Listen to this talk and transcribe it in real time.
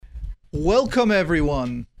Welcome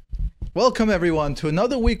everyone to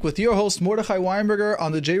another week with your host Mordechai Winberger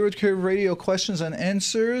on the JRoot Curve Radio Questions and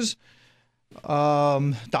Answers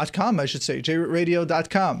 .com, I should say,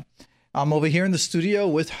 jrootradio.com. I'm over here in the studio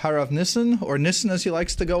with Harav Nissen, or Nissen as he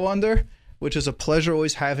likes to go under, which is a pleasure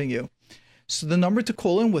always having you. So the number to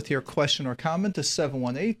call in with your question or comment is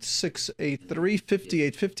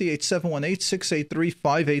 718-683-5858,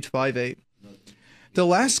 718-683-5858. The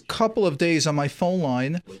last couple of days on my phone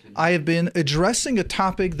line, I have been addressing a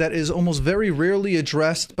topic that is almost very rarely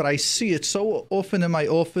addressed, but I see it so often in my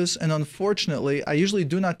office, and unfortunately, I usually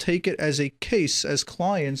do not take it as a case as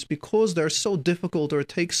clients because they're so difficult or it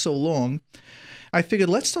takes so long. I figured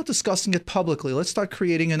let's start discussing it publicly. Let's start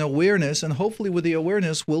creating an awareness, and hopefully with the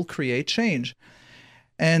awareness, we'll create change.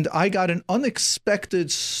 And I got an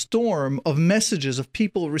unexpected storm of messages of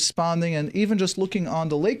people responding, and even just looking on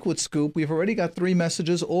the Lakewood Scoop, we've already got 3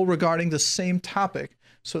 messages all regarding the same topic.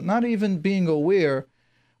 So not even being aware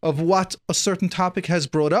of what a certain topic has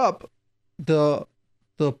brought up, the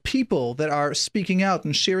people that are speaking out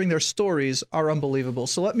and sharing their stories are unbelievable.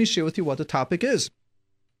 So let me share with you what the topic is.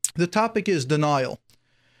 The topic is denial.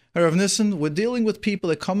 Rav Nissen, we're dealing with people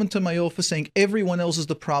that come into my office saying everyone else is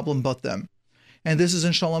the problem but them. And this is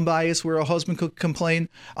in Shalom Bayis, where a husband could complain,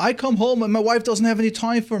 I come home and my wife doesn't have any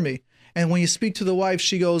time for me. And when you speak to the wife,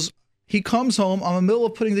 she goes, he comes home, I'm in the middle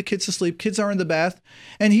of putting the kids to sleep, kids are in the bath,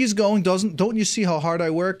 and he's going, don't you see how hard I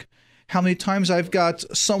work? How many times I've got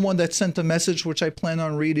someone that sent a message, which I plan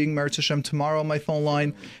on reading, Meretz Hashem, tomorrow on my phone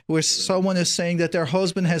line, where someone is saying that their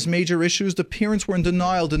husband has major issues. The parents were in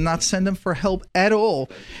denial, did not send them for help at all.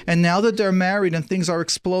 And now that they're married and things are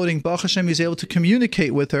exploding, Baruch Hashem, he's able to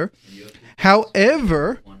communicate with her.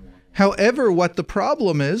 However, what the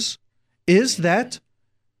problem is that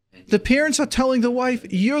the parents are telling the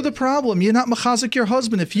wife, you're the problem. You're not machazik your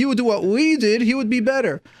husband. If you would do what we did, he would be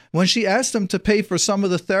better. When she asked them to pay for some of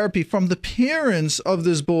the therapy from the parents of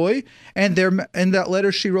this boy, and in that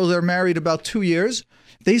letter she wrote they're married about 2 years,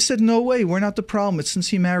 they said, no way, we're not the problem. It's since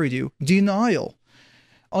he married you. Denial.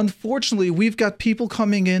 Unfortunately, we've got people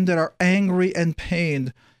coming in that are angry and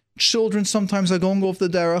pained. Children sometimes are going off the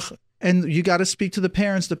derech, and you got to speak to the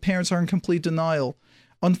parents. The parents are in complete denial.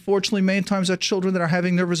 Unfortunately, many times are children that are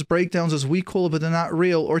having nervous breakdowns, as we call it, but they're not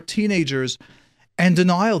real, or teenagers, and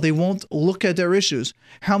denial. They won't look at their issues.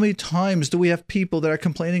 How many times do we have people that are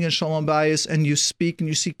complaining in Shalom Bayis, and you speak and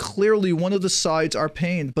you see clearly one of the sides are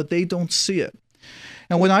pained, but they don't see it?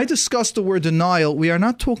 And when I discuss the word denial, we are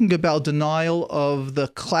not talking about denial of the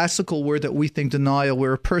classical word that we think denial,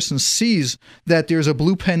 where a person sees that there's a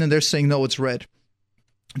blue pen and they're saying, no, it's red.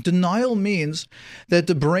 Denial means that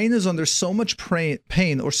the brain is under so much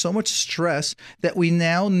pain or so much stress that we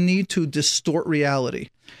now need to distort reality.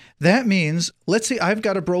 That means, let's say I've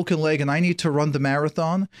got a broken leg and I need to run the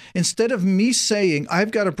marathon. Instead of me saying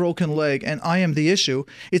I've got a broken leg and I am the issue,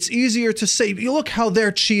 it's easier to say, look how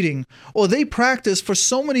they're cheating, or they practice for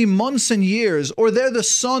so many months and years, or they're the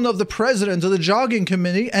son of the president of the jogging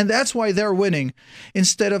committee and that's why they're winning.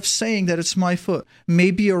 Instead of saying that it's my foot.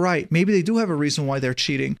 Maybe you're right. Maybe they do have a reason why they're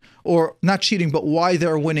cheating, or not cheating, but why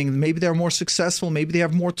they're winning. Maybe they're more successful. Maybe they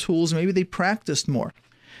have more tools. Maybe they practiced more.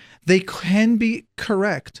 They can be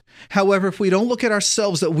correct. However, if we don't look at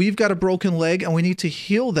ourselves that we've got a broken leg and we need to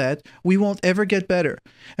heal that, we won't ever get better.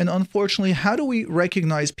 And unfortunately, how do we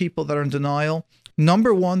recognize people that are in denial?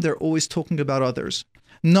 Number one, they're always talking about others.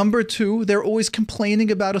 Number two, they're always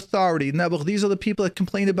complaining about authority. Nebuch, these are the people that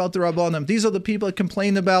complain about the Rabbanim. These are the people that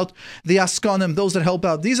complain about the Askanim, those that help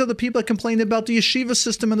out. These are the people that complain about the yeshiva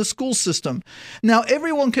system and the school system. Now,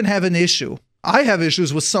 everyone can have an issue. I have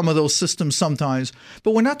issues with some of those systems sometimes,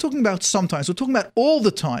 but we're not talking about sometimes. We're talking about all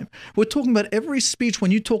the time. We're talking about every speech.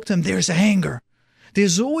 When you talk to them, there's anger.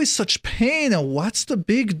 There's always such pain, and what's the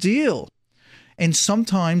big deal? And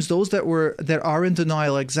sometimes those that are in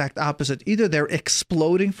denial are exact opposite. Either they're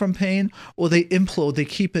exploding from pain or they implode, they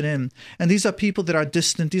keep it in. And these are people that are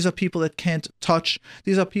distant. These are people that can't touch.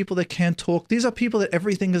 These are people that can't talk. These are people that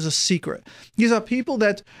everything is a secret. These are people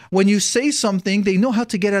that when you say something, they know how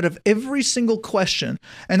to get out of every single question.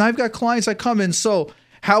 And I've got clients that come in, so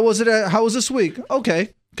how was it? How was this week?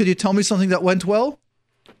 Okay. Could you tell me something that went well?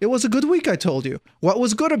 It was a good week, I told you. What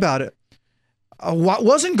was good about it? What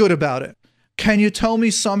wasn't good about it? Can you tell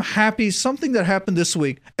me something that happened this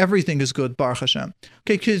week? Everything is good, Baruch Hashem.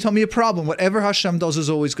 Okay, can you tell me a problem? Whatever Hashem does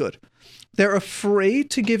is always good. They're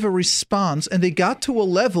afraid to give a response, and they got to a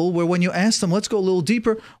level where when you ask them, let's go a little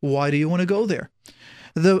deeper, why do you want to go there?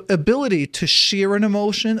 The ability to share an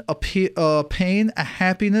emotion, a pain, a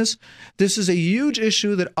happiness, this is a huge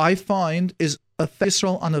issue that I find is affect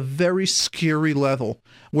Israel on a very scary level.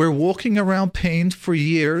 We're walking around pained for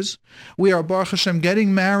years. We are, Baruch Hashem,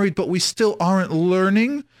 getting married, but we still aren't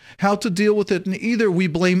learning how to deal with it. And either we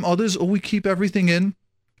blame others or we keep everything in.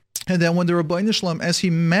 And then when the Rabbi Shalom, as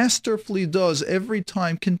he masterfully does every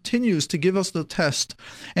time, continues to give us the test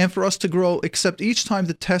and for us to grow, except each time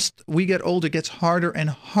the test, we get older, gets harder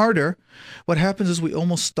and harder, what happens is we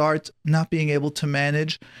almost start not being able to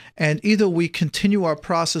manage. And either we continue our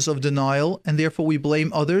process of denial and therefore we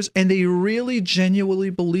blame others and they really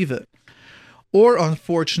genuinely believe it. Or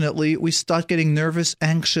unfortunately, we start getting nervous,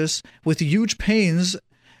 anxious with huge pains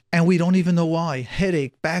and we don't even know why.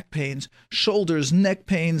 Headache, back pains, shoulders, neck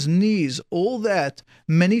pains, knees, all that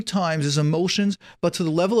many times is emotions, but to the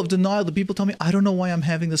level of denial that people tell me, I don't know why I'm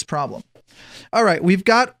having this problem. All right, we've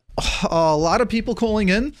got a lot of people calling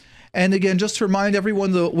in. And again, just to remind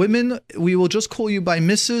everyone, the women, we will just call you by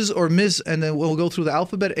Mrs. or Ms. and then we'll go through the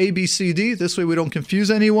alphabet, A, B, C, D. This way we don't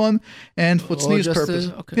confuse anyone. And for Tzni's purpose.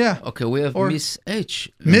 Okay. Yeah. Okay, we have Miss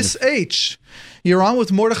H. Miss H. You're on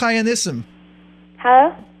with Mordechai and Nissim.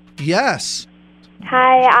 Hello? Yes.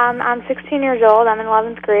 Hi, I'm 16 years old. I'm in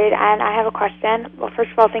 11th grade, and I have a question. Well,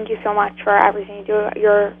 first of all, thank you so much for everything you do.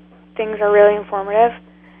 Your things are really informative.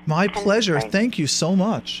 My pleasure. Thank you so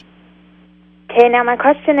much. Okay, now my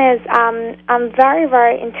question is, I'm very,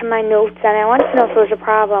 very into my notes, and I want to know if there's a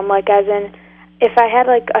problem, like as in, if I had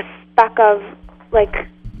like a speck of like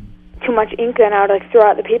too much ink, then I would like throw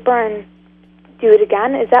out the paper and do it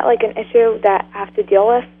again. Is that like an issue that I have to deal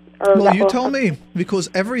with? Well, you tell me, because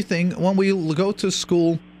everything, when we go to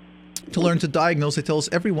school to learn to diagnose, they tell us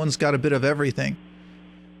everyone's got a bit of everything.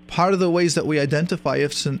 Part of the ways that we identify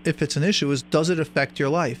if it's an issue is, does it affect your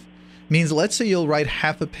life? Means, let's say you'll write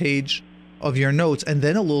half a page of your notes and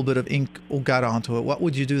then a little bit of ink got onto it. What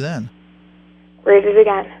would you do then? Write it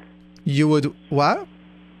again. You would, what?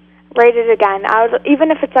 Write it again. I would,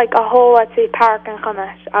 even if it's like a whole, let's say, parak and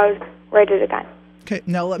chumash, I would write it again. Okay,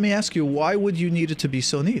 now let me ask you, why would you need it to be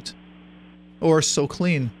so neat or so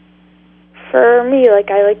clean? For me,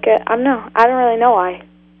 like I like it. I don't really know why.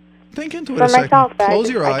 Think into it For a second. myself, Close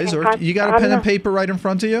your eyes, or you got a pen and paper right in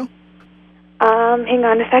front of you? Hang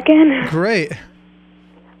on a second. Great.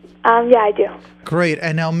 Yeah, I do. Great,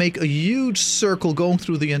 and now make a huge circle going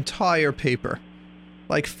through the entire paper,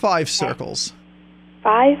 like 5 circles.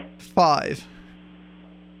 5? 5.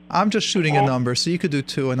 I'm just shooting a number, so you could do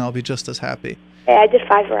 2, and I'll be just as happy. Yeah, I did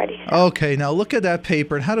 5 already. Okay, now look at that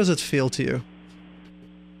paper, and how does it feel to you?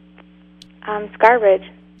 It's garbage.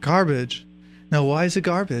 Garbage. Now, why is it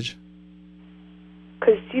garbage?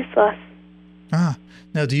 Because it's useless.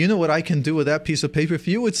 Now, do you know what I can do with that piece of paper? If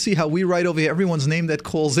you would see how we write over here everyone's name that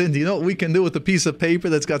calls in, do you know what we can do with the piece of paper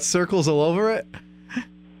that's got circles all over it?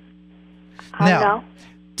 No.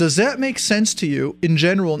 Does that make sense to you in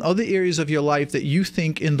general in other areas of your life that you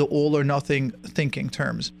think in the all or nothing thinking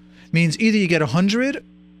terms? Means either you get 100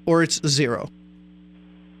 or it's 0.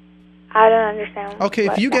 I don't understand. Okay,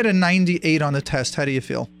 if you get a 98 on the test, how do you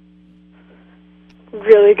feel?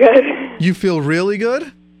 Really good. You feel really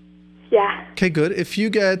good? Yeah. Okay, good. If you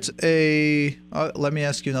get a, let me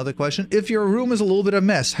ask you another question. If your room is a little bit of a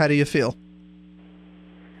mess, how do you feel?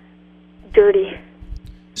 Dirty.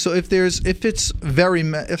 So if it's very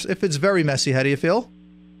messy, how do you feel?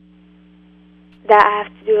 That I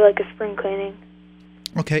have to do like a spring cleaning.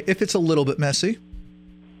 Okay, if it's a little bit messy?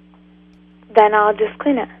 Then I'll just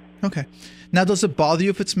clean it. Okay. Now, does it bother you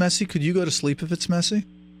if it's messy? Could you go to sleep if it's messy?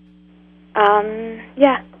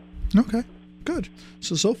 Yeah. Okay, good.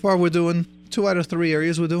 So far we're doing 2 out of 3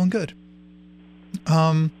 areas. We're doing good.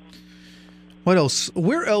 What else?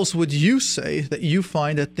 Where else would you say that you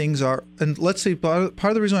find that things are, and let's say part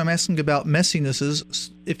of the reason I'm asking about messiness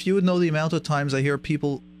is, if you would know the amount of times I hear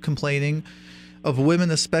people complaining of women,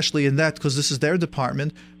 especially in that, because this is their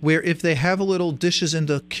department, where if they have a little dishes in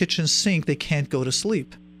the kitchen sink, they can't go to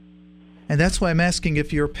sleep. And that's why I'm asking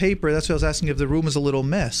if your paper, that's why I was asking if the room is a little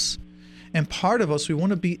mess. And part of us, we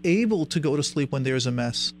want to be able to go to sleep when there's a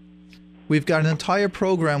mess. We've got an entire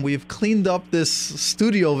program. We've cleaned up this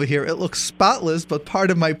studio over here. It looks spotless, but part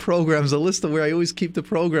of my programs, a list of where I always keep the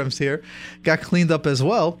programs here, got cleaned up as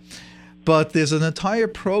well. But there's an entire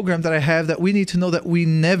program that I have that we need to know that we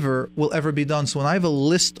never will ever be done. So when I have a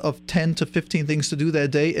list of 10 to 15 things to do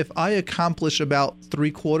that day, if I accomplish about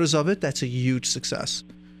 3/4 of it, that's a huge success.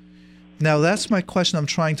 Now, that's my question I'm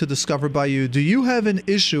trying to discover by you. Do you have an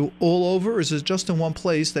issue all over, or is it just in one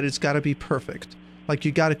place that it's got to be perfect? Like,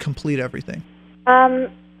 you got to complete everything?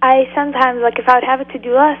 I sometimes, like, if I would have a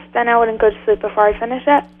to-do list, then I wouldn't go to sleep before I finish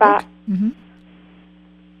it. But Okay. Mm-hmm.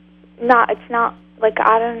 it's not, like,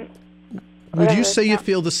 I don't... Would you say you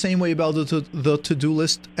feel the same way about the to-do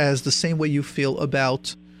list as the same way you feel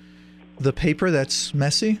about the paper that's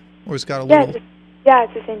messy? Or it's got a little...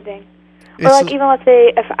 It's the same thing. Or like even let's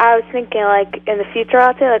say if I was thinking like in the future,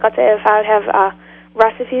 let's say if I would have a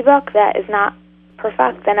recipe book that is not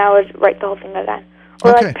perfect, then I would write the whole thing again.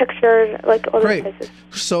 Or like pictures, like other places.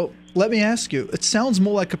 So let me ask you, it sounds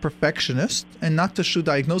more like a perfectionist, and not to shoot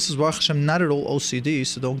diagnosis, Baruch Hashem, not at all OCD,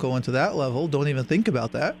 so don't go into that level, don't even think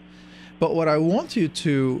about that. But what I want you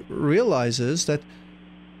to realize is that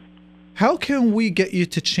how can we get you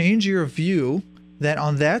to change your view that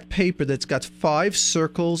on that paper that's got 5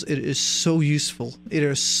 circles, it is so useful. There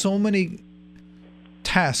are so many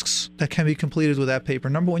tasks that can be completed with that paper.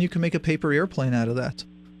 Number one, you can make a paper airplane out of that.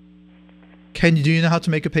 Do you know how to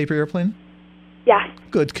make a paper airplane? Yeah.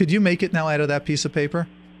 Good. Could you make it now out of that piece of paper?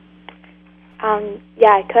 Yeah,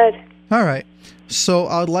 I could. All right. So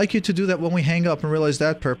I'd like you to do that when we hang up and realize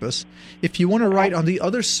that purpose. If you want to write on the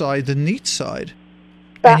other side, the neat side.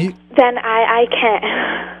 But then I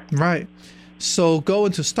can't. Right. So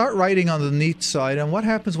start writing on the neat side. And what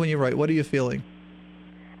happens when you write? What are you feeling?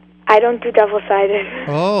 I don't do double-sided.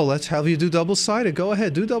 Oh, let's have you do double-sided. Go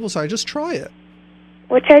ahead. Do double-sided. Just try it.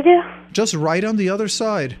 What should I do? Just write on the other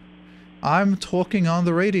side. I'm talking on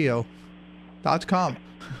the radio.com.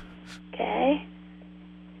 Okay.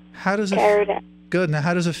 How does it Good. Now,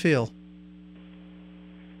 how does it feel?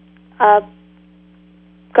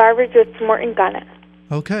 Garbage with some more ink on it.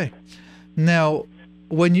 Okay. Now,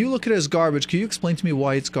 when you look at it as garbage, can you explain to me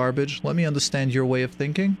why it's garbage? Let me understand your way of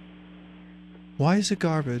thinking. Why is it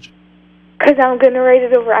garbage? Because I'm going to write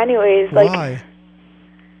it over anyways. Why?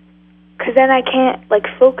 Because then I can't,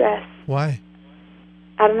 focus. Why?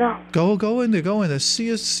 I don't know. Go in there.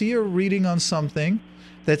 See a reading on something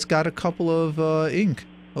that's got a couple of ink,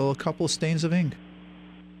 or a couple of stains of ink.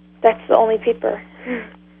 That's the only paper.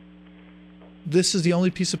 This is the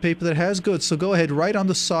only piece of paper that has good. So go ahead, write on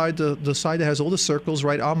the side, the side that has all the circles,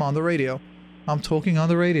 write I'm on the radio. I'm talking on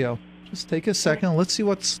the radio. Just take a second. Let's see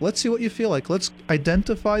what you feel like. Let's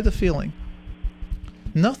identify the feeling.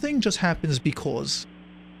 Nothing just happens because.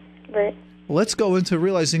 Right. Let's go into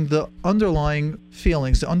realizing the underlying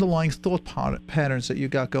feelings, the underlying thought patterns that you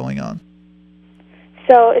got going on.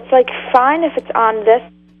 So it's fine if it's on this.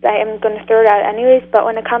 I am going to throw it out anyways, but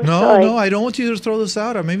when it comes to No, I don't want you to throw this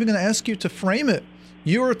out. I'm even going to ask you to frame it.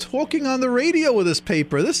 You are talking on the radio with this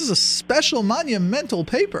paper. This is a special, monumental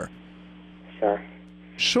paper. Sure.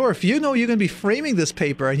 Sure. If you know you're going to be framing this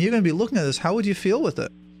paper and you're going to be looking at this, how would you feel with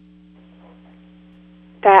it?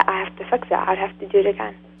 That I have to fix it. I'd have to do it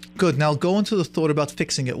again. Good. Now go into the thought about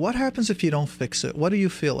fixing it. What happens if you don't fix it? What do you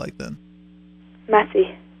feel like then?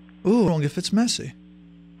 Messy. Ooh, wrong if it's messy.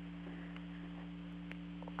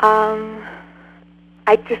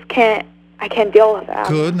 I just can't deal with that.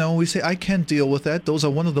 Good. Now when we say I can't deal with that, those are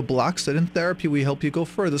one of the blocks that in therapy we help you go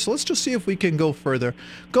further. So let's just see if we can go further.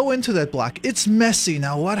 Go into that block. It's messy.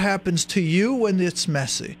 Now what happens to you when it's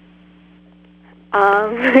messy?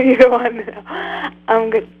 You don't want to know. I'm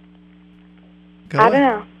good. I don't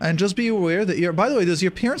know. And just be aware that by the way, does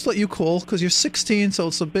your parents let you call? Because you're 16, so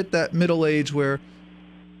it's a bit that middle age where...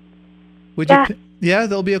 Yeah,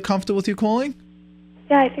 they'll be comfortable with you calling?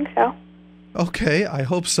 Yeah, I think so. Okay, I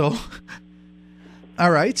hope so.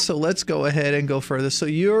 All right, so let's go ahead and go further. So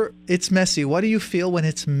it's messy. What do you feel when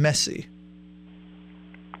it's messy?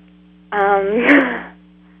 I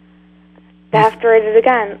have to write it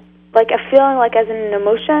again. A feeling as an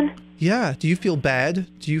emotion? Yeah. Do you feel bad?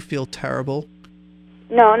 Do you feel terrible?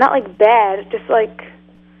 No, not bad. Just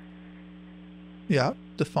Yeah.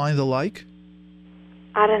 Define the like.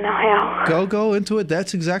 I don't know how. Go into it.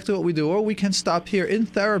 That's exactly what we do. Or we can stop here. In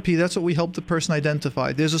therapy, that's what we help the person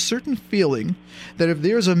identify. There's a certain feeling that if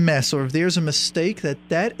there's a mess or if there's a mistake,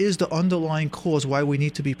 that is the underlying cause why we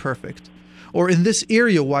need to be perfect. Or in this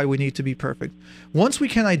area, why we need to be perfect. Once we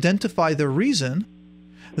can identify the reason,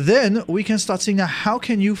 then we can start seeing now how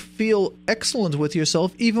can you feel excellent with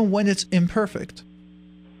yourself even when it's imperfect.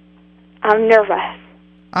 I'm nervous.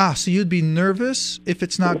 So you'd be nervous if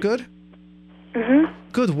it's not good? Mm-hmm.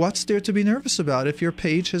 Good. What's there to be nervous about if your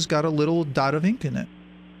page has got a little dot of ink in it?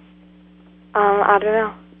 I don't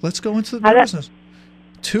know. Let's go into the nervousness.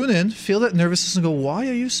 Tune in, feel that nervousness and go, why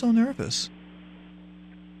are you so nervous?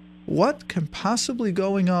 What can possibly be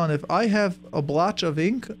going on? If I have a blotch of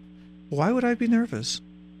ink, why would I be nervous?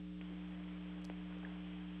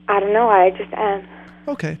 I don't know. I just am.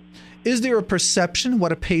 Okay. Is there a perception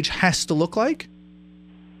what a page has to look like?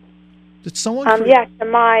 Did someone... Yes,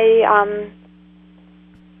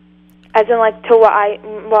 as in to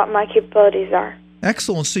what my capabilities are.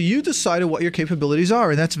 Excellent. So you decided what your capabilities are,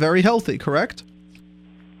 and that's very healthy, correct?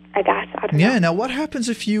 I guess. I don't know. Yeah, now what happens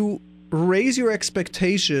if you raise your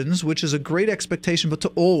expectations, which is a great expectation, but to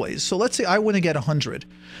always? So let's say I want to get 100.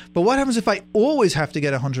 But what happens if I always have to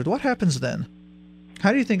get 100? What happens then?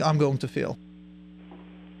 How do you think I'm going to feel?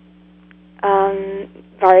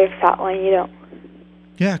 Very upset when you don't.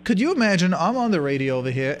 Yeah, could you imagine I'm on the radio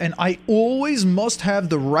over here and I always must have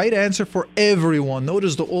the right answer for everyone.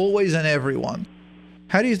 Notice the always and everyone.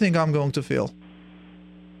 How do you think I'm going to feel?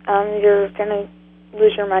 You're gonna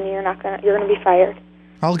lose your money. You're gonna be fired.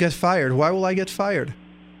 I'll get fired. Why will I get fired?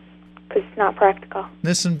 Because it's not practical.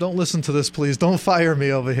 Listen, don't listen to this, please. Don't fire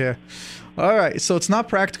me over here. All right, so it's not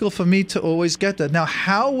practical for me to always get that. Now,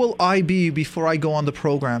 how will I be before I go on the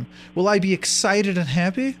program? Will I be excited and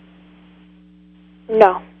happy?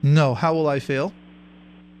 No. No. How will I feel?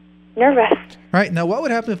 Nervous. Right. Now, what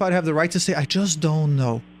would happen if I'd have the right to say, I just don't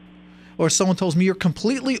know? Or someone tells me, you're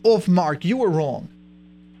completely off mark. You were wrong.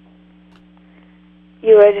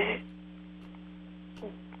 You would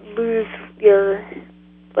lose your,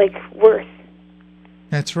 worth.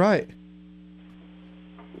 That's right.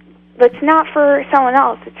 But it's not for someone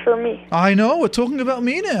else. It's for me. I know. We're talking about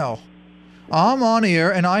me now. I'm on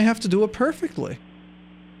air, and I have to do it perfectly.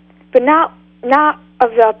 But not of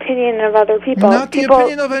the opinion of other people. Not the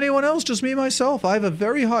opinion of anyone else, just me, myself. I have a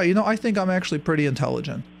very high, I think I'm actually pretty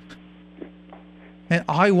intelligent. And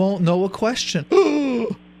I won't know a question.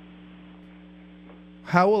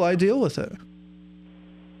 How will I deal with it?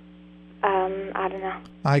 I don't know.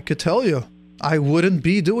 I could tell you. I wouldn't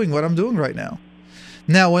be doing what I'm doing right now.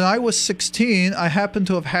 Now, when I was 16, I happened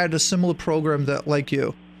to have had a similar program like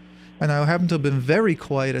you. And I happened to have been very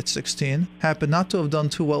quiet at 16. Happened not to have done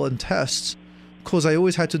too well in tests, because I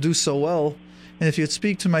always had to do so well. And if you'd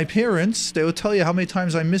speak to my parents, they would tell you how many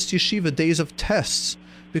times I missed yeshiva days of tests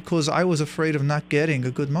because I was afraid of not getting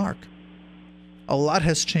a good mark. A lot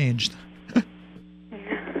has changed.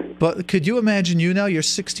 But could you imagine now, you're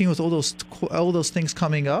 16 with all those things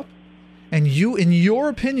coming up, and you, in your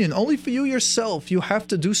opinion, only for you yourself, you have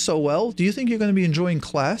to do so well? Do you think you're going to be enjoying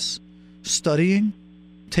class, studying,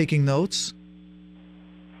 taking notes?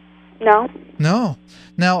 No. No.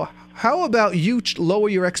 Now, how about you lower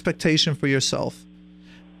your expectation for yourself?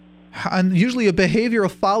 And usually a behavioral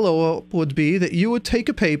follow-up would be that you would take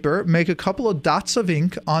a paper, make a couple of dots of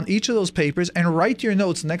ink on each of those papers, and write your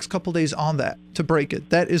notes the next couple of days on that to break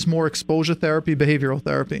it. That is more exposure therapy, behavioral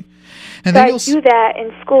therapy. And then I do that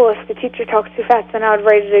in school. If the teacher talks too fast, then I would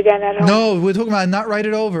write it again at home. No, we're talking about not write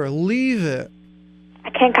it over. Leave it. I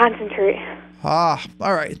can't concentrate. Ah,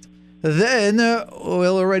 all right. Then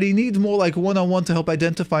we'll already need more like one-on-one to help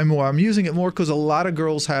identify more. I'm using it more because a lot of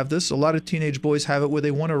girls have this. A lot of teenage boys have it where they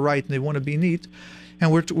want to write and they want to be neat.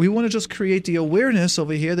 And we want to just create the awareness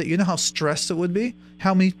over here that you know how stressed it would be?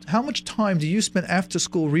 How much time do you spend after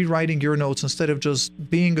school rewriting your notes instead of just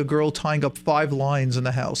being a girl tying up 5 lines in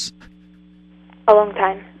the house? A long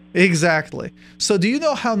time. Exactly. So do you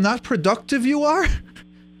know how not productive you are?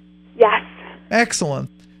 Yes. Excellent.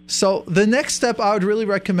 So the next step I would really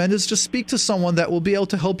recommend is just speak to someone that will be able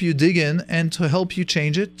to help you dig in and to help you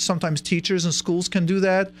change it. Sometimes teachers and schools can do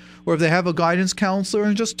that, or if they have a guidance counselor,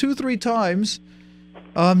 and just 2-3 times,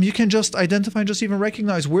 you can just identify and just even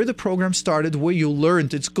recognize where the program started, where you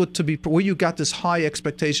learned it's good to be, where you got this high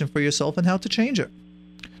expectation for yourself and how to change it.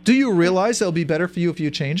 Do you realize it'll be better for you if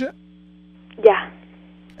you change it? Yeah.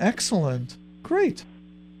 Excellent. Great.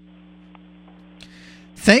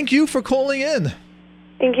 Thank you for calling in.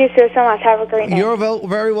 Thank you so much. Have a great night. You're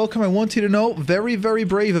very welcome. I want you to know, very, very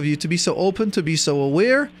brave of you to be so open, to be so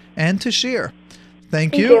aware, and to share.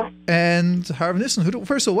 Thank you. And listen,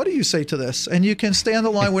 first of all, what do you say to this? And you can stay on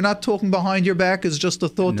the line. We're not talking behind your back. It's just a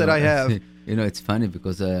thought that I have. It's funny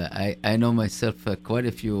because I know myself quite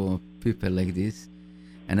a few people like this.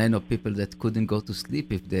 And I know people that couldn't go to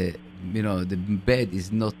sleep if the bed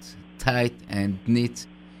is not tight and neat.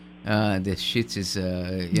 The sheets is,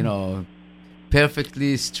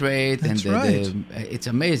 perfectly straight. That's and right. It's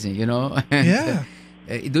amazing, And, yeah.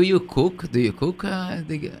 Do you cook?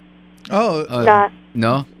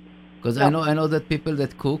 No, because I know that people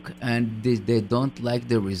that cook and they don't like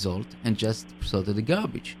the result and just throw to the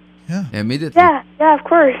garbage. Yeah. Immediately. Yeah, of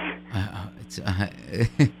course.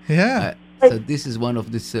 Yeah. So this is one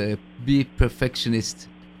of this be perfectionist.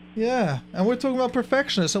 Yeah, and we're talking about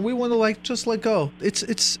perfectionists, and we want to just let go. It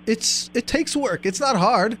takes work. It's not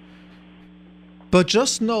hard. But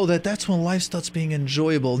just know that that's when life starts being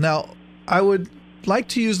enjoyable. Now, I would like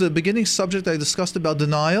to use the beginning subject I discussed about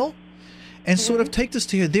denial and sort of take this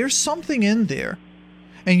to here. There's something in there,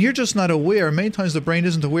 and you're just not aware. Many times the brain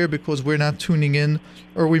isn't aware because we're not tuning in,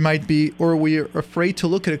 or we're afraid to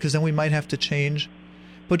look at it because then we might have to change.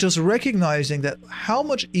 but just recognizing that how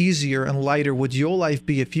much easier and lighter would your life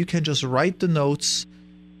be if you can just write the notes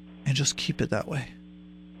and just keep it that way.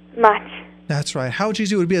 Much. That's right. How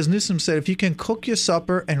easy it would be, as Nissim said, if you can cook your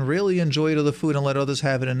supper and really enjoy the food and let others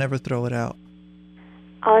have it and never throw it out.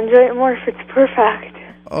 I'll enjoy it more if it's perfect.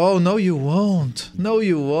 Oh, no, you won't. No,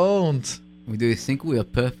 you won't. Do you think we are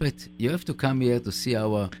perfect? You have to come here to see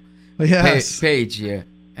our page here.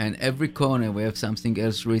 And every corner we have something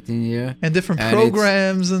else written here. And different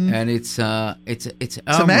programs. It's harmony. It's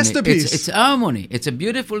a masterpiece. It's harmony. It's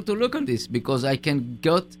beautiful to look at this because I can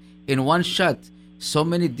get in one shot so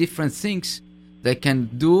many different things they can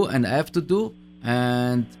do and I have to do,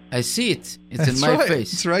 and I see it. It's in my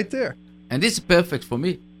face. It's right there. And this is perfect for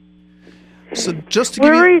me. So just to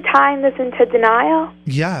give Were you tying this into denial?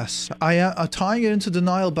 Yes, I am tying it into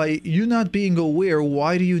denial by you not being aware.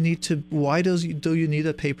 Why do you need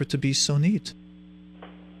a paper to be so neat?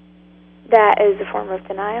 That is a form of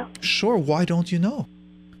denial. Sure. Why don't you know?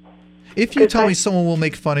 If you tell me someone will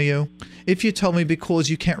make fun of you, if you tell me because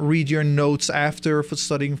you can't read your notes after for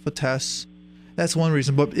studying for tests, that's one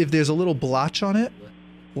reason. But if there's a little blotch on it,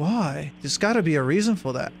 why? There's got to be a reason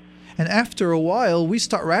for that. And after a while, we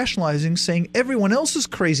start rationalizing, saying everyone else is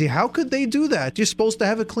crazy. How could they do that? You're supposed to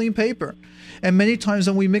have a clean paper. And many times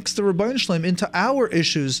when we mix the Rabbi Shalom into our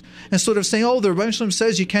issues, and sort of saying, oh, the Rabbi Shalom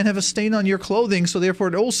says you can't have a stain on your clothing, so therefore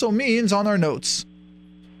it also means on our notes.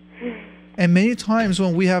 And many times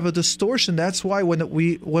when we have a distortion, that's why when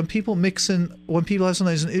people have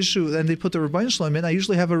sometimes an issue and they put the Rabbi Shalom in, I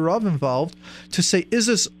usually have a Rav involved to say, is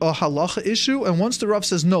this a halacha issue? And once the Rav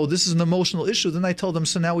says, no, this is an emotional issue, then I tell them,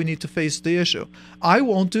 so now we need to face the issue. I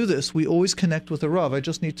won't do this. We always connect with the Rav. I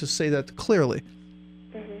just need to say that clearly.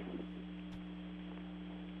 Mm-hmm.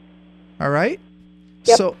 All right?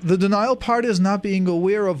 Yep. So the denial part is not being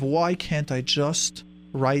aware of why can't I just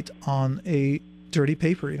write on a dirty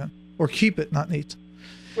paper even. Or keep it, not neat.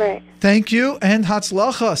 Right. Thank you, and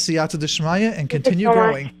Hatzlacha, Siyata D'Shmaya, and continue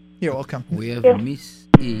growing. You're welcome. We have Miss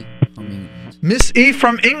E from England. Miss E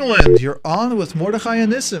from England, you're on with Mordechai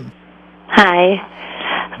and Nissim. Hi.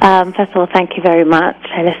 First of all, thank you very much.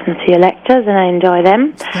 I listen to your lectures and I enjoy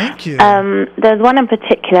them. Thank you. There's one in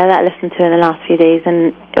particular that I listened to in the last few days,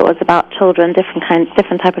 and it was about children,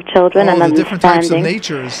 different type of children, and the different types of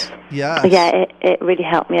natures. Yes. Yeah, it really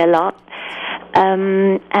helped me a lot.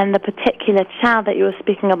 And the particular child that you were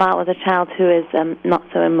speaking about was a child who is not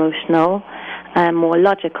so emotional, more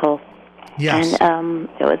logical. Yes. And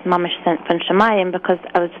it was mamish sent from Shemayim because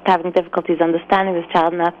I was just having difficulties understanding this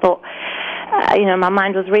child, and I thought, my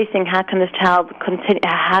mind was racing. How can this child continue?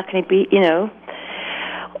 How can he be,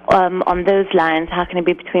 on those lines? How can he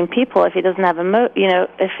be between people if he doesn't have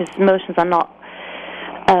if his emotions are not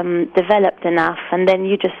developed enough? And then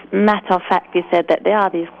you just matter of fact, you said that there are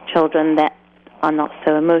these children that are not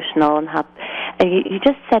so emotional, and you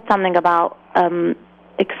just said something about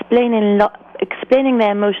explaining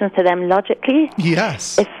their emotions to them logically.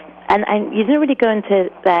 Yes. And you didn't really go into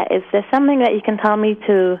that. Is there something that you can tell me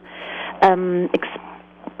to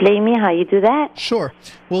explain me how you do that? Sure.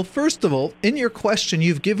 Well, first of all, in your question,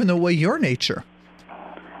 you've given away your nature,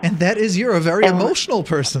 and that is you're a very emotional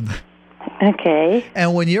person. Okay.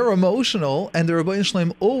 And when you're emotional, and the Rabbi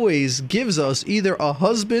Shalom always gives us either a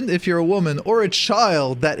husband, if you're a woman, or a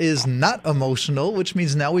child that is not emotional, which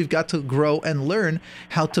means now we've got to grow and learn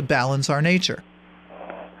how to balance our nature.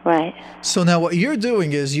 Right. So now what you're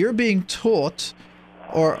doing is you're being taught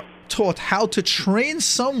how to train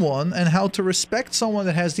someone and how to respect someone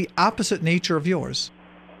that has the opposite nature of yours.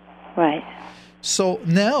 Right. So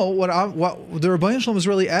now what the Rabbi Shalom is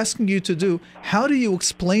really asking you to do, how do you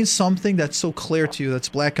explain something that's so clear to you, that's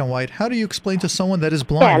black and white? How do you explain to someone that is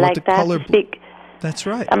blind what the color... That's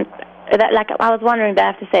right. I was wondering that I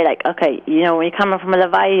have to say, okay, when you're coming from a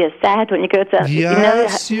Levi, you're sad when you go to...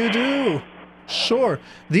 Yes, you do. Sure.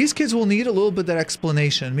 These kids will need a little bit of that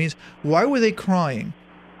explanation. It means, why were they crying?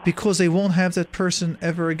 Because they won't have that person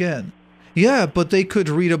ever again. Yeah, but they could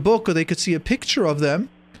read a book or they could see a picture of them.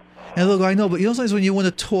 And look, I know, but sometimes when you want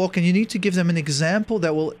to talk and you need to give them an example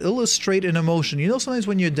that will illustrate an emotion. Sometimes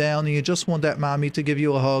when you're down and you just want that mommy to give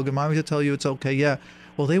you a hug and mommy to tell you it's okay. Yeah,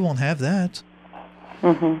 well, they won't have that.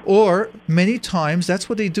 Mm-hmm. Or many times that's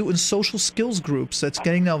what they do in social skills groups. That's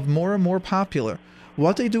getting now more and more popular.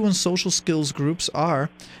 What they do in social skills groups are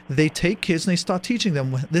they take kids and they start teaching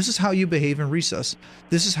them, this is how you behave in recess.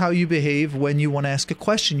 This is how you behave when you want to ask a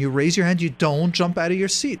question. You raise your hand, you don't jump out of your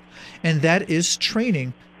seat. And that is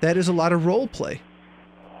training. That is a lot of role play.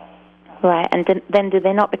 Right, and then do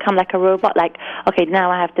they not become like a robot? Like, okay, now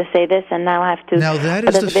I have to say this, and now I have to... Now that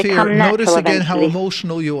is the fear. Notice again how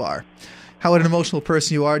emotional you are. how an emotional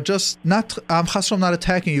person you are. Just not, I'm not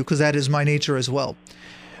attacking you because that is my nature as well.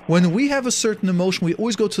 When we have a certain emotion, we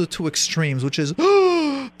always go to the two extremes, which is,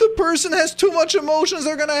 oh, the person has too much emotions,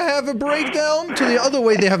 they're going to have a breakdown. To the other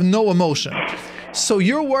way, they have no emotion. So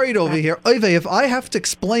you're worried over here, Oive, if I have to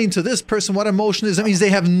explain to this person what emotion is, that means they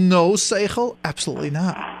have no seichel? Absolutely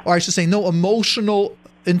not. Or I should say no emotional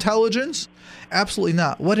intelligence? Absolutely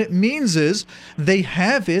not. What it means is they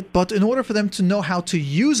have it, but in order for them to know how to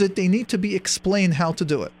use it, they need to be explained how to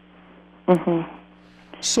do it. Mm-hmm.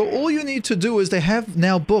 So all you need to do is they have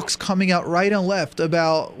now books coming out right and left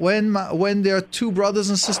about when their two brothers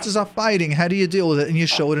and sisters are fighting, how do you deal with it? And you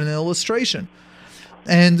show it in an illustration.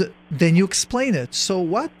 And then you explain it. So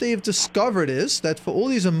what they've discovered is that for all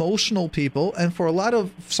these emotional people and for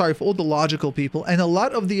all the logical people and a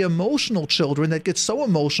lot of the emotional children that get so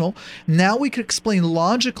emotional, now we can explain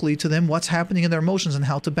logically to them what's happening in their emotions and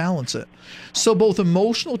how to balance it. So both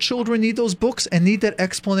emotional children need those books and need that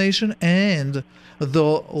explanation, and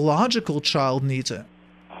the logical child needs it.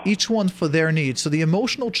 Each one for their needs. So the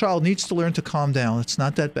emotional child needs to learn to calm down. It's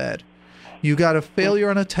not that bad. You got a failure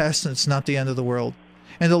on a test and it's not the end of the world.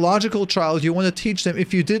 And the logical child, you want to teach them,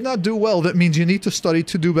 if you did not do well, that means you need to study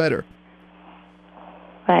to do better.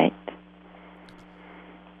 Right.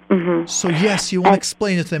 Mm-hmm. So yes, you want to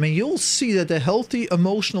explain it to them, and you'll see that the healthy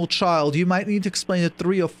emotional child, you might need to explain it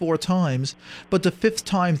 3 or 4 times, but the 5th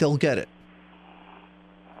time they'll get it.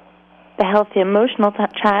 The healthy emotional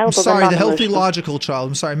child? The healthy logical child.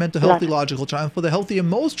 I'm sorry, I meant the healthy logical child. And for the healthy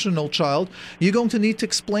emotional child, you're going to need to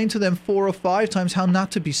explain to them 4 or 5 times how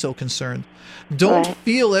not to be so concerned. Don't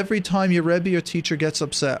feel every time your Rebbe or teacher gets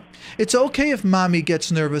upset. It's okay if mommy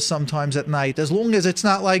gets nervous sometimes at night, as long as it's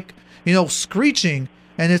not like, screeching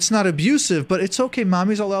and it's not abusive, but it's okay.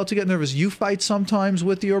 Mommy's allowed to get nervous. You fight sometimes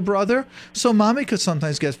with your brother, so mommy could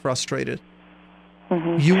sometimes get frustrated.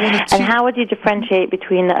 Mm-hmm. You want to and how would you differentiate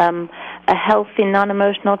between a healthy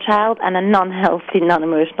non-emotional child and a non-healthy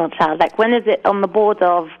non-emotional child? Like, when is it on the border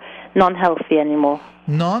of non-healthy anymore?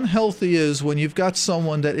 Non-healthy is when you've got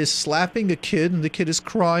someone that is slapping a kid and the kid is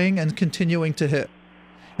crying and continuing to hit.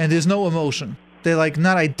 And there's no emotion. They're like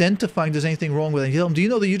not identifying there's anything wrong with it. You tell them, do you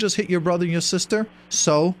know that you just hit your brother and your sister?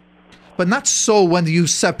 So? But not so when you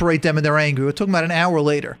separate them and they're angry. We're talking about an hour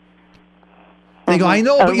later. They go, I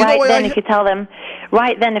know, but you know what? If you tell them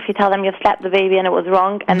you've slapped the baby and it was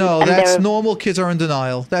wrong. That's normal. Kids are in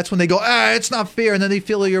denial. That's when they go, it's not fair, and then they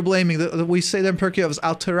feel like you're blaming. We say that in Pirkei Avos,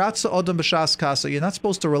 al teratza odom b'shas kasa. You're not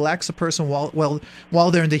supposed to relax a person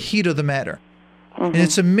while they're in the heat of the matter. Mm-hmm. And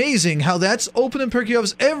it's amazing how that's open in Pirkei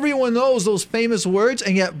Avos. Everyone knows those famous words,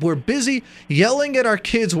 and yet we're busy yelling at our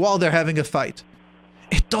kids while they're having a fight.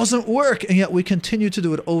 It doesn't work, and yet we continue to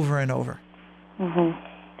do it over and over. Mm-hmm.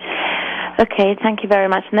 Okay, thank you very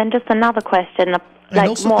much. And then just another question, and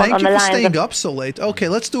also, thank you for staying up so late. Okay,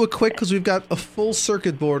 let's do it quick because we've got a full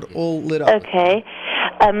circuit board all lit up. Okay,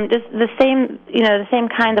 just the same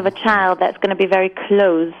kind of a child that's going to be very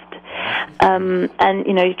closed, and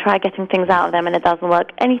you try getting things out of them and it doesn't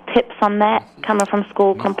work. Any tips on that? Coming from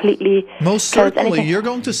school completely most certainly, you're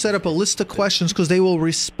going to set up a list of questions because they will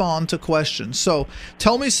respond to questions. So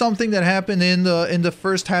tell me something that happened in the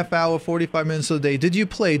first half hour, 45 minutes of the day. Did you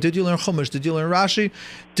play? Did you learn Chumash? Did you learn Rashi?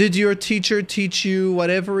 Did your teacher teach you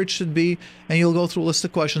whatever it should be? And you'll go through a list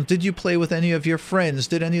of questions. Did you play with any of your friends?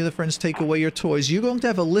 Did any of the friends take away your toys? You're going to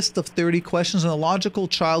have a list of 30 questions, and a logical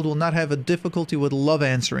child will not have a difficulty with love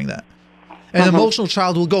answering that. An emotional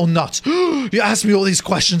child will go nuts. You asked me all these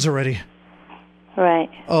questions already. Right.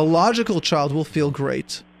 A logical child will feel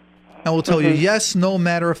great and will tell you yes, no,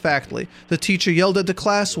 matter-of-factly. The teacher yelled at the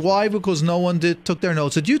class. Why? Because no one took their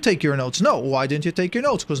notes. Did you take your notes? No. Why didn't you take your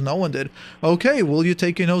notes? Because no one did. Okay, will you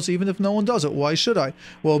take your notes even if no one does it? Why should I?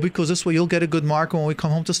 Well, because this way you'll get a good mark, and when we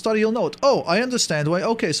come home to study, you'll know it. Oh, I understand why.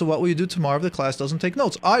 Okay, so what will you do tomorrow if the class doesn't take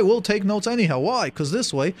notes? I will take notes anyhow. Why? Because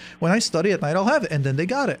this way, when I study at night, I'll have it. And then they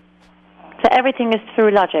got it. So everything is through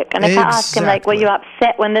logic. And if I ask him, were you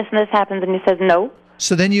upset when this and this happens, and he says no?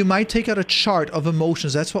 So then you might take out a chart of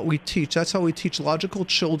emotions. That's what we teach. That's how we teach logical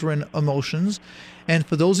children emotions. And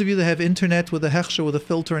for those of you that have internet with a hechsher, with a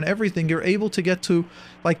filter and everything, you're able to get to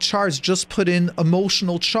charts. Just put in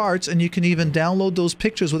emotional charts, and you can even download those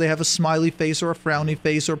pictures where they have a smiley face or a frowny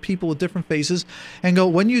face or people with different faces, and go,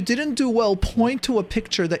 when you didn't do well, point to a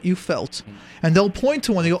picture that you felt. And they'll point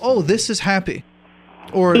to one and go, oh, this is happy.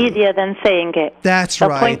 Or easier than saying it. That's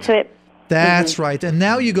right. Point to it. That's right. And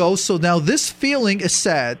now you go, so now this feeling is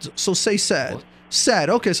sad. So say sad. Sad.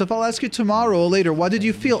 Okay, so if I'll ask you tomorrow or later, what did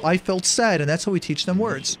you feel? I felt sad. And that's how we teach them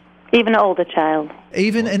words. Even an older child.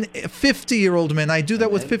 Even a 50-year-old man. I do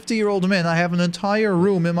that with 50-year-old men. I have an entire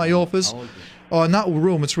room in my office not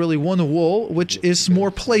room, it's really one wall, which is more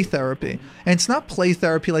play therapy. And it's not play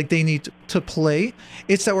therapy like they need to play.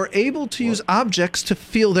 It's that we're able to use objects to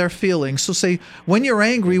feel their feelings. So say, when you're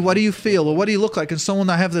angry, what do you feel? Or what do you look like? And someone,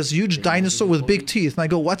 I have this huge dinosaur with big teeth. And I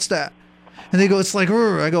go, what's that? And they go, it's like,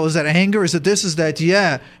 I go, is that anger? Is it this? Is that?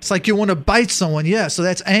 Yeah. It's like you want to bite someone. Yeah. So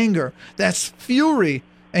that's anger. That's fury.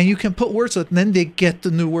 And you can put words to it, and then they get the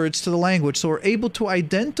new words to the language. So we're able to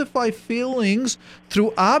identify feelings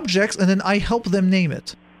through objects, and then I help them name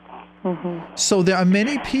it. Mm-hmm. So there are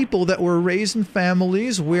many people that were raised in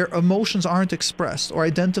families where emotions aren't expressed or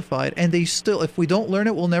identified, and they still, if we don't learn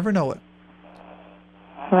it, we'll never know it.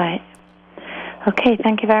 Right. Okay,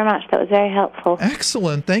 thank you very much. That was very helpful.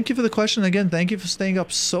 Excellent. Thank you for the question. Again, thank you for staying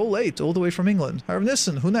up so late, all the way from England. Harv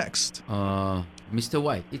Nissen, who next? Mr.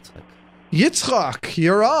 White, Yitzhak. Yitzchak,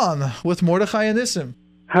 you're on with Mordechai and Nissim.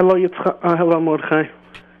 Hello, Yitzchak. Hello, Mordechai.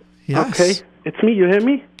 Yes. Okay, it's me. You hear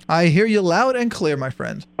me? I hear you loud and clear, my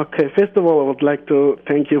friend. Okay, first of all, I would like to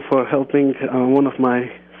thank you for helping one of my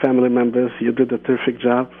family members. You did a terrific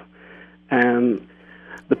job. And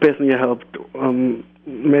the person you helped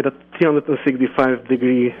made a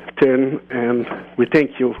 365-degree turn, and we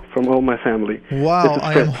thank you from all my family. Wow,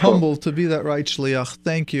 I am humbled to be that right shliach.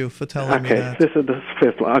 Thank you for telling me that. Okay, this is the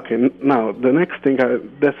first one. Okay, now the next thing,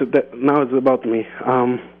 now it's about me.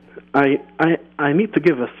 I need to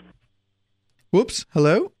give us. Whoops,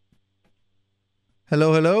 hello?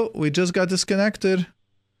 Hello, we just got disconnected.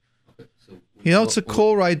 Okay, so it's a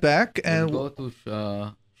call right back. And we'll go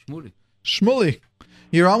to Shmuley. Shmuley.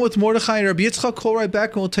 You're on with Mordechai and Rabbi Yitzchak. Call right back,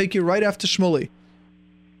 and we'll take you right after Shmuley.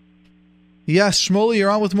 Yes, Shmuley,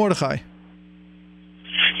 you're on with Mordechai.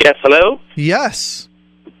 Yes, hello? Yes.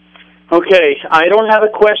 Okay, I don't have a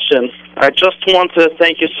question. I just want to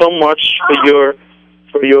thank you so much for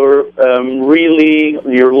your really,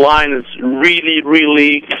 your line is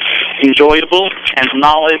really enjoyable and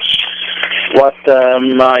knowledge what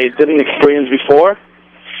I didn't experience before.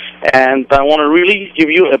 And I want to really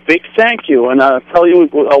give you a big thank you. And I want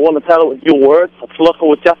to tell you words for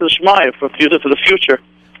the future.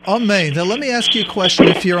 Amen. Now let me ask you a question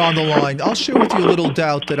if you're on the line. I'll share with you a little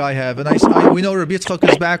doubt that I have. And we know Rabbi Yitzchak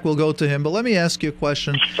is back, we'll go to him. But let me ask you a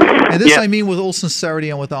question. And this I mean with all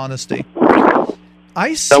sincerity and with honesty. I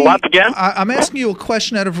see. So what again? I'm asking you a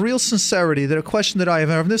question out of real sincerity. That a question that I have.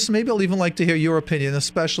 And this, maybe I'll even like to hear your opinion,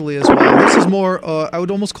 especially as well. This is more, I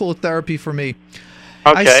would almost call it therapy for me.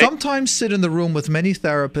 Okay. I sometimes sit in the room with many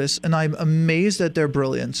therapists, and I'm amazed at their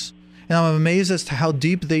brilliance. And I'm amazed as to how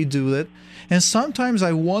deep they do it. And sometimes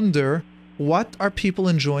I wonder, what are people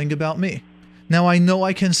enjoying about me? Now, I know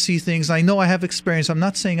I can see things. I know I have experience. I'm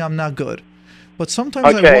not saying I'm not good. But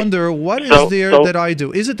sometimes I wonder, what is there that I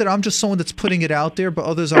do? Is it that I'm just someone that's putting it out there, but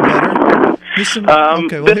others are better? This is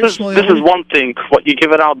one thing. What you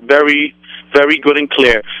give it out very, very good and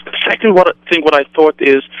clear. The second thing what I thought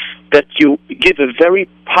is that you give a very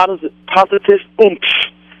positive oomph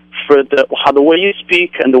for the way you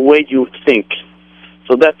speak and the way you think.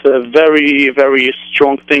 So that's a very, very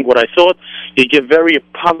strong thing. What I thought, you give very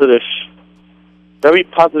positive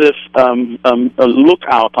look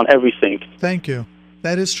out on everything. Thank you.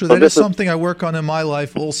 That is true. That is something I work on in my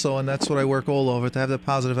life also, and that's what I work all over, to have that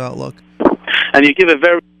positive outlook. And you give a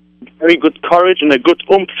very, very good courage and a good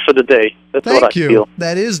oomph for the day. That's what I feel.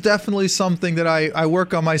 That is definitely something that I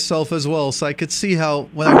work on myself as well. So I could see how,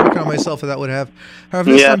 when I work on myself, that would have.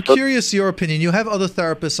 However, I'm curious your opinion. You have other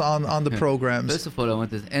therapists on the programs. First of all, I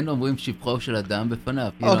want to אין אומרים שבחו של אדם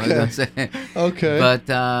בפניו. Okay. But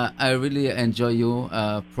I really enjoy your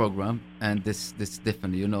program, and this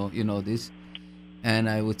definitely, you know this. And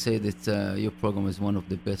I would say that your program is one of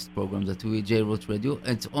the best programs that we J-Root Radio.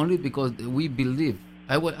 And it's only because we believe.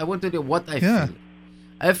 I want to tell you what I feel.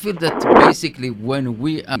 I feel that basically when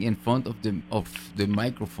we are in front of the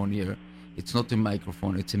microphone here, it's not a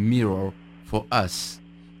microphone, it's a mirror for us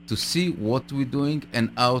to see what we're doing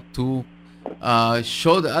and how to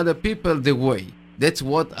show the other people the way. That's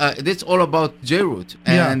what. That's all about J-Root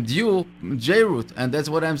and you J-Root, and that's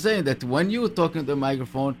what I'm saying. That when you're talking to the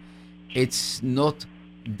microphone, it's not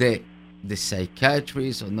the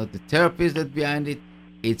psychiatrist or not the therapist that behind it.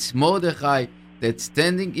 It's Mordechai that's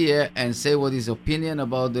standing here and say what his opinion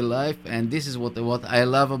about the life, and this is what I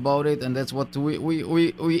love about it, and that's what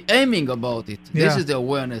we aiming about it. This is the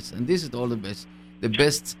awareness, and this is all the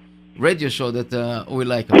best radio show that we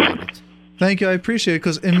like about it. Thank you, I appreciate it,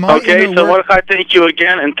 because in my so Mordechai, thank you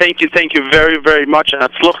again, and thank you very, very much, and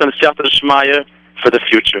Hatzluch and Siyata Shmaya for the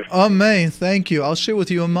future. Amen. Thank you. I'll share with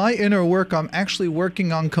you. In my inner work, I'm actually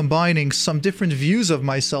working on combining some different views of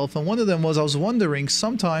myself, and one of them was I was wondering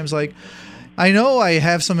sometimes, like, I know I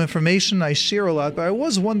have some information, I share a lot, but I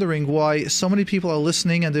was wondering why so many people are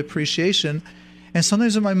listening and the appreciation. And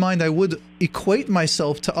sometimes in my mind, I would equate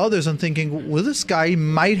myself to others and thinking, well, this guy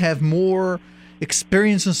might have more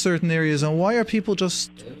experience in certain areas, and why are people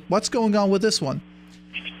just, what's going on with this one?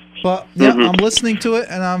 But yeah, I'm listening to it,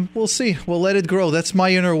 and we'll see. We'll let it grow. That's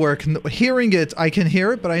my inner work. Hearing it, I can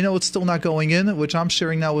hear it, but I know it's still not going in, which I'm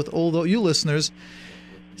sharing now with all you listeners.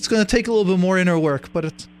 It's going to take a little bit more inner work,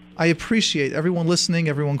 but I appreciate everyone listening,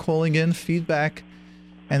 everyone calling in, feedback,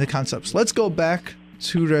 and the concepts. Let's go back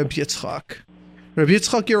to Rabbi Yitzchak. Rabbi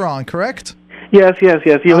Yitzchak, you're on, correct? Yes.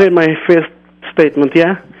 You heard my first statement,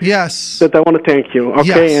 yeah? Yes. That I want to thank you,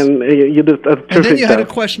 okay? Yes. And you did a terrific And then you had job.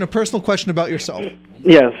 a personal question about yourself.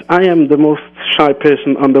 Yes, I am the most shy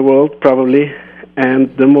person on the world, probably, and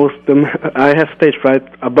I have stage fright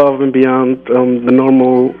above and beyond the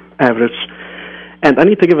normal average. And I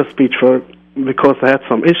need to give a speech because I had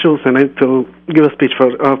some issues, and I need to give a speech for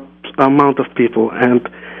an amount of people, and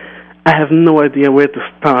I have no idea where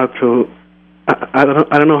to start. I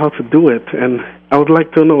don't know how to do it, and I would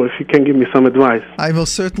like to know if you can give me some advice. I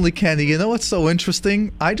most certainly can. You know what's so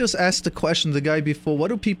interesting? I just asked the question, the guy before, what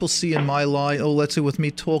do people see in my line? Oh, let's say with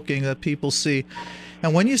me talking that people see.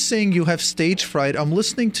 And when you're saying you have stage fright, I'm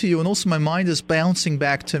listening to you, and also my mind is bouncing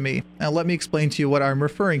back to me. And let me explain to you what I'm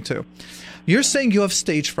referring to. You're saying you have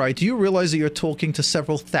stage fright. Do you realize that you're talking to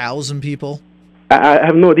several thousand people? I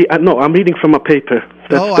have no idea. No, I'm reading from a paper.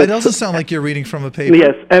 It doesn't sound like you're reading from a paper.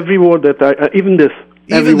 Yes, every word that even this.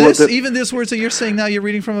 Even this words that you're saying now, you're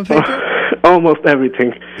reading from a paper? Almost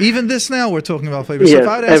everything. Even this now, we're talking about paper. So yes, if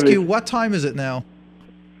I'd ask you, what time is it now?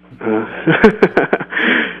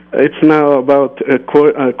 It's now about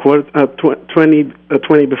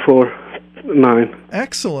 20 before 9.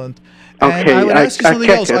 Excellent. And okay, I would ask you something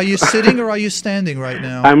else. Are you sitting or are you standing right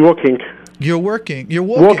now? I'm walking. You're working. You're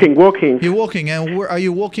walking. Walking. You're walking. And are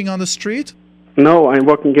you walking on the street? No, I'm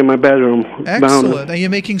walking in my bedroom. Excellent. Are you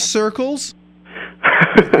making circles?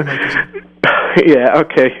 Yeah,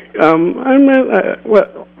 okay. I'm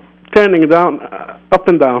turning down, up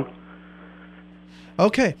and down.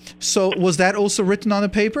 Okay. So was that also written on a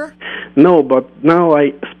paper? No, but now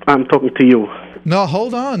I'm talking to you. No,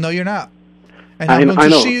 hold on. No, you're not. And I I'm going to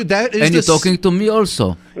know. show you that is And you're talking to me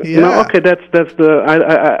also. Yeah. No, okay, that's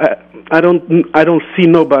the I don't see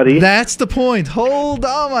nobody. That's the point. Hold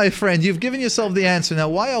on, my friend. You've given yourself the answer. Now,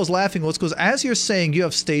 why I was laughing was because as you're saying you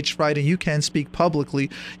have stage fright and you can't speak publicly,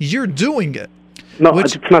 you're doing it. No,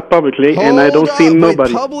 it's not publicly, and I don't see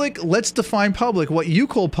nobody. Public, let's define public. What you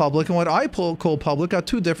call public and what I call public are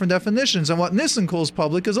two different definitions. And what Nissen calls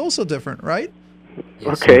public is also different, right?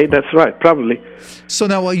 Yes, okay, that's right, probably. So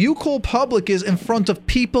now what you call public is in front of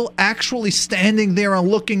people actually standing there and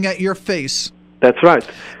looking at your face. That's right.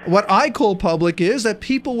 What I call public is that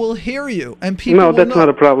people will hear you and people will that's know. not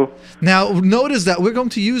a problem. Now, notice that we're going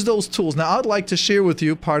to use those tools. Now, I'd like to share with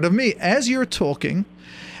you part of me. As you're talking,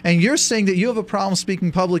 and you're saying that you have a problem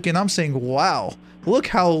speaking public, and I'm saying, wow, look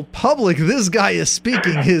how public this guy is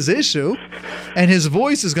speaking his issue, and his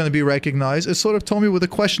voice is going to be recognized. It sort of told me with a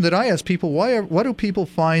question that I asked people, what do people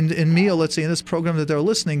find in me, or let's say in this program that they're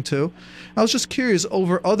listening to? I was just curious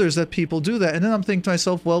over others that people do that. And then I'm thinking to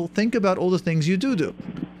myself, well, think about all the things you do.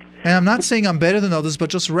 And I'm not saying I'm better than others, but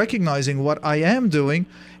just recognizing what I am doing.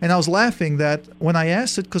 And I was laughing that when I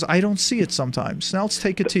asked it, because I don't see it sometimes. Now let's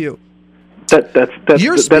take it to you.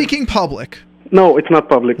 You're speaking public. No, it's not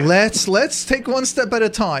public. Let's take one step at a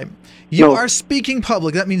time. You are speaking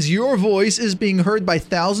public. That means your voice is being heard by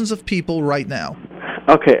thousands of people right now.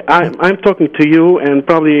 Okay, I'm talking to you and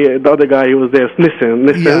probably the other guy who was there. Listen,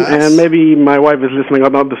 Yes. and maybe my wife is listening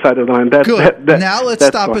on the other side of the line. Good. Now let's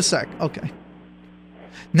stop fine. a sec. Okay.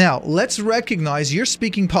 Now let's recognize you're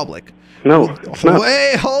speaking public. No, it's not.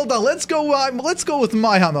 Wait, hold on. Let's go with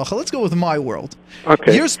my hanacha. Let's go with my world.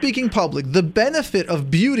 Okay. You're speaking public. The benefit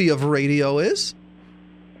of beauty of radio is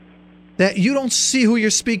that you don't see who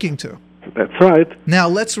you're speaking to. That's right. Now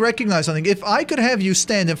let's recognize something. If I could have you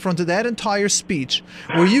stand in front of that entire speech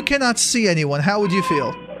where you cannot see anyone, how would you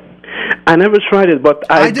feel? I never tried it, but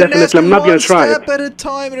I definitely am not going to try it. One step at a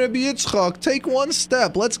time, Rabbi Yitzchak. Take one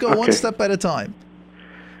step. Let's go one step at a time.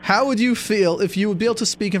 How would you feel if you would be able to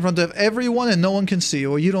speak in front of everyone and no one can see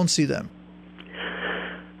you, or you don't see them?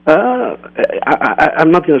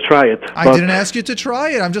 I'm not going to try it. I didn't ask you to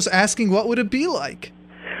try it. I'm just asking, what would it be like?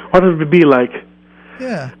 What would it be like?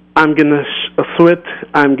 Yeah. I'm going to sweat.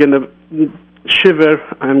 I'm going to shiver.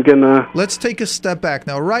 I'm going to... Let's take a step back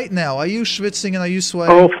now. Right now, are you schwitzing and are you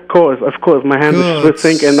sweating? Oh, of course. My hands are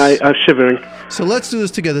schwitzing and I'm shivering. So let's do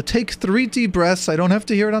this together. Take 3 deep breaths. I don't have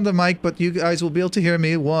to hear it on the mic, but you guys will be able to hear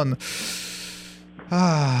me. 1.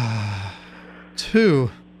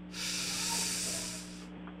 2.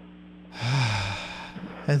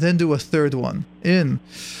 And then do a third one. In.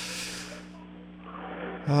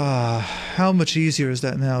 How much easier is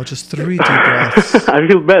that now? Just 3 deep breaths. I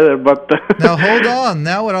feel better, but... Now hold on.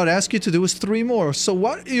 Now what I would ask you to do is 3 more. So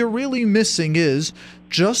what you're really missing is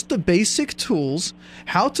just the basic tools,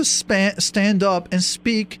 how to stand up and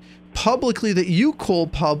speak publicly that you call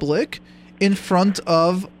public in front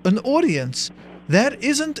of an audience. That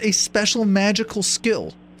isn't a special magical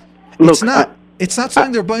skill. Look, it's not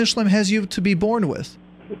something the Rebbeinu Shalom has you to be born with.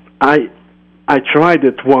 I tried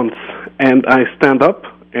it once, and I stand up,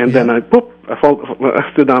 and then I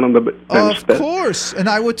sit down on the bench. Of course, and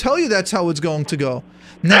I would tell you that's how it's going to go.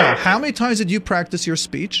 Now, how many times did you practice your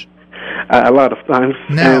speech? A lot of times.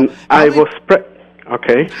 Now, and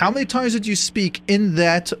okay. How many times did you speak in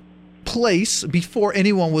that place before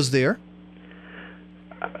anyone was there?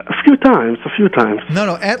 A few times.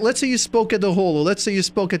 No. Let's say you spoke at the hall, or let's say you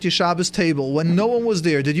spoke at your Shabbos table. When no one was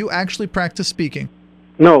there, did you actually practice speaking?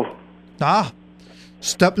 No.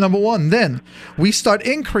 Step number 1. Then we start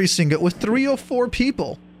increasing it with 3 or 4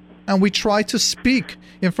 people, and we try to speak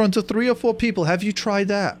in front of 3 or 4 people. Have you tried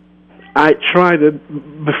that? I tried it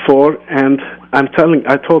before, and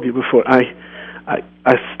I told you before, I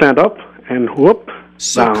stand up and whoop.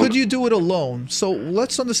 So down. could you do it alone? So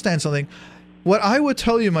let's understand something. What I would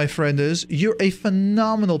tell you, my friend, is you're a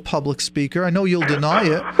phenomenal public speaker. I know you'll deny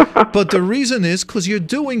it, but the reason is because you're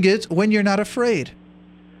doing it when you're not afraid.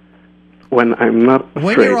 When I'm not afraid.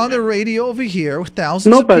 When you're on the radio over here with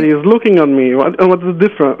thousands Nobody of people. is looking on me. What's the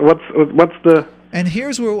difference? What's the... And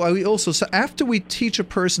here's where we also, so after we teach a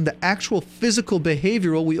person the actual physical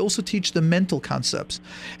behavioral, we also teach the mental concepts.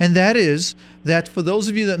 And that is that for those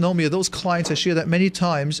of you that know me, or those clients, I share that many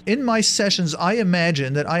times, in my sessions, I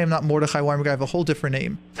imagine that I am not Mordechai Winberger, I have a whole different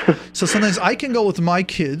name. So sometimes I can go with my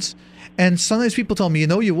kids, and sometimes people tell me,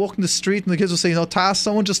 you walk in the street and the kids will say, Tas,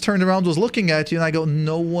 someone just turned around, was looking at you. And I go,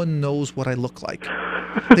 no one knows what I look like.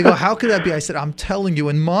 They go, how could that be? I said, I'm telling you,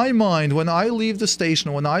 in my mind, when I leave the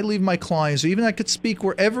station, or when I leave my clients, or even I could speak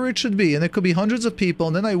wherever it should be, and there could be hundreds of people,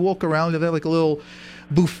 and then I walk around, they have like a little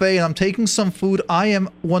buffet, and I'm taking some food, I am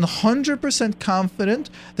 100% confident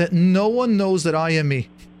that no one knows that I am me.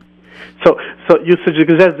 So you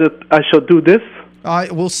suggest that I should do this?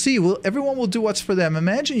 We'll see. Everyone will do what's for them.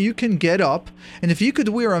 Imagine you can get up, and if you could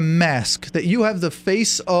wear a mask that you have the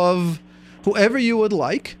face of whoever you would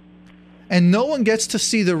like, and no one gets to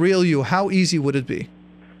see the real you, how easy would it be?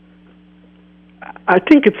 I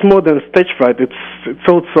think it's more than stage fright. It's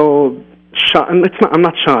also shy. And I'm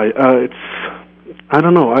not shy. I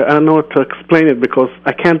don't know. I don't know how to explain it because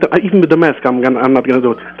I can't. Even with the mask, I'm not gonna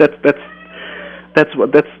do it.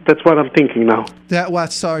 That's what I'm thinking now. That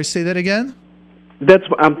what? Sorry, say that again. That's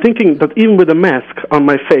what I'm thinking. That even with a mask on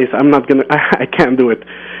my face, I'm not gonna. I can't do it.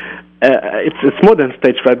 It's more than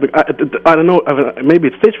stage fright. But I don't know. Maybe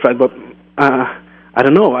it's stage fright, but I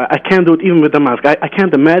don't know. I can't do it even with the mask. I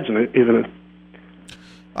can't imagine it even.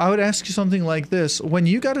 I would ask you something like this: when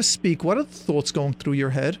you got to speak, what are the thoughts going through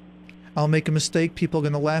your head? I'll make a mistake. People are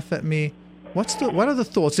going to laugh at me. What are the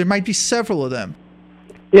thoughts? There might be several of them.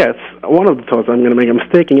 Yes, one of the thoughts. I'm going to make a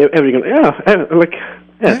mistake.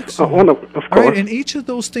 Yes, one of course. All right, and each of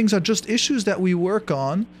those things are just issues that we work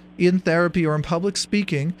on in therapy or in public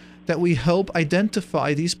speaking that we help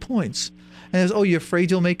identify these points. And as, you're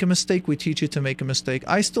afraid you'll make a mistake, we teach you to make a mistake.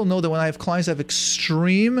 I still know that when I have clients that have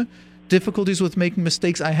extreme difficulties with making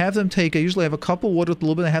mistakes, I have them I usually have a cup of water with a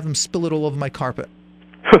little bit, and I have them spill it all over my carpet.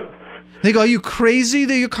 They go, are you crazy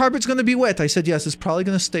that your carpet's going to be wet? I said, yes, it's probably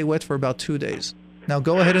going to stay wet for about 2 days. Now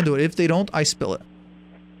go ahead and do it. If they don't, I spill it.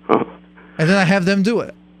 And then I have them do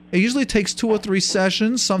it. It usually takes 2 or 3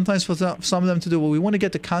 sessions, sometimes for some of them to do. We want to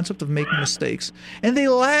get the concept of making mistakes. And they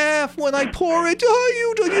laugh when I pour it.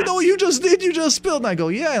 You know what you just did? You just spilled. And I go,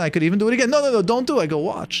 yeah, and I could even do it again. No, don't do it. I go,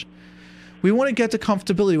 watch. We want to get the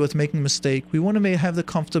comfortability with making a mistake. We want to have the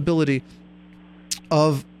comfortability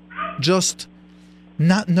of just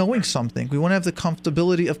not knowing something. We want to have the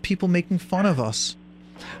comfortability of people making fun of us.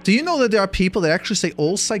 Do you know that there are people that actually say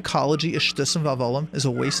all psychology is shtissim v'avolim, is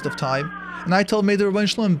a waste of time? And I told Meir Rabbeinu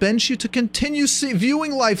Shalom bench you to continue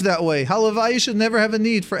viewing life that way. Halavai should never have a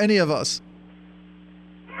need for any of us.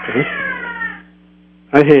 Okay.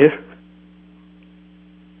 I hear you.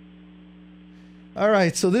 All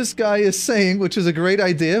right, so this guy is saying, which is a great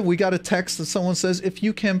idea, we got a text that someone says, if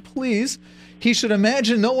you can please, he should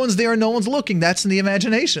imagine no one's there and no one's looking. That's in the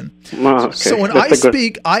imagination. Okay. So when I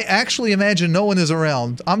speak, I actually imagine no one is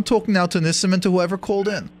around. I'm talking now to Nissim and to whoever called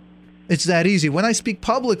in. It's that easy. When I speak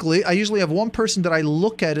publicly, I usually have one person that I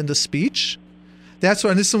look at in the speech. That's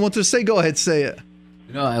what Nissim wanted to say. Go ahead, say it.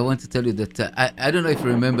 I want to tell you that I don't know if you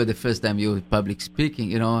remember the first time you were public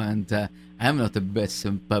speaking, and I'm not the best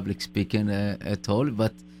public speaking at all,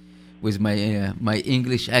 but with my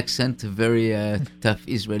English accent, very tough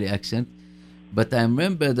Israeli accent. But I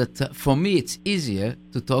remember that for me it's easier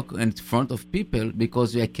to talk in front of people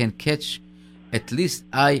because I can catch at least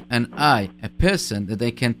a person that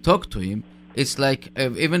I can talk to him. It's like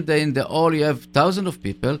even in the hall you have thousands of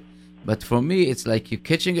people, but for me it's like you're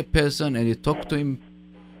catching a person and you talk to him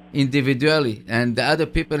individually, and the other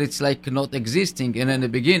people it's like not existing in the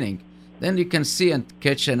beginning. Then you can see and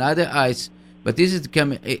catch another eyes, but this is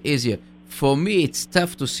becoming easier. For me it's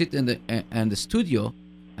tough to sit in the studio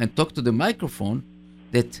and talk to the microphone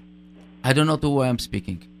that I don't know to who I'm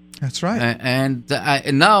speaking. That's right. And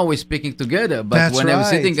now we're speaking together, but That's when right. I'm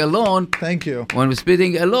sitting alone, thank you. When we're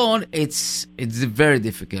speaking alone, it's very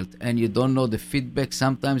difficult, and you don't know the feedback.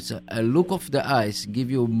 Sometimes a look of the eyes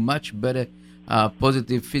give you much better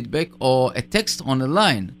positive feedback, or a text on a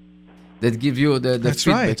line that give you the That's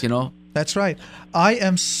feedback. Right. That's right. I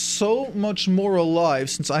am so much more alive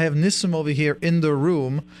since I have Nissim over here in the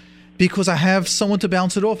room, because I have someone to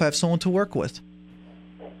bounce it off. I have someone to work with.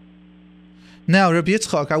 Now, Rabbi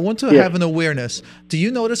Yitzchak, I want to have an awareness. Do you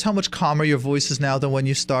notice how much calmer your voice is now than when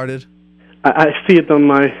you started? I see it on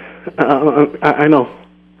my... I know.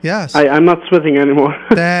 Yes. I'm not sweating anymore.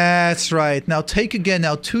 That's right. Now take again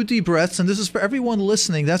 2 deep breaths, and this is for everyone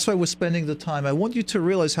listening. That's why we're spending the time. I want you to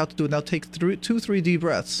realize how to do it. Now take 3 deep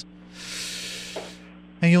breaths.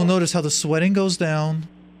 And you'll notice how the sweating goes down.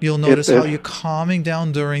 You'll notice how you're calming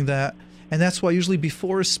down during that. And that's why usually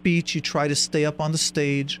before a speech, you try to stay up on the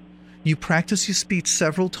stage. You practice your speech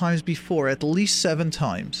several times before, at least 7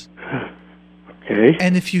 times. Okay.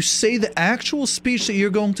 And if you say the actual speech that you're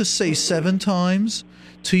going to say 7 times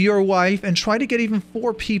to your wife, and try to get even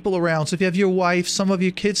 4 people around. So if you have your wife, some of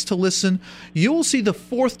your kids to listen, you will see the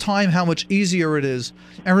 4th time how much easier it is.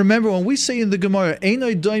 And remember, when we say in the Gemara, that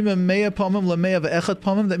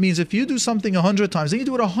means if you do something 100 times, then you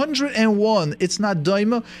do it 101. It's not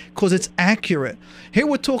daima because it's accurate. Here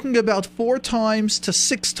we're talking about 4 times to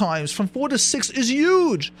 6 times. From 4 to 6 is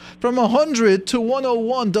huge. From 100 to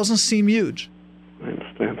 101 doesn't seem huge. I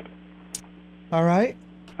understand. All right?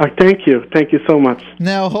 Thank you. Thank you so much.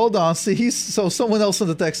 Now, hold on. See, someone else in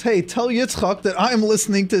the text, hey, tell Yitzchak that I'm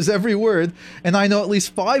listening to his every word, and I know at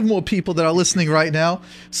least 5 more people that are listening right now.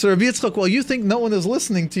 So, Rabbi Yitzchak, well, you think no one is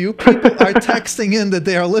listening to you. People are texting in that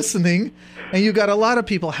they are listening, and you got a lot of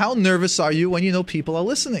people. How nervous are you when you know people are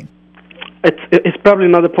listening? It's probably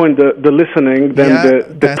another point, the listening, than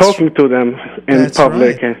the talking to them in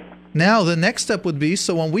public. Right. Now, the next step would be,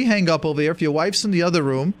 so when we hang up over here, if your wife's in the other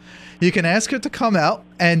room, you can ask her to come out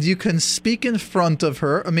and you can speak in front of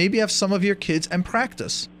her, or maybe have some of your kids and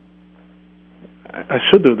practice. I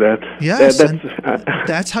should do that. Yes,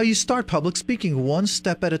 that's how you start public speaking, 1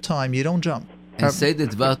 step at a time. You don't jump. And say the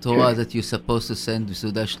Dvar Torah that you're supposed to send to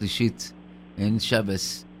Suda Shlishit in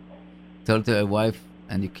Shabbos. Tell to your wife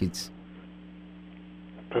and your kids.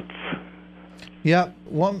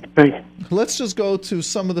 Let's just go to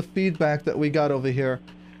some of the feedback that we got over here.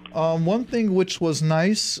 One thing which was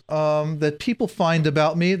nice that people find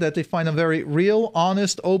about me, that they find I'm very real,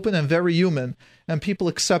 honest, open, and very human, and people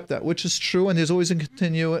accept that, which is true. And there's always a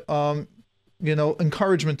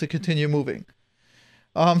encouragement to continue moving.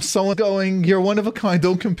 Someone going, you're one of a kind.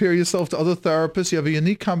 Don't compare yourself to other therapists. You have a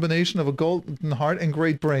unique combination of a golden heart and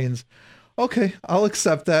great brains. Okay, I'll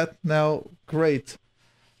accept that. Now, great.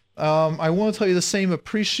 I want to tell you the same.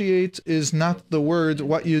 Appreciate is not the word,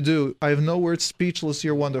 what you do. I have no words, speechless.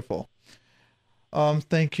 You're wonderful.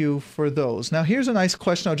 Thank you for those. Now, here's a nice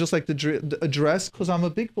question I'd just like to address, because I'm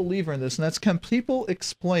a big believer in this, and that's, can people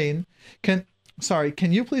explain, can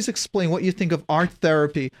you please explain what you think of art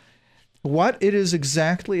therapy, what it is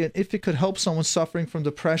exactly, and if it could help someone suffering from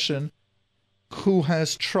depression who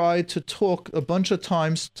has tried to talk a bunch of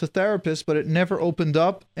times to therapists, but it never opened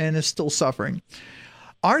up and is still suffering.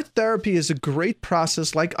 Art therapy is a great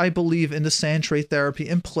process, like I believe in the sand tray therapy,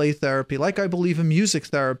 in play therapy, like I believe in music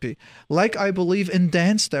therapy, like I believe in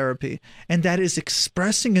dance therapy, and that is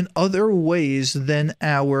expressing in other ways than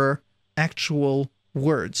our actual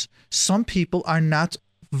words. Some people are not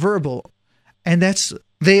verbal, and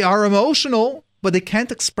they are emotional, but they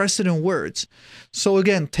can't express it in words. So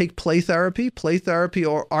again, take play therapy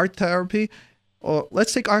or art therapy, or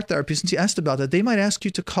let's take art therapy since you asked about that. They might ask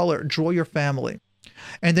you to draw your family.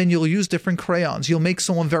 And then you'll use different crayons. You'll make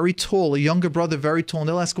someone very tall, a younger brother very tall, and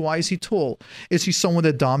they'll ask, why is he tall? Is he someone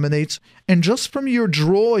that dominates? And just from your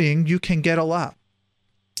drawing, you can get a lot.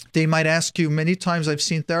 They might ask you, many times I've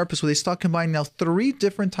seen therapists where they start combining now 3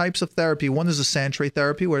 different types of therapy. One is a sand tray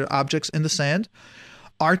therapy, where objects in the sand.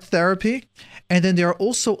 art therapy. And then there are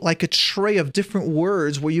also like a tray of different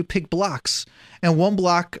words where you pick blocks. And one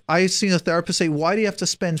block, I've seen a therapist say, why do you have to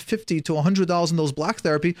spend $50 to $100 in those block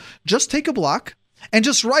therapy? Just take a block and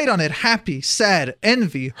just write on it happy, sad,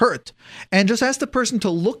 envy, hurt. And just ask the person to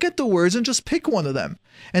look at the words and just pick one of them.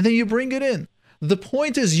 And then you bring it in. The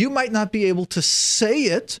point is, you might not be able to say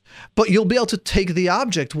it, but you'll be able to take the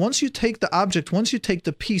object. Once you take the object, once you take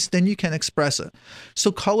the piece, then you can express it.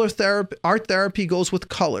 So color therapy, art therapy goes with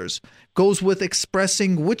colors, goes with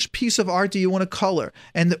expressing which piece of art do you want to color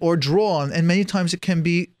and or draw on. And many times it can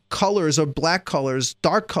be colors or black colors,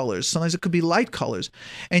 dark colors. Sometimes it could be light colors.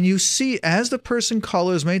 And you see, as the person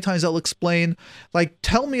colors, many times they'll explain, like,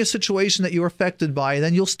 tell me a situation that you were affected by, and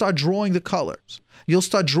then you'll start drawing the colors. You'll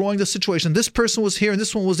start drawing the situation. This person was here and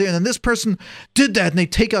this one was there, and then this person did that, and they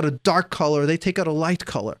take out a dark color, they take out a light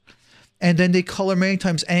color. And then they color many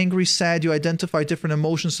times angry, sad. You identify different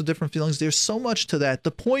emotions to different feelings. There's so much to that.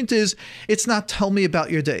 The point is, it's not tell me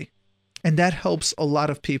about your day. And that helps a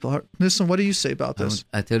lot of people. Listen, what do you say about this?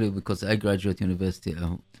 I tell you, because I graduated university,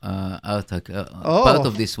 part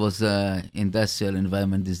of this was industrial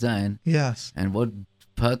environment design. Yes. And what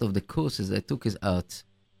part of the courses I took is art,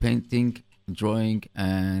 painting, drawing,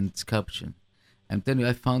 and sculpture. I'm telling you,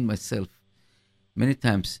 I found myself many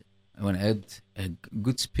times when I had a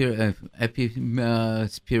good spirit, happy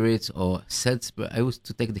spirits or sad spirit, I used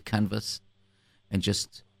to take the canvas and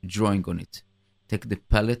just drawing on it. Take the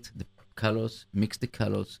palette, the colors, mix the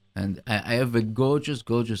colors, and I have a gorgeous,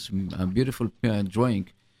 beautiful drawing.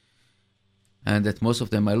 And that most of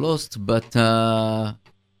them I lost, but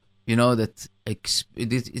you know that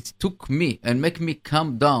it took me and make me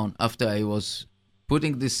calm down after I was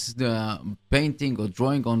putting this painting or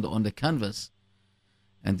drawing on the canvas,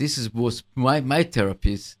 and this was my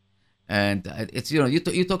therapies. And it's, you know,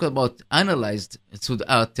 you talk about analyzed through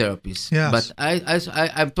the art therapies, yes. But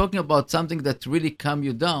I'm talking about something that really calm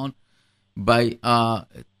you down by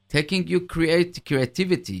taking you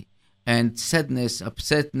creativity and sadness,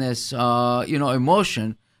 upsetness,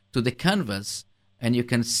 emotion to the canvas, and you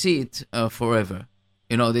can see it forever.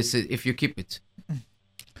 You know, this is if you keep it.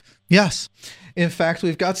 Yes. In fact,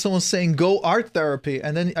 we've got someone saying, go art therapy.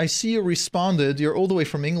 And then I see you responded. You're all the way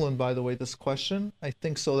from England, by the way, this question. I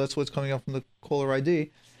think so. That's what's coming up from the caller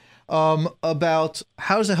ID. About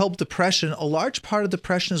how does it help depression? A large part of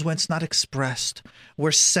depression is when it's not expressed.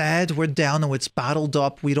 We're sad, we're down, and it's bottled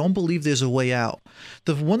up. We don't believe there's a way out.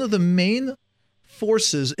 One of the main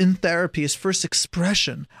forces in therapy is first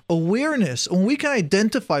expression, awareness. When we can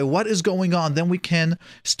identify what is going on, then we can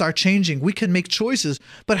start changing. We can make choices.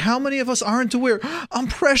 But how many of us aren't aware? I'm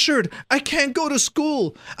pressured. I can't go to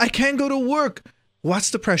school. I can't go to work.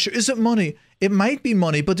 What's the pressure? Is it money? It might be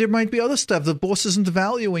money, but there might be other stuff. The boss isn't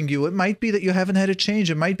valuing you. It might be that you haven't had a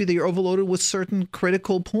change. It might be that you're overloaded with certain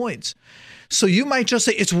critical points. So you might just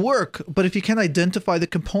say it's work, but if you can't identify the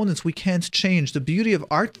components, we can't change. The beauty of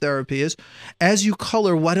art therapy is, as you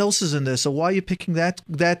color, what else is in this? So why are you picking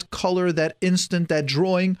that color, that instant, that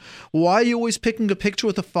drawing? Why are you always picking a picture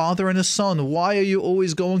with a father and a son? Why are you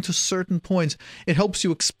always going to certain points? It helps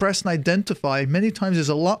you express and identify. Many times there's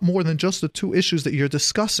a lot more than just the two issues that you're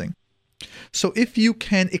discussing. So if you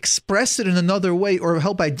can express it in another way or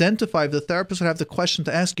help identify, the therapist would have the question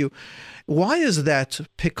to ask you, why is that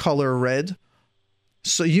pick color red?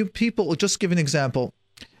 So you people, just give an example.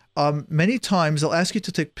 Many times they'll ask you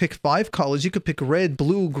to pick 5 colors. You could pick red,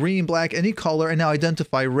 blue, green, black, any color, and now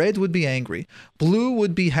identify. Red would be angry. Blue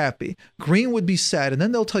would be happy. Green would be sad. And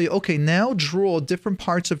then they'll tell you, okay, now draw different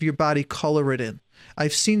parts of your body, color it in.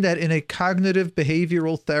 I've seen that in a cognitive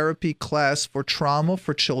behavioral therapy class for trauma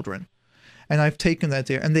for children. And I've taken that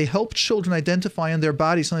there. And they help children identify in their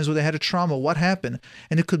body sometimes where they had a trauma, what happened.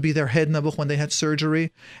 And it could be their head nebuch when they had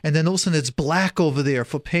surgery. And then all of a sudden it's black over there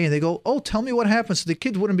for pain. They go, oh, tell me what happened. So the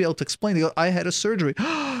kid wouldn't be able to explain. They go, I had a surgery.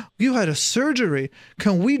 You had a surgery.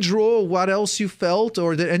 Can we draw what else you felt,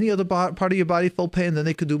 or did any other part of your body feel pain? And then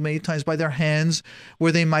they could do many times by their hands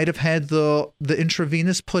where they might have had the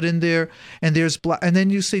intravenous put in there. And there's black. And then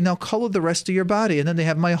you say, now color the rest of your body. And then they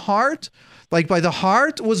have my heart. Like by the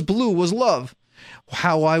heart was blue, was love.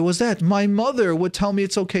 Why was that? My mother would tell me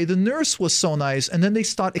it's okay. The nurse was so nice. And then they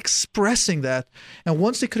start expressing that. And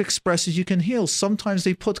once they could express it, you can heal. Sometimes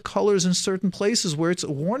they put colors in certain places where it's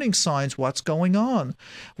warning signs. What's going on?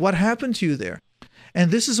 What happened to you there?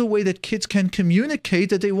 And this is a way that kids can communicate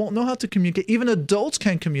that they won't know how to communicate. Even adults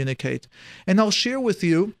can communicate. And I'll share with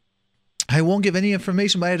you, I won't give any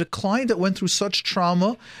information, but I had a client that went through such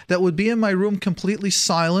trauma that would be in my room completely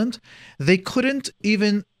silent. They couldn't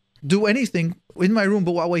even do anything in my room,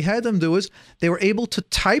 but what we had them do is they were able to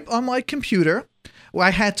type on my computer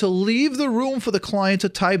I had to leave the room for the client to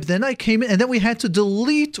type. Then I came in, and then we had to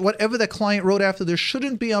delete whatever the client wrote after there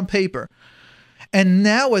shouldn't be on paper. And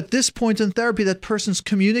now at this point in therapy, that person's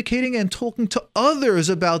communicating and talking to others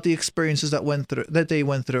about the experiences that they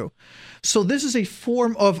went through. So this is a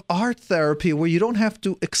form of art therapy where you don't have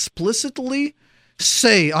to explicitly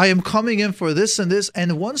say, I am coming in for this and this.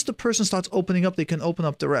 And once the person starts opening up, they can open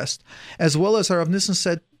up the rest. As well as Rav Nissen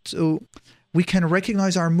said, we can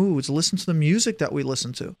recognize our moods, listen to the music that we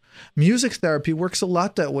listen to. Music therapy works a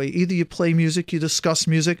lot that way. Either you play music, you discuss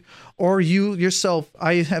music, or you yourself.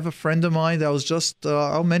 I have a friend of mine that was just,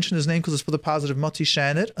 I'll mention his name because it's for the positive, Mati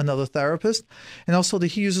Shanit, another therapist. And also that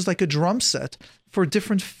he uses like a drum set for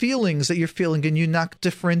different feelings that you're feeling, and you knock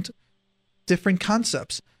different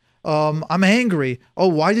concepts. I'm angry. Oh,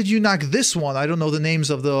 why did you knock this one? I don't know the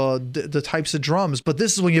names of the types of drums, but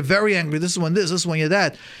this is when you're very angry. This is when this is when you're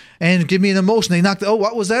that. And give me an emotion. They knocked. Oh,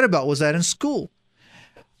 what was that about? Was that in school?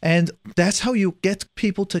 And that's how you get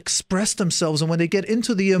people to express themselves. And when they get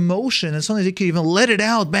into the emotion, and sometimes they can even let it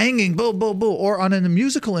out, banging, boo, boo, boo, or on a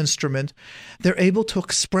musical instrument, they're able to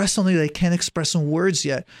express something they can't express in words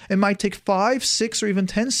yet. It might take 5, 6, or even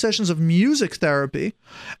 10 sessions of music therapy,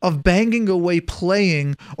 of banging away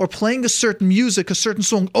playing, or playing a certain music, a certain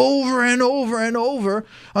song over and over and over,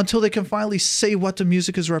 until they can finally say what the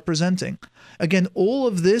music is representing. Again, all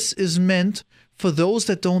of this is meant for those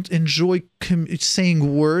that don't enjoy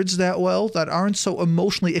saying words that well, that aren't so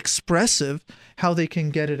emotionally expressive, how they can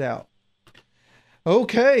get it out.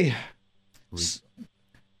 Okay.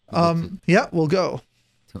 Yeah, we'll go.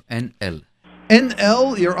 So NL.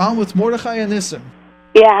 NL, you're on with Mordechai and Nissim.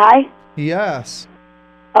 Yeah, hi. Yes.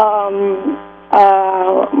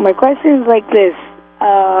 My question is like this.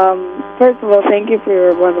 First of all, thank you for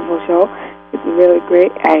your wonderful show. It's really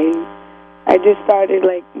great. I just started,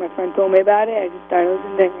 like, my friend told me about it. I just started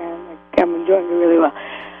listening, and I'm enjoying it really well.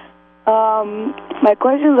 My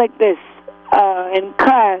question is like this. In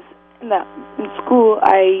class, in school,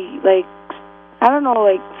 I don't know,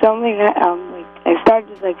 like, something, I started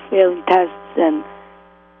just, like, failing tests, and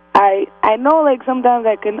I know, like, sometimes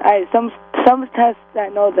some tests I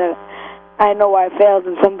know that I know why I failed,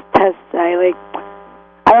 and some tests I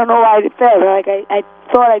don't know why I failed. Like, I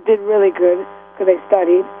thought I did really good because I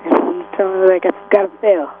studied, and I'm telling me, like, I got to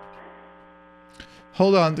fail.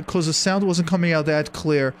 Hold on, because the sound wasn't coming out that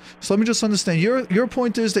clear. So let me just understand. Your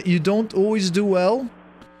point is that you don't always do well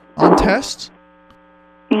on tests?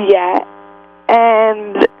 Yeah.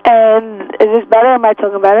 And is this better? Am I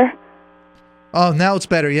talking better? Oh, now it's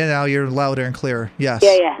better. Yeah, now you're louder and clearer. Yes.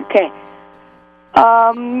 Yeah, okay.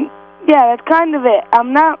 Yeah, that's kind of it.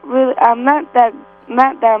 I'm not that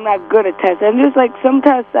I'm not good at tests. I'm just like, some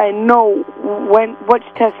tests I know which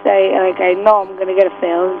tests I know I'm gonna get a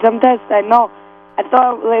fail, and some tests I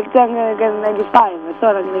thought I'm gonna get a 95. I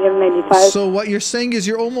thought I'm gonna get a 95. So what you're saying is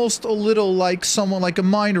you're almost a little like someone, like a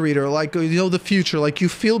mind reader, like, you know, the future, like you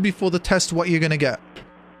feel before the test what you're gonna get.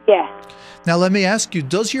 Yeah. Now let me ask you,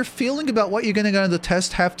 does your feeling about what you're gonna get on the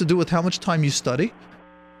test have to do with how much time you study?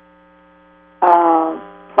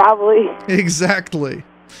 Probably. Exactly.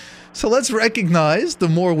 So let's recognize the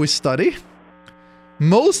more we study,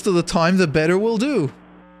 most of the time the better we'll do.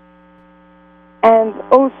 And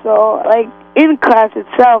also, like, in class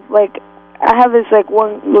itself, like, I have this, like,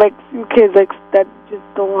 few kids, like, that just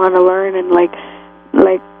don't want to learn, and, like,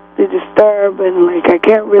 they disturb, and, like, I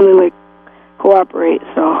can't really, like, cooperate,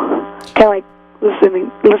 so can't, like, listen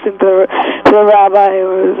to the rabbi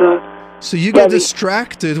or the... So you get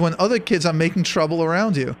distracted when other kids are making trouble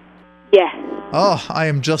around you. Yeah. Oh, I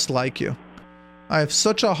am just like you. I have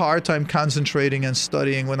such a hard time concentrating and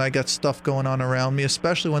studying when I get stuff going on around me,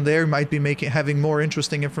 especially when they might be having more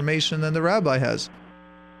interesting information than the rabbi has.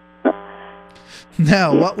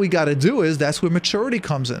 Now, what we got to do is, that's where maturity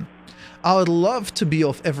comes in. I would love to be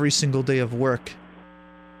off every single day of work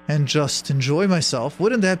and just enjoy myself.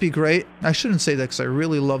 Wouldn't that be great? I shouldn't say that because I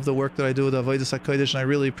really love the work that I do with Avodas HaKodesh, and I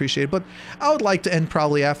really appreciate it. But I would like to end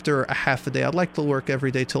probably after a half a day. I'd like to work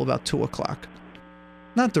every day till about 2 o'clock.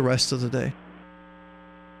 Not the rest of the day.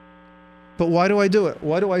 But why do I do it?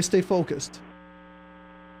 Why do I stay focused?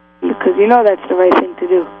 Because you know that's the right thing to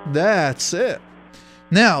do. That's it.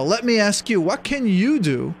 Now, let me ask you, what can you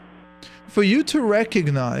do for you to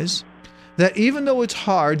recognize that even though it's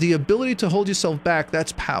hard, the ability to hold yourself back,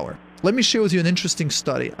 that's power? Let me share with you an interesting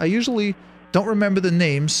study. I usually don't remember the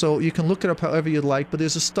name, so you can look it up however you'd like, but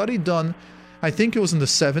there's a study done, I think it was in the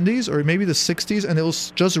 70s or maybe the 60s, and it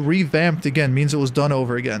was just revamped again, means it was done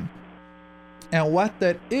over again. And what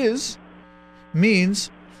that means,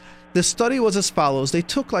 the study was as follows. They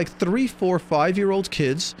took like 3, 4, 5-year-old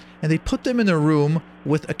kids, and they put them in a room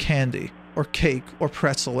with a candy, or cake or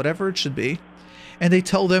pretzel, whatever it should be, and they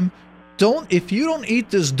tell them, if you don't eat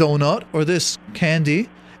this donut or this candy,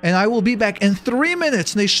 and I will be back in 3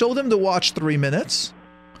 minutes, and they show them to watch 3 minutes,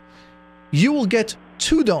 you will get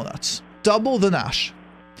 2 donuts, double the nash.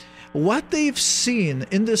 What they've seen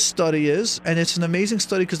in this study is, and it's an amazing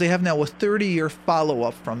study because they have now a 30-year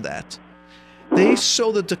follow-up from that, they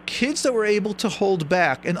show that the kids that were able to hold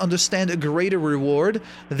back and understand a greater reward,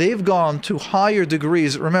 they've gone to higher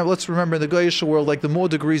degrees. Let's remember in the Goyish world, like the more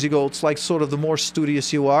degrees you go, it's like sort of the more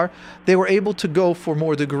studious you are. They were able to go for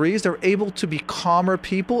more degrees. They're able to be calmer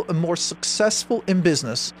people and more successful in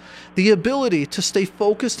business. The ability to stay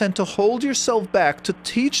focused and to hold yourself back, to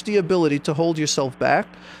teach the ability to hold yourself back.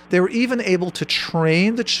 They were even able to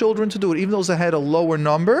train the children to do it, even though they had a lower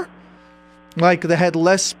number. Like they had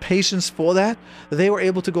less patience for that, they were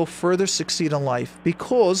able to go further, succeed in life,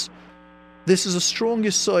 because this is a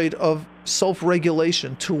strongest side of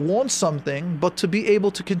self-regulation, to want something, but to be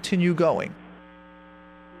able to continue going.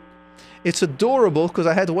 It's adorable because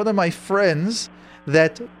I had one of my friends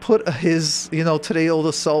that put his, today all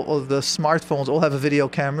the smartphones all have a video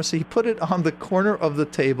camera, so he put it on the corner of the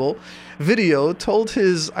table, told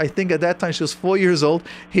his, I think at that time she was 4 years old,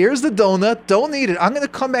 here's the donut, don't eat it, I'm going to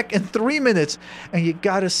come back in 3 minutes. And you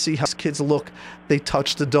got to see how kids look. They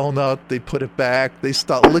touch the donut, they put it back, they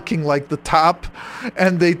start licking like the top,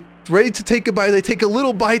 and they ready to take a bite, they take a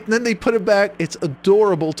little bite, and then they put it back. It's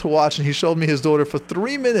adorable to watch, and he showed me his daughter for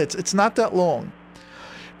 3 minutes. It's not that long.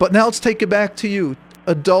 But now let's take it back to you,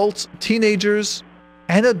 adults, teenagers,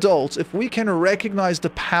 and adults. If we can recognize the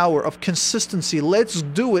power of consistency, let's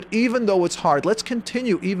do it even though it's hard. Let's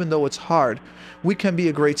continue even though it's hard. We can be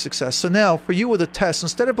a great success. So now, for you with a test,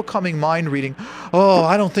 instead of becoming mind reading,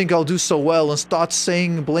 I don't think I'll do so well, and start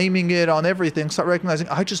blaming it on everything, start recognizing,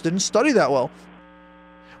 I just didn't study that well.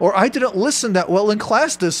 Or I didn't listen that well in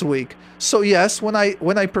class this week. So yes, when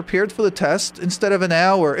I prepared for the test, instead of an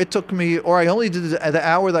hour, it took me, or I only did the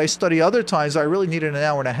hour that I study other times, I really needed an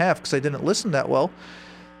hour and a half because I didn't listen that well.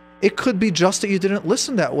 It could be just that you didn't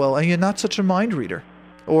listen that well and you're not such a mind reader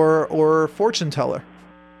or fortune teller.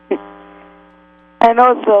 And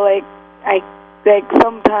also,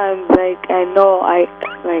 sometimes, and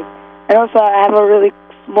also I have a really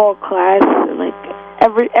small class, and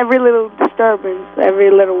every little disturbance,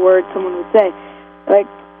 every little word someone would say,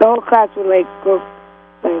 the whole class would go,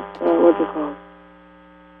 what's it called?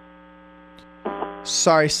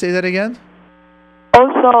 Sorry, say that again.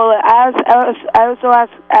 Also, I also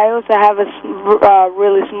have a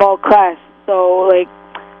really small class, so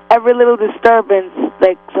every little disturbance,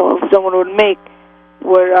 so someone would make,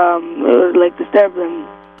 would disturb them.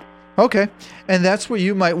 Okay, and that's where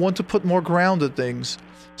you might want to put more grounded things.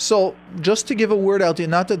 So just to give a word out there,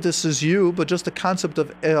 not that this is you, but just the concept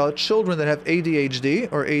of children that have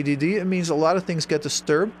ADHD or ADD, it means a lot of things get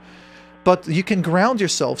disturbed, but you can ground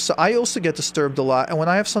yourself. So I also get disturbed a lot, and when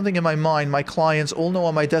I have something in my mind, my clients all know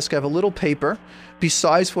on my desk I have a little paper,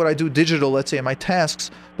 besides what I do digital, let's say, in my tasks,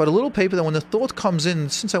 but a little paper that when the thought comes in,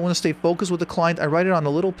 since I want to stay focused with the client, I write it on a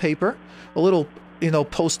little paper, a little,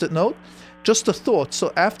 post-it note, just a thought.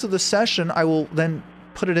 So after the session, I will then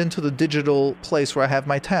put it into the digital place where I have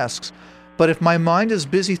my tasks. But if my mind is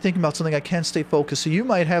busy thinking about something, I can't stay focused. So you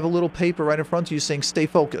might have a little paper right in front of you saying, stay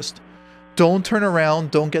focused. Don't turn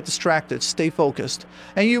around. Don't get distracted. Stay focused.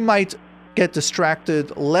 And you might get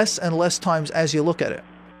distracted less and less times as you look at it.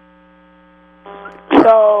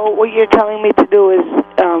 So what you're telling me to do is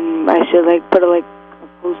I should put a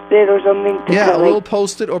post-it or something? Yeah, a little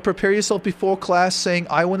post-it, or prepare yourself before class saying,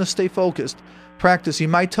 I want to stay focused. Practice. You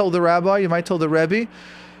might tell the rabbi, you might tell the rebbe,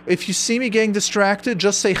 if you see me getting distracted,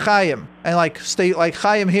 just say Chaim, and stay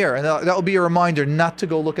Chaim here, and that will be a reminder not to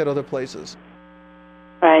go look at other places.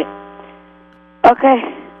 Right.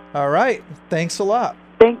 Okay. All right. Thanks a lot.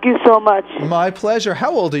 Thank you so much. My pleasure.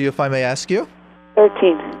 How old are you, if I may ask you?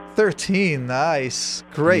 13. 13. Nice.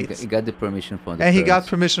 Great. He got the permission from the And parents. he got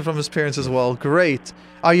permission from his parents as well. Great.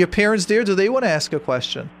 Are your parents there? Do they want to ask a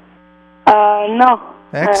question? No.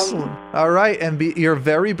 Excellent. All right. And you're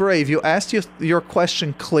very brave. You asked your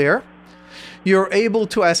question clear. You're able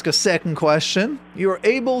to ask a second question. You're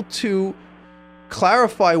able to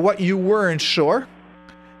clarify what you weren't sure.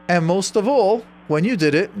 And most of all, when you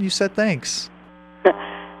did it, you said thanks.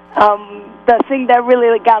 The thing that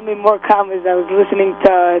really got me more calm is I was listening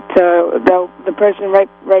to the person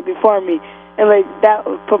right before me, and that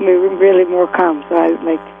put me really more calm. So I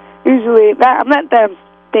was usually I'm not that I'm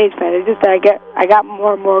stage fright. It's just that I got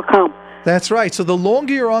more and more calm. That's right. So the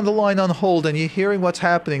longer you're on the line on hold and you're hearing what's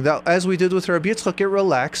happening, that, as we did with Rabbi Yitzchak, it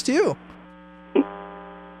relaxed you.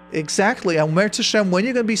 Exactly. And Mertz Hashem, when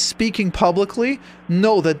you're going to be speaking publicly,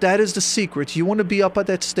 know that that is the secret. You want to be up at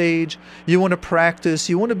that stage. You want to practice.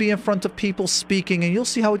 You want to be in front of people speaking, and you'll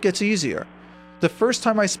see how it gets easier. The first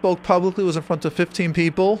time I spoke publicly was in front of 15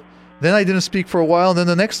 people. Then I didn't speak for a while. And then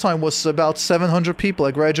the next time was about 700 people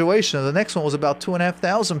at graduation. And the next one was about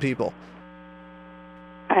 2,500 people.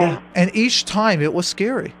 Yeah. And each time it was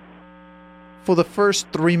scary for the first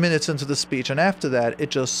 3 minutes into the speech. And after that, it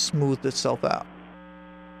just smoothed itself out.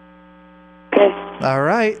 Okay. All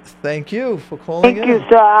right. Thank you for calling in. Thank you.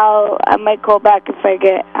 So I might call back if I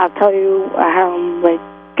get. I'll tell you how I'm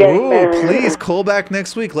getting better. Please call back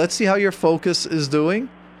next week. Let's see how your focus is doing,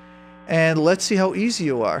 and let's see how easy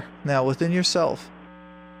you are now within yourself.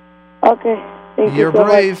 Okay. Thank You're you so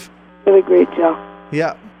brave. much. Really great job.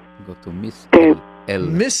 Yeah. Go to Miss Okay. L.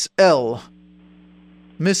 Miss L.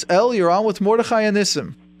 Miss L, you're on with Mordechai and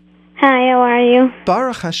Nissim. Hi, how are you?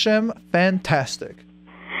 Baruch Hashem, fantastic.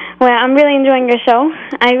 Well, I'm really enjoying your show.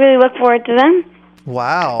 I really look forward to them.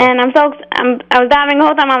 Wow. And I was diving the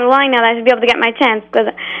whole time on the line now that I should be able to get my chance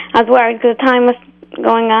because I was worried because the time was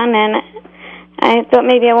going on and I thought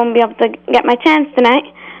maybe I won't be able to get my chance tonight.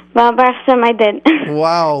 Well, Baruch Hashem, I did.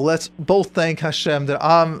 Wow. Let's both thank Hashem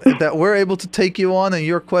that we're able to take you on and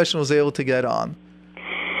your question was able to get on.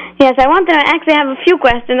 Yes, I wanted to actually have a few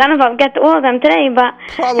questions. I don't know if I'll get to all of them today, but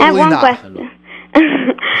Probably I have one not. question.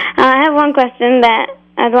 I have one question that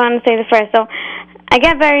I'd want to say the first. So I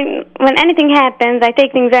get when anything happens, I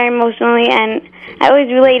take things very emotionally, and I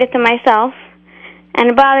always relate it to myself,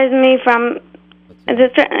 and it bothers me from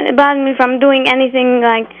doing anything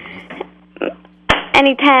like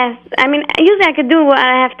any task. I mean, usually I could do what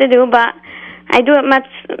I have to do, but I do it much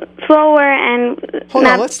slower and. Hold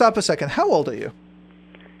on, let's stop a second. How old are you?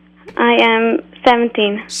 I am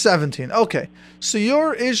 17. 17. Okay. So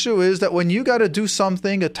your issue is that when you got to do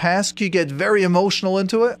something, a task, you get very emotional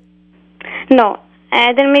into it? No.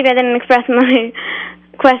 Maybe I didn't express my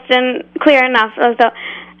question clear enough. So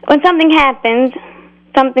when something happens,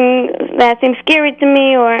 something that seems scary to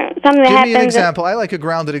me or something that happens... Give me an example. I like a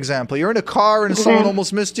grounded example. You're in a car and someone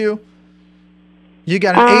almost missed you? You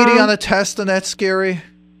got an 80 on a test and that's scary?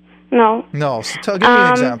 No. No. So give me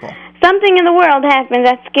an example. Something in the world happens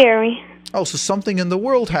that's scary. Oh, so something in the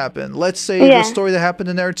world happened. Let's say the story that happened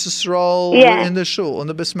in Eretz Yisrael in the shul, in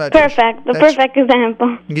the Bismedrash. Perfect. The perfect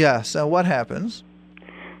example. Yes. And what happens?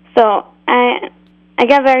 So I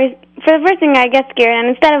get for the first thing I get scared, and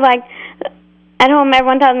instead of at home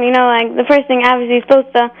everyone tells me, the first thing obviously you're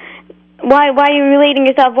supposed to, why are you relating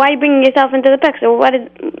yourself, why are you bringing yourself into the picture, what is,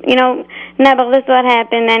 never this what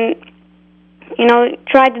happened, and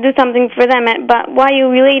try to do something for them, but why are you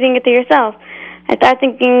relating it to yourself? I start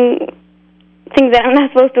thinking things that I'm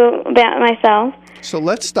not supposed to about myself. So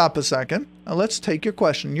let's stop a second and let's take your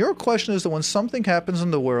question. Your question is that when something happens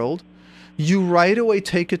in the world, you right away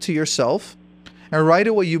take it to yourself, and right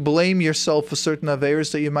away you blame yourself for certain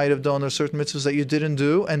aveiros that you might have done or certain mitzvahs that you didn't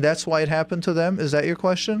do, and that's why it happened to them? Is that your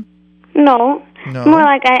question? No. No. More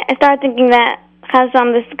like I start thinking that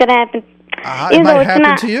Chazam, this is going to happen. It might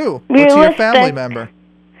happen to you or to your family member.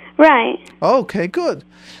 Right. Okay, good.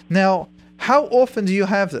 Now, how often do you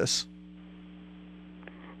have this?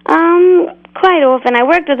 Quite often. I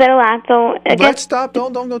worked with it a lot, so let's stop.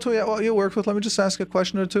 Don't go to what you worked with. Let me just ask a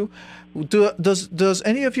question or two. Does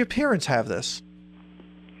any of your parents have this?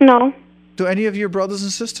 No. Do any of your brothers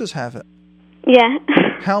and sisters have it? Yeah.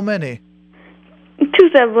 How many? 2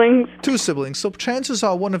 siblings. 2 siblings. So chances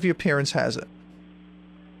are one of your parents has it.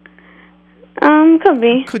 Could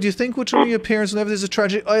be. Could you think which one of your parents, whenever there's a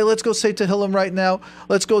tragedy, let's go say Tehillim right now.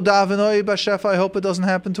 Let's go daven. B'Shefa, I hope it doesn't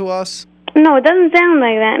happen to us. No, it doesn't sound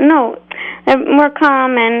like that. No. They're more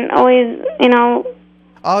calm and always,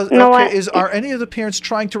 okay. Are any of the parents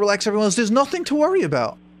trying to relax everyone else? There's nothing to worry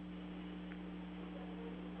about.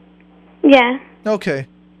 Yeah. Okay.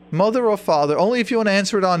 Mother or father? Only if you want to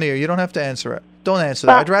answer it on air. You don't have to answer it. Don't answer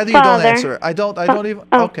that. I'd rather you don't answer it. I don't even...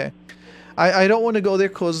 Okay. I don't want to go there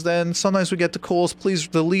because then sometimes we get the calls, please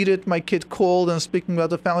delete it, my kid called and speaking about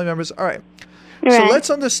the family members. All right. So let's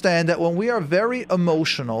understand that when we are very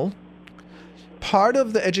emotional, part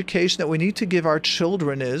of the education that we need to give our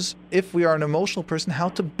children is, if we are an emotional person, how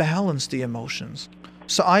to balance the emotions.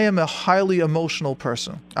 So I am a highly emotional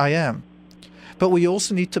person. I am. But we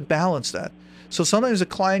also need to balance that. So sometimes a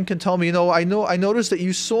client can tell me, I noticed that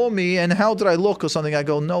you saw me and how did I look or something. I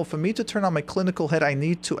go, no, for me to turn on my clinical head, I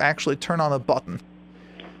need to actually turn on a button.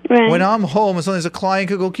 Right. When I'm home and sometimes a client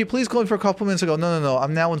could go, can you please go in for a couple minutes? I go, no,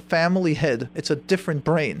 I'm now in family head. It's a different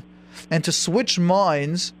brain. And to switch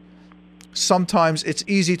minds, sometimes it's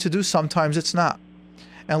easy to do, sometimes it's not.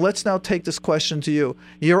 And let's now take this question to you.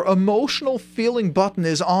 Your emotional feeling button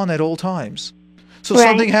is on at all times. So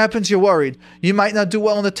something happens, you're worried. You might not do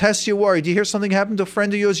well on the test, you're worried. You hear something happen to a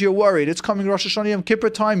friend of yours, you're worried. It's coming Rosh Hashanah Yom Kippur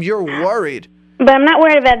time, you're worried. But I'm not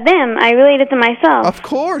worried about them. I relate it to myself. Of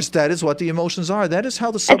course, that is what the emotions are. That is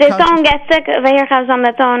how the If subconscious... someone gets sick, if I hear something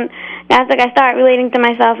that's on, that's like I start relating to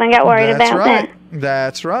myself and get worried about right. it.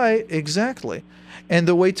 That's right, exactly. And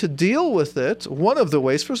the way to deal with it, one of the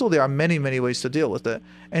ways, first of all, there are many, many ways to deal with it.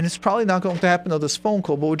 And it's probably not going to happen on this phone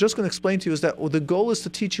call, but we're just going to explain to you is that the goal is to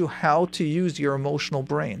teach you how to use your emotional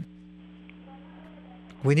brain.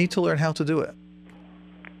 We need to learn how to do it.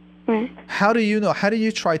 Right. How do you know? How do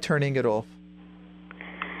you try turning it off?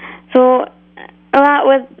 So, a lot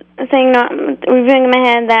with saying, reviewing in my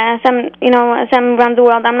head that Hashem runs the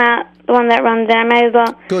world. I'm not the one that runs it. I might as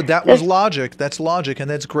well. Good. That was logic. That's logic, and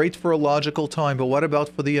that's great for a logical time. But what about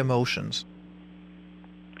for the emotions?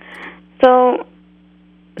 So,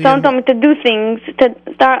 someone told me to do things, to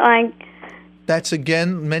start like... That's,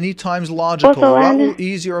 again, many times logical. What will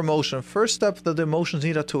ease your emotion? First step that the emotions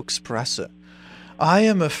need are to express it. I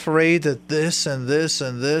am afraid that this and this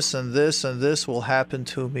and this and this and this will happen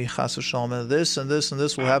to me, chas v'shalom, and this and this and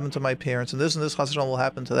this will happen to my parents, and this chas v'shalom will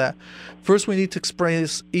happen to that. First, we need to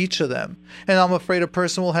express each of them. And I'm afraid a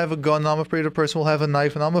person will have a gun, and I'm afraid a person will have a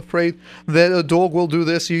knife, and I'm afraid that a dog will do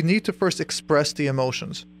this. You need to first express the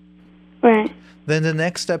emotions. Right. Then the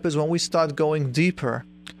next step is when we start going deeper.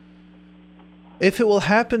 If it will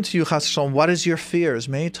happen to you, chas v'shalom, what is your fears?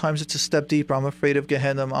 Many times it's a step deeper. I'm afraid of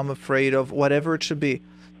Gehenna. I'm afraid of whatever it should be.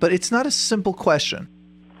 But it's not a simple question.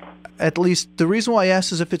 At least the reason why I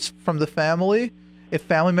ask is if it's from the family, if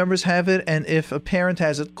family members have it, and if a parent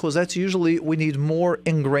has it, because that's usually we need more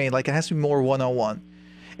ingrained, like it has to be more one-on-one.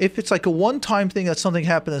 If it's like a one-time thing that something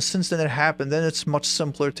happened and since then it happened, then it's much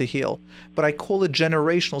simpler to heal. But I call it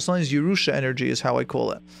generational. Sometimes Yerusha energy is how I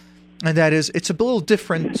call it. And that is, it's a little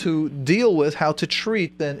different to deal with, how to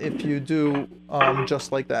treat, than if you do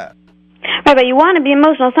just like that. Right, but you want to be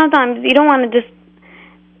emotional. Sometimes you don't want to just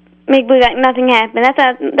make believe that nothing happened.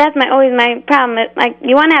 That's always my problem. Like,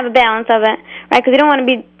 you want to have a balance of it, right? Because you don't want to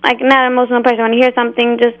be like not an emotional person. When you hear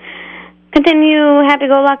something, just continue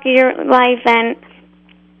happy-go-lucky your life. And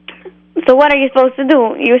so, what are you supposed to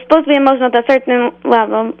do? You're supposed to be emotional to a certain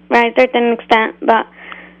level, right? A certain extent, but.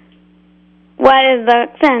 What is the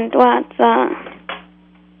extent?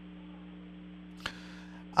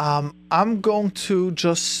 I'm going to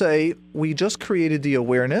just say we just created the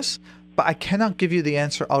awareness, but I cannot give you the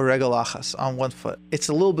answer al regel achas, on one foot. It's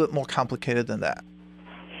a little bit more complicated than that.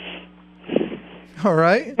 All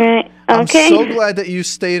right? Right. Okay. I'm so glad that you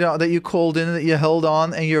stayed on, that you called in, that you held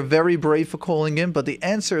on, and you're very brave for calling in, but the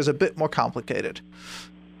answer is a bit more complicated.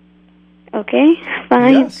 Okay,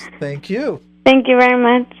 fine. Yes, thank you. Thank you very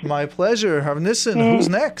much. My pleasure. Rav Nissen, who's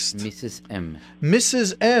next? Mrs. M.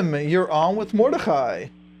 Mrs. M, you're on with Mordechai.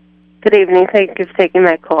 Good evening. Thank you for taking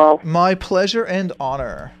my call. My pleasure and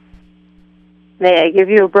honor. May I give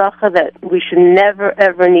you a bracha that we should never,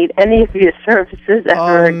 ever need any of your services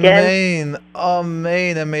ever again.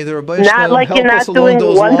 Amen. And may the Rabbi Not Shalom like help you're us not along doing a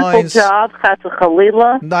those wonderful lines. job, Chas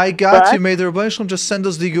v'chalila. I got you. May the Rabbi Shalom just send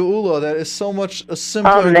us the geula. That is so much a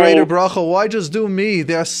simpler and greater bracha. Why just do me?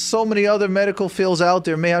 There are so many other medical fields out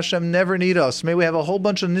there. May Hashem never need us. May we have a whole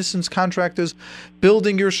bunch of Nissan's contractors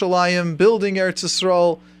building Yerushalayim, building Eretz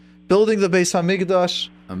Yisrael, building the Beis HaMikdash.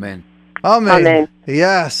 Amen. Amen. Amen.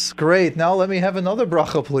 Yes, great. Now let me have another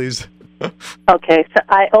bracha, please. Okay, so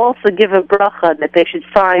I also give a bracha that they should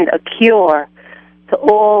find a cure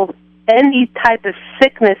to any type of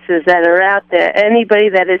sicknesses that are out there. Anybody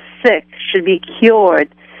that is sick should be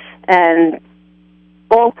cured, and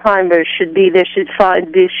Alzheimer's there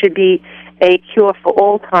should be a cure for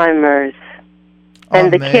Alzheimer's.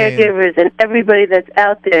 And the caregivers and everybody that's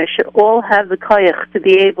out there should all have the koyach to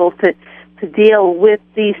be able to deal with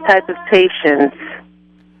these type of patients.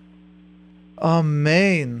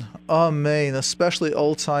 Amen. Amen. Especially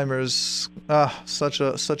Alzheimer's. Such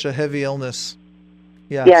a heavy illness.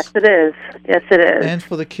 Yes. Yes, it is. Yes, it is. And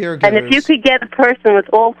for the caregivers. And if you could get a person with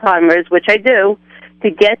Alzheimer's, which I do, to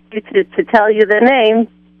get you to tell you their name,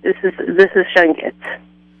 this is Shungit.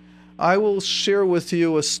 I will share with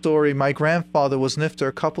you a story. My grandfather was nifter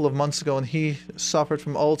a couple of months ago, and he suffered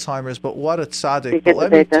from Alzheimer's, but what a tzaddik. But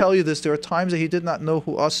let me tell you this, there are times that he did not know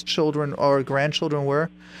who us children or grandchildren were.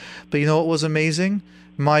 But you know what was amazing?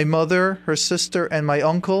 My mother, her sister, and my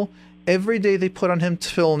uncle Every day they put on him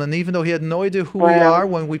tefillin, and even though he had no idea who we are,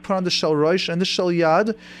 when we put on the shel rosh and the shel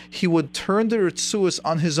yad, he would turn the ritzuas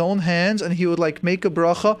on his own hands, and he would like make a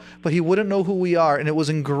bracha, but he wouldn't know who we are, and it was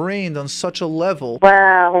ingrained on such a level.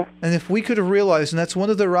 Wow. And if we could have realized, and that's one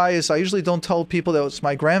of the rayas, I usually don't tell people that it's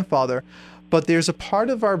my grandfather, but there's a part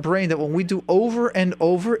of our brain that when we do over and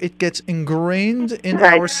over, it gets ingrained in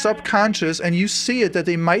our subconscious, and you see it, that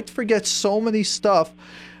they might forget so many stuff,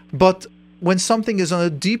 but when something is on a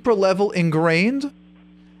deeper level ingrained,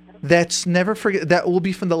 that's never forget. That will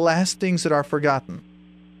be from the last things that are forgotten.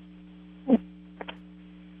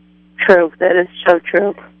 True. That is so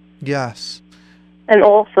true. Yes. And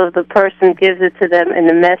also, if the person gives it to them in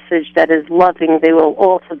a message that is loving, they will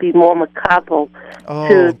also be more makabel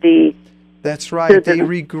to the. That's right. They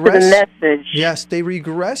regress. To the message. Yes, they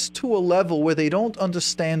regress to a level where they don't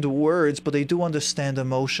understand words, but they do understand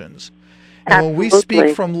emotions. And Absolutely. when we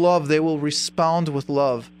speak from love, they will respond with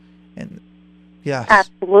love. And yes.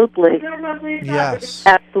 Absolutely. Yes.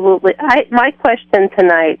 Absolutely. My question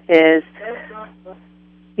tonight is,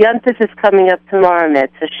 Yontif is coming up tomorrow,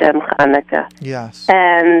 Metz Hashem Chanukah. Yes.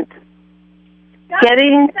 And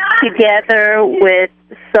getting together with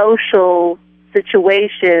social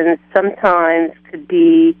situations sometimes could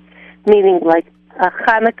be, meaning like a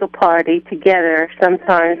Hanukkah party together,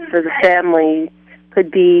 sometimes for the family, could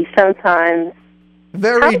be sometimes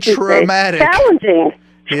very traumatic. Challenging.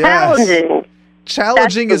 Yes.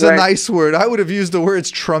 Challenging is a nice word. I would have used the words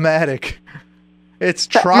traumatic. It's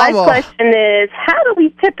trauma. My question is, how do we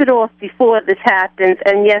tip it off before this happens?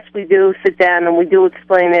 And yes, we do sit down and we do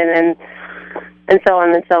explain it and so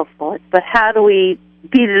on and so forth. But how do we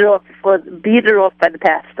beat it off by the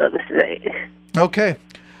past, so to say? Okay.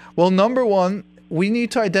 Well, number one, we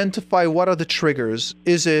need to identify what are the triggers.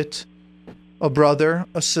 Is it a brother,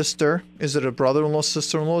 a sister? Is it a brother-in-law,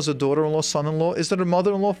 sister-in-law? Is it a daughter-in-law, son-in-law? Is it a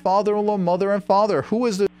mother-in-law, father-in-law, mother and father? Who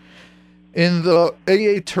is it? In the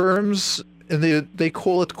AA terms, they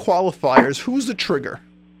call it qualifiers. Who's the trigger?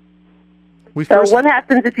 So what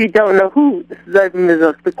happens if you don't know who the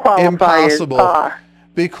qualifiers Impossible. are?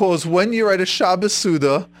 Because when you're at a Shabbos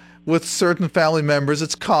Suda with certain family members,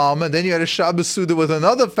 it's calm, and then you're at a Shabbos Suda with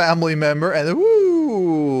another family member, and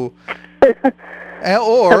woo!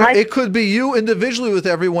 Or it could be you individually with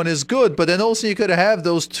everyone is good, but then also you could have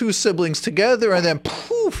those two siblings together, and then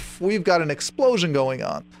poof, we've got an explosion going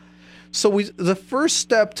on. So the first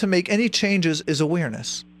step to make any changes is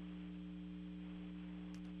awareness.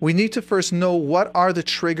 We need to first know what are the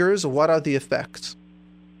triggers, what are the effects.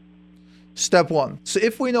 Step one. So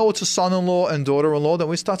if we know it's a son-in-law and daughter-in-law, then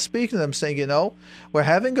we start speaking to them saying, we're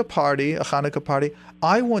having a party, a Hanukkah party.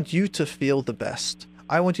 I want you to feel the best.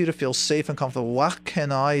 I want you to feel safe and comfortable. What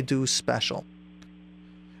can I do special?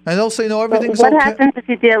 And they'll say, no, everything's okay. What happens if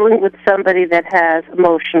you're dealing with somebody that has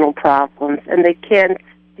emotional problems and they can't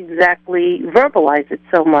exactly verbalize it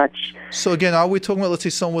so much? So again, are we talking about, let's say,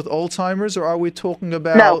 someone with Alzheimer's, or are we talking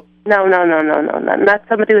about... No, not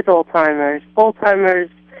somebody with Alzheimer's. Alzheimer's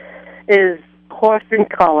is horse in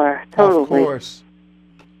color, totally. Of course.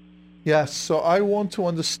 Yes, so I want to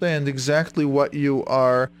understand exactly what you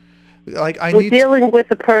are... We're dealing with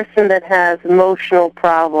a person that has emotional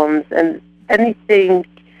problems, and anything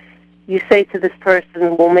you say to this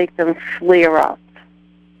person will make them flare up.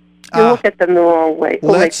 You look at them the wrong way.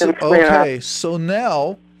 Will make them flare up. Okay, so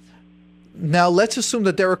now let's assume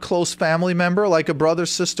that they're a close family member, like a brother,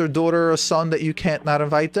 sister, daughter, or son, that you can't not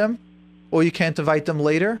invite them, or you can't invite them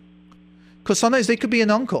later. Because sometimes they could be an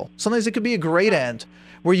uncle. Sometimes they could be a great aunt,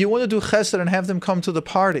 where you want to do chesed and have them come to the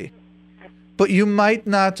party. But you might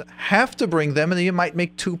not have to bring them, and then you might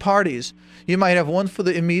make two parties. You might have one for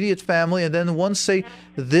the immediate family, and then one say,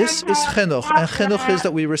 this is chinuch. And chinuch is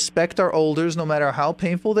that we respect our elders, no matter how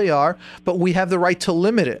painful they are, but we have the right to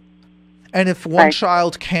limit it. And if one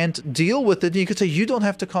child can't deal with it, you could say, you don't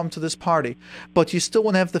have to come to this party, but you still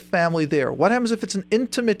want to have the family there. What happens if it's an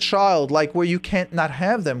intimate child, like where you can't not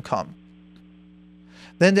have them come?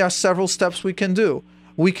 Then there are several steps we can do.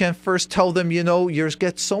 We can first tell them, you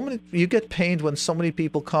get pained when so many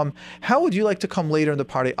people come. How would you like to come later in the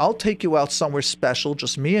party? I'll take you out somewhere special,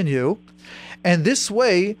 just me and you. And this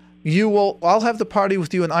way, I'll have the party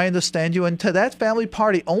with you and I understand you. And to that family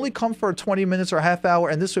party, only come for 20 minutes or a half hour.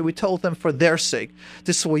 And this way we tell them for their sake.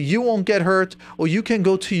 This way you won't get hurt, or you can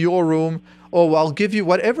go to your room, or I'll give you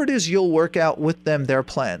whatever it is, you'll work out with them their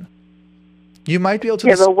plan. You might be able to...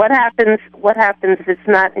 Yeah, but what happens if it's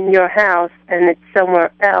not in your house and it's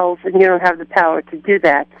somewhere else and you don't have the power to do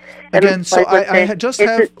that? And Again, so I just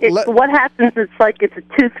have... what happens, it's like it's a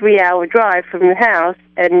 2-3 hour drive from your house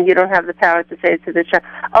and you don't have the power to say to the child,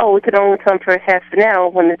 oh, we could only come for half an hour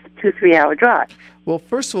when it's a 2-3 hour drive. Well,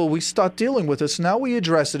 first of all, we start dealing with this. Now we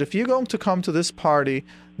address it. If you're going to come to this party,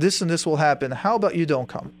 this and this will happen. How about you don't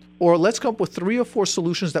come? Or let's come up with 3 or 4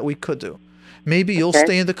 solutions that we could do. Maybe you'll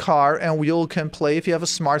stay in the car and you can play. If you have a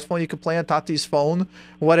smartphone, you can play on Tati's phone,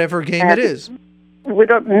 whatever game it is. We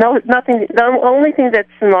don't know nothing. The only thing that's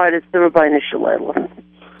smart is the Rabbi Shalom.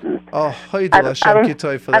 Oh, I don't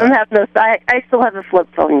have no. I still have a flip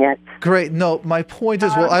phone yet. Great. No, my point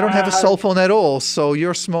is, well, I don't have a cell phone at all, so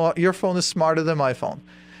you're smart. Your phone is smarter than my phone.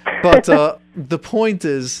 But the point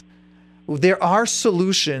is, there are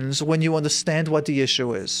solutions when you understand what the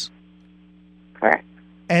issue is. Correct.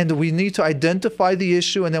 And we need to identify the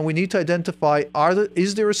issue, and then we need to identify,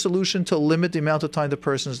 is there a solution to limit the amount of time the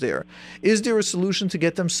person's there? Is there a solution to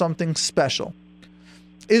get them something special?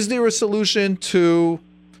 Is there a solution to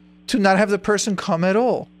not have the person come at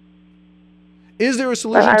all? Is there a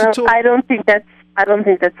solution I don't think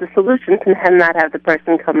that's a solution to not have the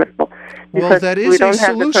person come at all. Well, that is a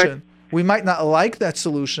solution. We might not like that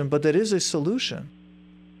solution, but that is a solution.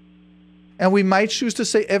 And we might choose to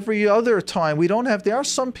say every other time. There are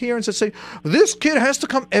some parents that say, this kid has to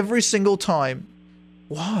come every single time.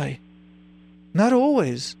 Why? Not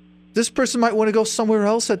always. This person might want to go somewhere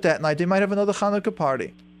else at that night. They might have another Hanukkah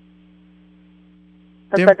party.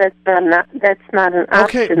 But that's not an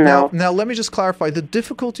option. Okay, now let me just clarify. The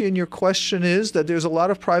difficulty in your question is that there's a lot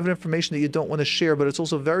of private information that you don't want to share, but it's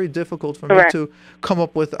also very difficult for me to come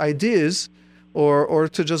up with ideas or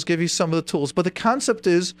to just give you some of the tools. But the concept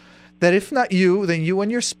is that if not you, then you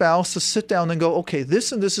and your spouse to sit down and go, okay,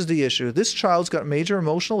 this and this is the issue. This child's got major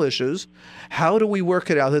emotional issues. How do we work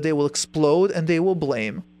it out that they will explode and they will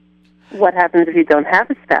blame? What happens if you don't have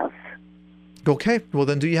a spouse? Okay, well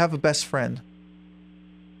then do you have a best friend?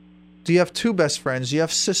 Do you have 2 best friends? Do you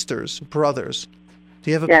have sisters, brothers? Do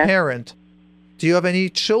you have a parent? Do you have any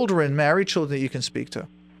children, married children that you can speak to?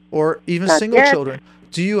 Or even Not single yet. children?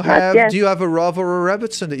 Do you have a Rav or a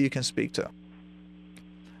Rebbitzin that you can speak to?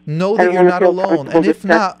 Know that you're not alone. And if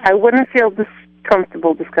not, I wouldn't feel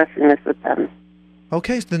comfortable discussing this with them.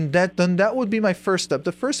 Okay, then that would be my first step.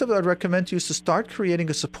 The first step that I'd recommend to you is to start creating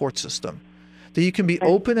a support system that you can be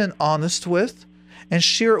open and honest with and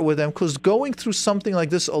share it with them, because going through something like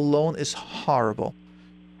this alone is horrible.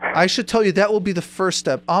 I should tell you that will be the first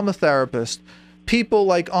step. I'm a therapist. People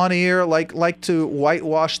on air like to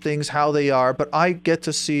whitewash things how they are, but I get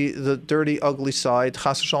to see the dirty, ugly side.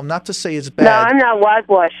 Chas v'shalom. Not to say it's bad. No, I'm not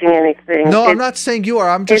whitewashing anything. No, I'm not saying you are.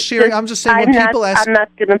 I'm just sharing. I'm just saying when people ask. I'm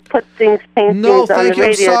not going to put paint things on the radio. No, thank you.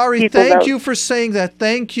 I'm sorry. Thank you for saying that.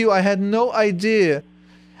 Thank you. I had no idea.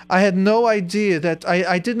 That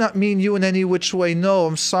I did not mean you in any which way. No,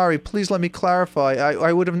 I'm sorry. Please let me clarify.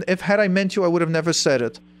 I would have, had I meant you, I would have never said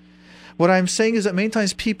it. What I'm saying is that many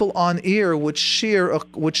times people on air would share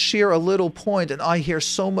a little point, and I hear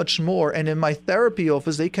so much more. And in my therapy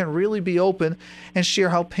office, they can really be open and share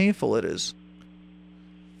how painful it is.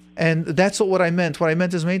 And that's what I meant. What I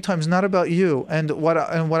meant is many times not about you. And what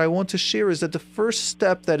I want to share is that the first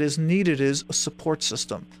step that is needed is a support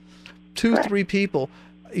system. 2, 3 people.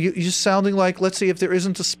 You're sounding like, let's say, if there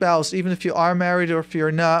isn't a spouse, even if you are married or if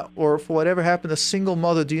you're not, or for whatever happened, a single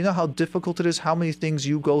mother, do you know how difficult it is, how many things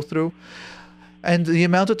you go through? And the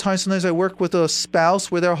amount of times sometimes I work with a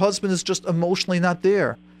spouse where their husband is just emotionally not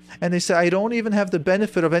there. And they say, I don't even have the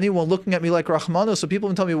benefit of anyone looking at me like Rahmano. So people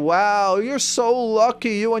can tell me, wow, you're so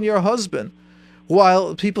lucky, you and your husband.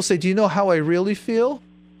 While people say, do you know how I really feel?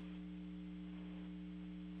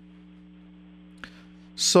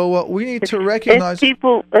 So we need to recognize...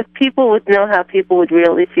 If people would know how people would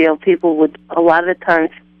really feel, people would a lot of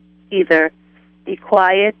times either be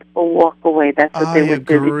quiet or walk away. That's what they would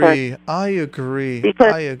do. I agree.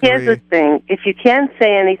 Because here's the thing. If you can't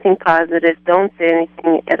say anything positive, don't say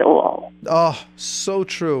anything at all. Oh, so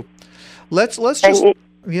true. Let's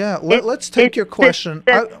take your question.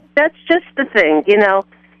 That's just the thing,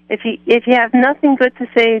 If you have nothing good to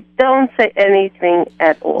say, don't say anything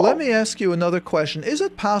at all. Let me ask you another question. Is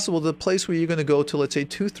it possible the place where you're going to go to, let's say,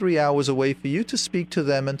 2-3 hours away, for you to speak to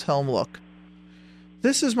them and tell them, look,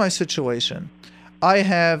 this is my situation. I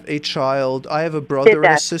have a child, I have a brother or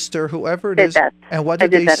a sister, whoever it is. And what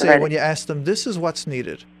did they say when you asked them, this is what's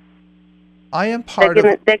needed? I am part of...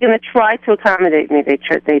 They're going to try to accommodate me,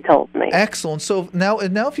 they told me. Excellent. So now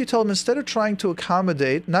if you tell them, instead of trying to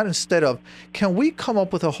accommodate, not instead of, can we come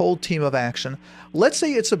up with a whole team of action? Let's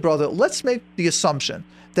say it's a brother. Let's make the assumption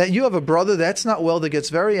that you have a brother that's not well, that gets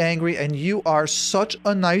very angry, and you are such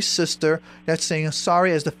a nice sister that's saying,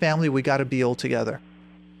 sorry, as the family, we got to be all together.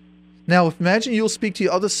 Now, imagine you'll speak to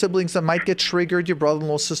your other siblings that might get triggered, your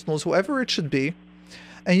brother-in-law, sister-in-law, whoever it should be,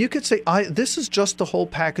 and you could say, this is just the whole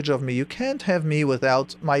package of me. You can't have me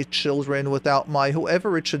without my children, without my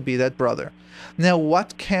whoever it should be, that brother. Now,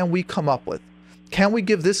 what can we come up with? Can we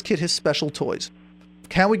give this kid his special toys?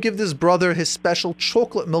 Can we give this brother his special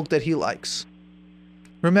chocolate milk that he likes?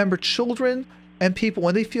 Remember, children and people,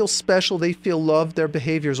 when they feel special, they feel loved, their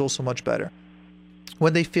behavior is also much better.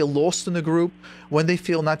 When they feel lost in the group, when they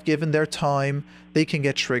feel not given their time, they can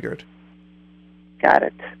get triggered. Got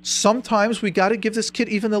it. Sometimes we got to give this kid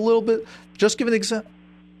even a little bit, just give an example.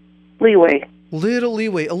 Leeway. Little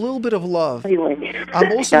leeway, a little bit of love. Leeway.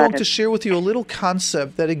 I'm also going to share with you a little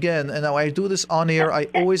concept that, again, and I do this on air, I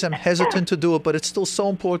always am hesitant to do it, but it's still so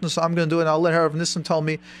important, so I'm going to do it, and I'll let Rav Nissen tell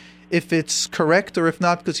me if it's correct or if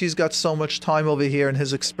not, because he's got so much time over here in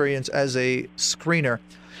his experience as a screener.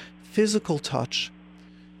 Physical touch.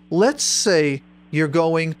 Let's say you're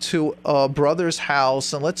going to a brother's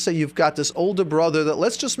house, and let's say you've got this older brother that,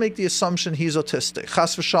 let's just make the assumption he's autistic.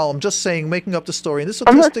 Chas v'shalom, just saying, making up the story. And this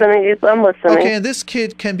autistic, I'm listening. Okay, and this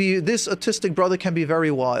autistic brother can be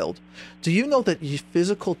very wild. Do you know that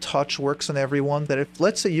physical touch works on everyone? That if,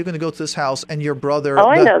 let's say you're going to go to this house and your brother,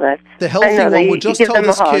 I know that. The healthy one would just tell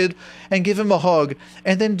this kid and give him a hug,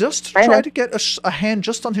 and then just try to get a hand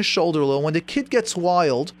just on his shoulder a little. When the kid gets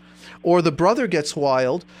wild, or the brother gets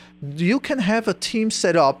wild, you can have a team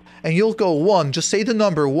set up and you'll go 1, just say the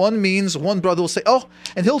number. 1 means one brother will say, oh,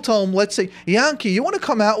 and he'll tell him, let's say, Yankee, you want to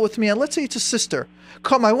come out with me? And let's say it's a sister.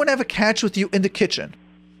 Come, I want to have a catch with you in the kitchen.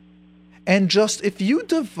 And just, if you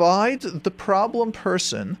divide the problem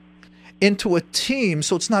person into a team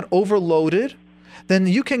so it's not overloaded, then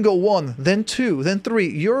you can go 1, then 2, then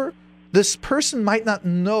 3. This person might not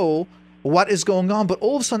know what is going on, but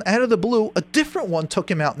all of a sudden, out of the blue, a different one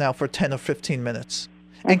took him out now for 10 or 15 minutes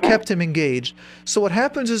and kept him engaged. So what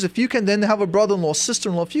happens is, if you can then have a brother-in-law,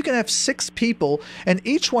 sister-in-law, if you can have 6 people and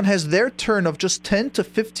each one has their turn of just 10 to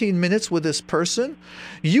 15 minutes with this person,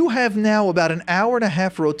 you have now about an hour and a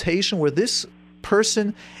half rotation where this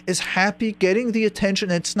person is happy, getting the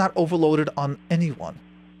attention, and it's not overloaded on anyone.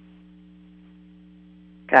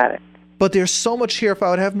 Got it. But there's so much here. If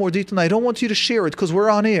I would have more detail, and I don't want you to share it because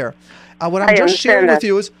we're on air. What I'm just sharing with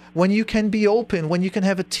you is, when you can be open, when you can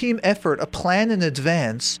have a team effort, a plan in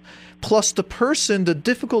advance, plus the person, the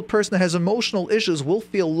difficult person that has emotional issues, will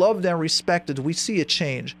feel loved and respected. We see a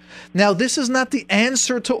change. Now, this is not the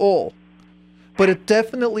answer to all, but it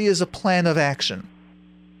definitely is a plan of action.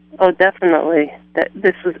 Oh, definitely.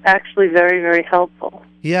 This was actually very, very helpful.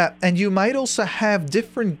 Yeah, and you might also have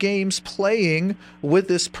different games playing with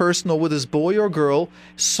this person or with this boy or girl,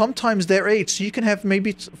 sometimes their age. So you can have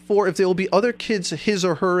maybe 4, if there will be other kids his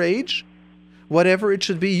or her age, whatever it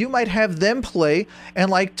should be, you might have them play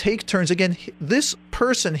and take turns. Again, this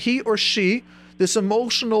person, he or she, this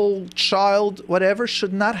emotional child, whatever,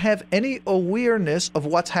 should not have any awareness of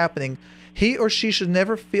what's happening. He or she should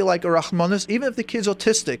never feel like a Rahmanis, even if the kid's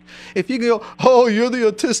autistic. If you go, oh, you're the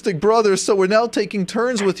autistic brother, so we're now taking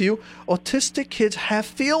turns with you. Autistic kids have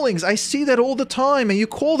feelings. I see that all the time, and you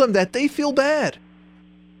call them that, they feel bad.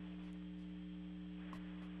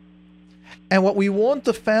 And what we want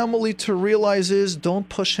the family to realize is, don't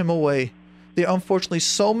push him away. There are unfortunately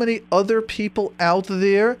so many other people out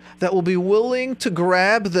there that will be willing to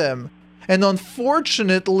grab them. And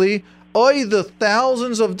unfortunately, the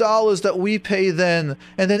thousands of dollars that we pay then,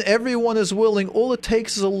 and then everyone is willing. All it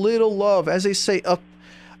takes is a little love. As they say,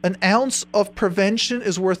 an ounce of prevention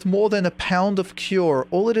is worth more than a pound of cure.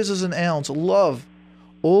 All it is an ounce. Love.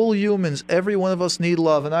 All humans, every one of us need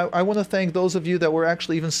love. And I want to thank those of you that were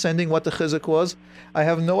actually even sending what the chizuk was. I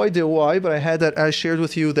have no idea why, but I shared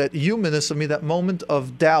with you that humanness of me, that moment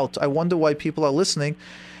of doubt. I wonder why people are listening.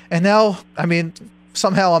 And now,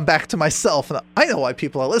 somehow I'm back to myself, and I know why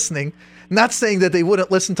people are listening. Not saying that they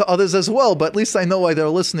wouldn't listen to others as well, but at least I know why they're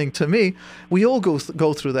listening to me. We all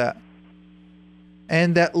go through that.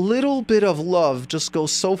 And that little bit of love just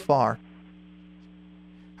goes so far.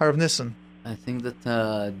 Harav Nissen. I think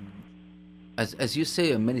that, as you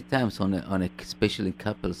say many times, especially in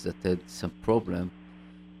couples that had some problem,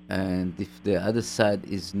 and if the other side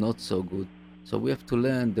is not so good, so we have to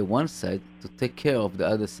learn the one side to take care of the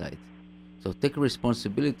other side. So take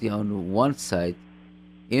responsibility on one side,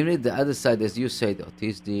 even if the other side, as you said,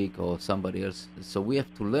 autistic or somebody else. So we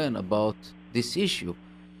have to learn about this issue.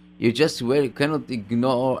 You just really cannot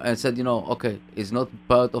ignore and said, okay, it's not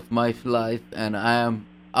part of my life, and I am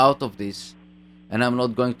out of this, and I'm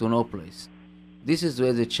not going to no place. This is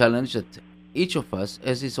where the challenge that each of us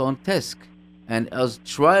has his own task, and as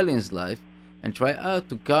trial in his life, and try out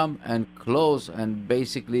to come and close and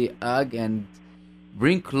basically hug and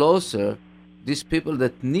bring closer these people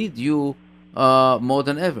that need you more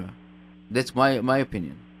than ever. That's my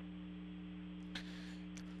opinion.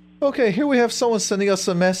 Okay, here we have someone sending us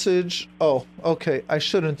a message. Oh, okay, I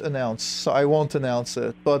shouldn't announce, so I won't announce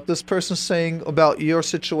it. But this person's saying about your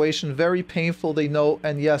situation, very painful, they know,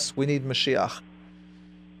 and yes, we need Mashiach.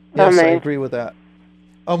 Yes, I agree with that.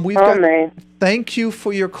 Thank you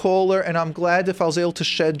for your caller, and I'm glad if I was able to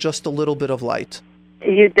shed just a little bit of light.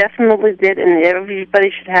 You definitely did, and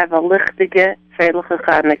everybody should have a lichtige, freilige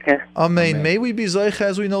Chanukah. Amen. May we be Zoich,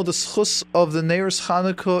 as we know, the schus of the Neiros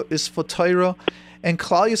Chanukah is for Torah, and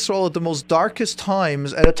Klal Yisrael at the most darkest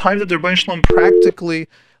times, at a time that the Rebbeinu Shalom practically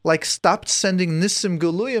stopped sending Nisim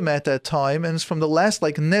Galuyim at that time, and it's from the last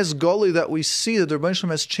Nes Goli that we see that the Rebbeinu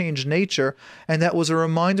Shalom has changed nature, and that was a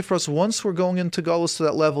reminder for us, once we're going into Golus to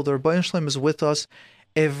that level, the Rebbeinu Shalom is with us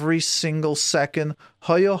every single second,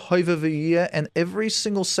 and every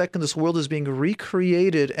single second this world is being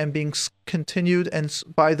recreated and being continued and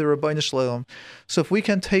by the Rebbeinu Shalom. So if we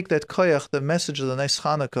can take that koyach, the message of the Nes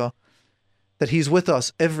Chanukah, that he's with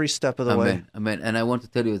us every step of the way. Amen. And I want to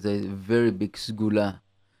tell you, there's a very big segula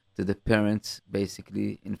to the parents,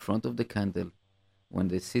 basically, in front of the candle, when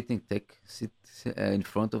they sit in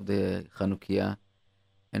front of the Chanukiah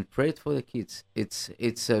and pray it for the kids.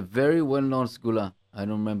 It's a very well-known segula. I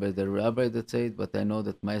don't remember the rabbi that said it, but I know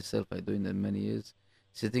that myself, I do it many years,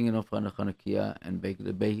 sitting in front of Chanukiah and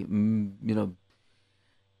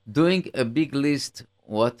doing a big list,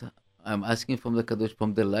 what I'm asking from the Kadosh,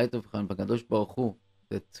 from the light of Kadosh Baruch Hu,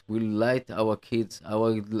 that will light our kids,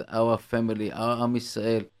 our family, our Am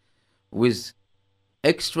Yisrael, with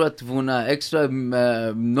extra tvuna, extra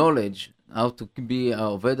knowledge, how to be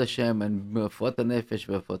Oved Hashem and Fot HaNefesh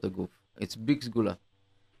Fot HaGuf. It's big segula.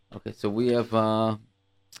 Okay, so we have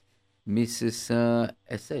Mrs.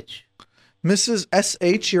 S.H. Mrs.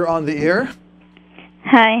 S.H., you're on the air.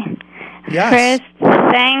 Hi. Yes.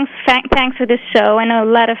 First, thanks for this show. I know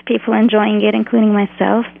a lot of people enjoying it, including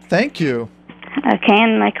myself. Thank you. Okay,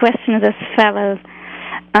 and my question is as follows.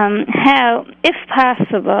 How, if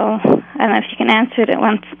possible, I don't know if you can answer it at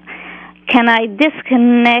once, can I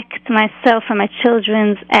disconnect myself from my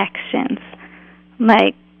children's actions?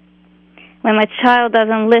 Like, when my child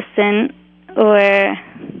doesn't listen or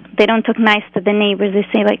they don't talk nice to the neighbors, they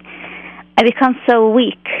say, I become so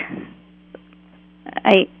weak.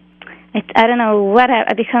 I don't know what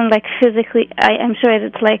I become physically. I'm sure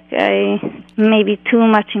it's I maybe too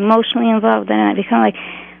much emotionally involved, and I become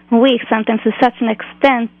weak sometimes to such an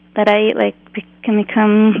extent that I can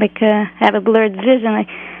become have a blurred vision.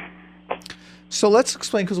 So let's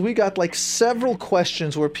explain, because we got several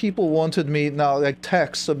questions where people wanted me now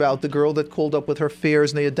texts about the girl that called up with her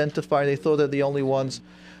fears, and they identified, they thought they're the only ones.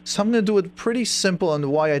 So I'm going to do it pretty simple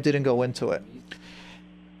and why I didn't go into it.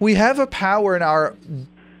 We have a power in our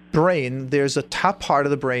brain. There's a top part of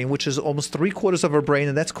the brain, which is almost 3/4 of our brain,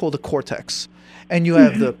 and that's called the cortex. And you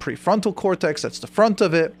have the prefrontal cortex, that's the front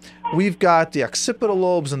of it. We've got the occipital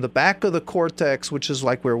lobes in the back of the cortex, which is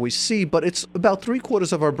where we see, but it's about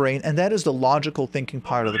 3/4 of our brain, and that is the logical thinking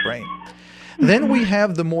part of the brain. Then we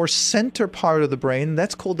have the more center part of the brain,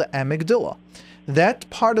 that's called the amygdala. That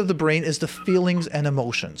part of the brain is the feelings and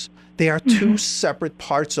emotions. They are two separate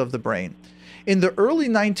parts of the brain. In the early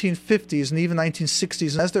 1950s and even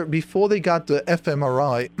 1960s, and before they got the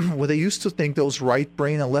fMRI, where they used to think there was right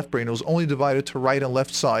brain and left brain, it was only divided to right and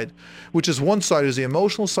left side, which is one side is the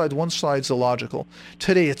emotional side, one side is the logical.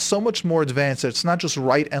 Today, it's so much more advanced. It's not just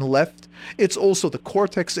right and left. It's also the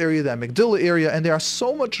cortex area, the amygdala area, and there are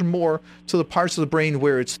so much more to the parts of the brain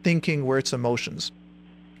where it's thinking, where it's emotions.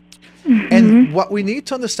 And what we need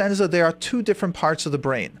to understand is that there are two different parts of the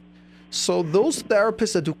brain. So those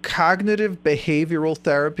therapists that do cognitive behavioral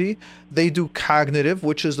therapy, they do cognitive,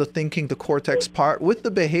 which is the thinking, the cortex part, with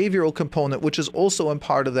the behavioral component, which is also in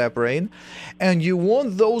part of that brain. And you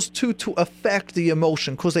want those two to affect the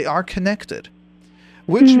emotion because they are connected.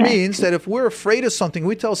 Which means that if we're afraid of something,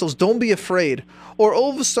 we tell ourselves, don't be afraid. Or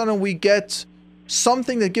all of a sudden we get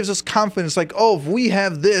something that gives us confidence, like, oh, if we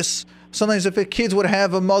have this, sometimes if a kids would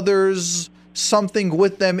have a mother's something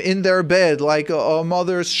with them in their bed, like a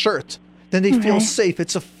mother's shirt, then they feel safe.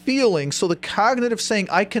 It's a feeling. So the cognitive saying,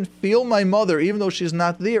 I can feel my mother, even though she's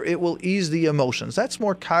not there, it will ease the emotions. That's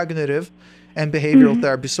more cognitive. and behavioral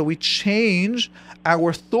therapy. So we change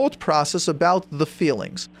our thought process about the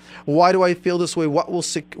feelings. Why do I feel this way? What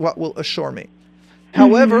will assure me?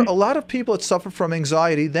 However, a lot of people that suffer from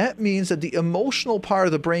anxiety, that means that the emotional part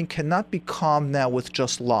of the brain cannot be calmed now with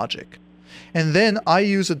just logic. And then I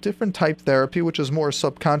use a different type therapy, which is more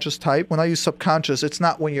subconscious type. When I use subconscious, it's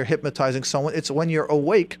not when you're hypnotizing someone. It's when you're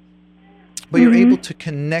awake, but you're able to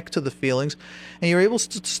connect to the feelings, and you're able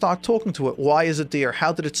to start talking to it. Why is it there?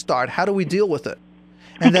 How did it start? How do we deal with it?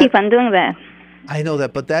 And I keep on doing that. I know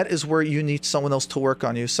that, but that is where you need someone else to work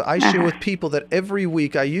on you. So I share with people that every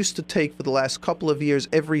week, I used to take for the last couple of years,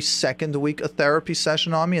 every second week, a therapy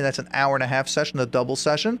session on me, and that's an hour-and-a-half session, a double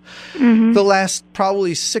session. The last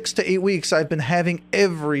probably 6 to 8 weeks, I've been having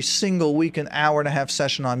every single week an hour-and-a-half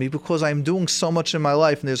session on me because I'm doing so much in my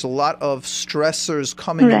life, and there's a lot of stressors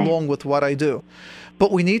coming along with what I do.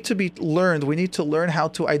 But we need to we need to learn how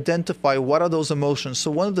to identify what are those emotions. So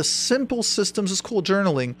one of the simple systems is called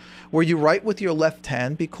journaling, where you write with your left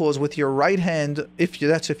hand, because with your right hand, if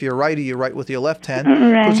you're righty, you write with your left hand,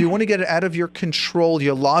 because you want to get it out of your control,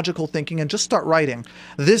 your logical thinking, and just start writing.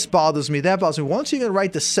 This bothers me, that bothers me. Once you're going to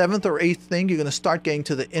write the 7th or 8th thing, you're going to start getting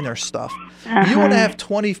to the inner stuff. You want to have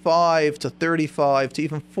 25 to 35 to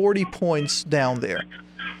even 40 points down there.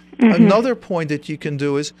 Another point that you can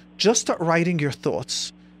do is just start writing your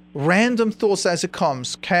thoughts. Random thoughts as it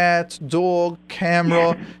comes. Cat, dog,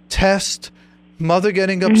 camera, test, mother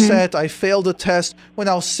getting upset, I failed a test. When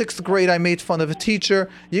I was 6th grade, I made fun of a teacher.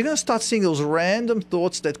 You're going to start seeing those random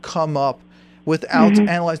thoughts that come up without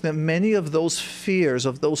analyzing them. Many of those fears,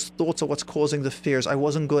 of those thoughts, are what's causing the fears. I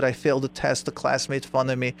wasn't good, I failed a test, the class made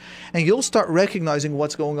fun of me. And you'll start recognizing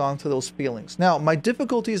what's going on to those feelings. Now, my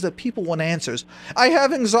difficulty is that people want answers. I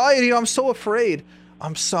have anxiety, I'm so afraid.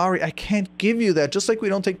 I'm sorry, I can't give you that. Just like we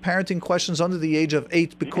don't take parenting questions under the age of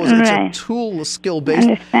 8 because it's a tool,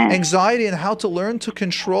 skill-based. Anxiety and how to learn to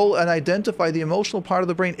control and identify the emotional part of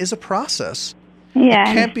the brain is a process. It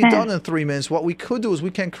can't be done in 3 minutes. What we could do is we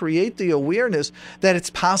can create the awareness that it's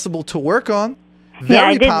possible to work on.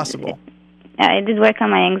 Very possible. I did work on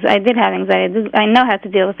my anxiety. I did have anxiety. I know how to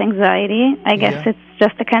deal with anxiety. I guess it's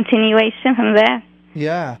just a continuation from there.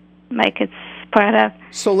 Yeah. Like it's part of.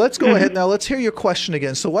 So let's go ahead now. Let's hear your question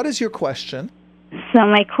again. So what is your question? So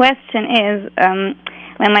my question is,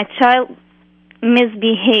 when my child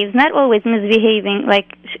misbehaves, not always misbehaving,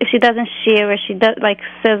 like if she doesn't share or she does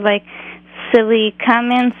says silly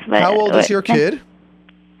comments. But how old is your kid?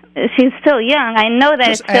 She's still young. I know that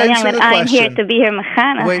Just it's still young, but I'm here to be her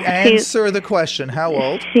mechana. Wait, answer the question. How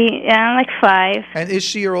old? She, like 5. And is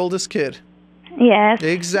she your oldest kid? Yes.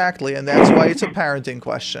 Exactly, and that's why it's a parenting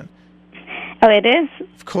question. Oh, it is?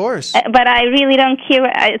 Of course. But I really don't care.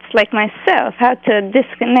 It's like myself, how to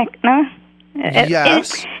disconnect, no?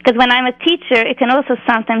 Yes. Because when I'm a teacher, it can also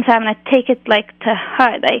sometimes happen. I take it to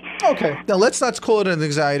heart. Okay. Now let's not call it an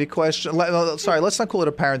anxiety question. Sorry, let's not call it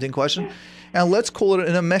a parenting question, and let's call it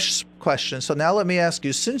an enmesh question. So now let me ask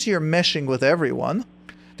you: since you're meshing with everyone,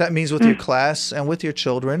 that means with your class and with your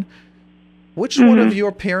children, which one of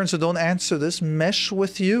your parents who don't answer this mesh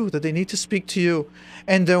with you? That they need to speak to you,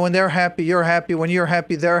 and when they're happy, you're happy. When you're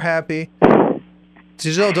happy, they're happy.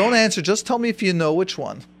 Giselle, don't answer. Just tell me if you know which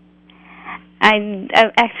one. I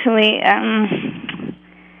actually, I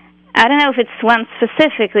don't know if it's one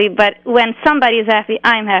specifically, but when somebody is happy,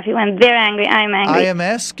 I'm happy. When they're angry, I'm angry. I am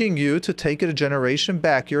asking you to take it a generation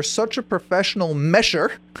back. You're such a professional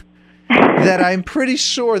mesher that I'm pretty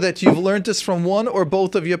sure that you've learned this from one or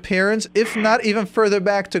both of your parents, if not even further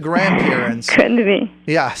back to grandparents. Could be.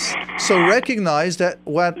 Yes. So recognize that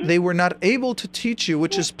what they were not able to teach you,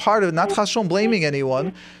 which is part of, not chashon blaming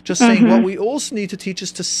anyone, just saying what we also need to teach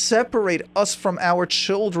is to separate us from our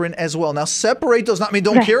children as well. Now, separate does not mean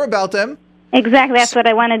don't care about them. Exactly. That's what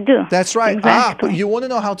I want to do. That's right. Exactly. But you want to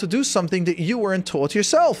know how to do something that you weren't taught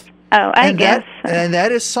yourself. Oh, I guess. And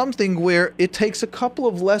that is something where it takes a couple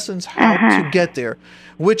of lessons how to get there,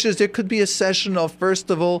 which is there could be a session of, first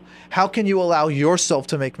of all, how can you allow yourself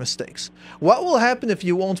to make mistakes? What will happen if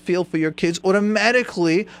you won't feel for your kids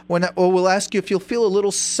automatically, or we'll ask you if you'll feel a little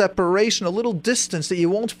separation, a little distance, that you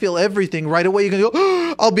won't feel everything right away. You're going to go,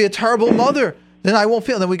 oh, I'll be a terrible mother. Then I won't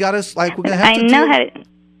feel. Then we're going to have to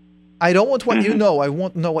I don't want what you know. I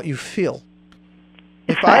want to know what you feel.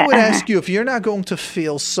 If I would ask you, if you're not going to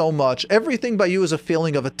feel so much, everything by you is a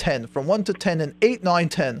feeling of a 10, from 1 to 10 and 8, 9,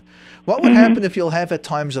 10. What would happen if you'll have at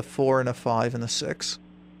times a 4 and a 5 and a 6?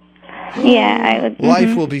 Yeah, I would.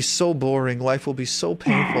 Life will be so boring. Life will be so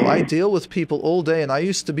painful. I deal with people all day, and I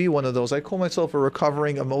used to be one of those. I call myself a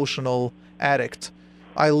recovering emotional addict.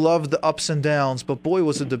 I love the ups and downs, but boy,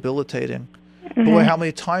 was it debilitating. Boy, how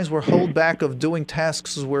many times we're held back of doing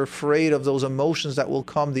tasks because we're afraid of those emotions that will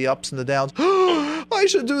come, the ups and the downs. I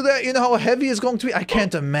should do that. You know how heavy it's going to be? I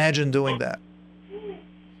can't imagine doing that.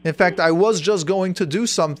 In fact, I was just going to do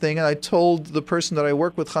something, and I told the person that I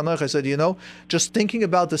work with, Chanach, I said, just thinking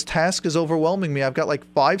about this task is overwhelming me. I've got like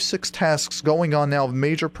 5-6 tasks going on now of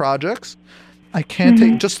major projects. I can't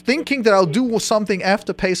take, just thinking that I'll do something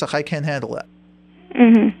after Pesach, I can't handle that.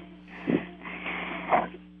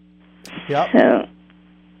 Yep.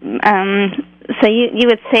 So you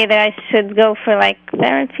would say that I should go for like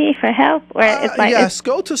therapy for help, or it's like yes,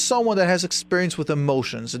 go to someone that has experience with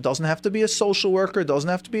emotions. It doesn't have to be a social worker. It doesn't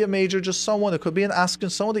have to be a major. Just someone. It could be an asking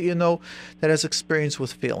someone that you know that has experience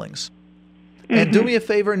with feelings. And do me a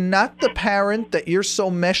favor, not the parent that you're so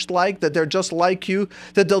meshed like that they're just like you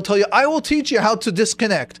that they'll tell you, I will teach you how to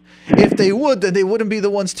disconnect. If they would, then they wouldn't be the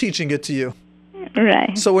ones teaching it to you.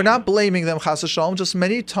 Right. So we're not blaming them, chas v'shalom. Just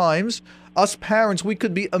many times, us parents, we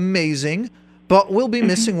could be amazing, but we'll be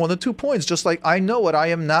missing 1 or 2 points. Just like I know what I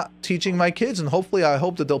am not teaching my kids, and hopefully I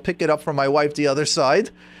hope that they'll pick it up from my wife the other side,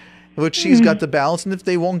 which she's got the balance. And if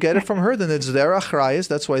they won't get it from her, then it's their achrayas.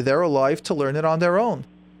 That's why they're alive to learn it on their own.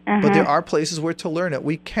 But there are places where to learn it.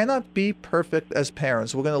 We cannot be perfect as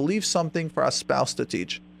parents. We're going to leave something for our spouse to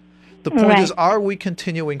teach. The point is, are we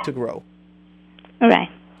continuing to grow? Right.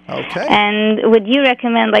 Okay. And would you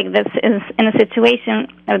recommend, like, this is in a situation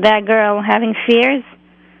of that girl having fears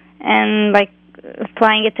and, like,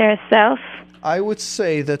 applying it to herself? I would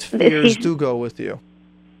say that fears do go with you.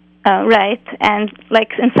 Right. And,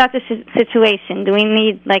 like, in such a situation, do we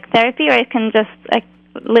need, like, therapy, or I can just, like,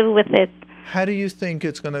 live with it? How do you think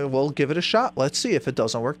it's going to, well, give it a shot. Let's see. If it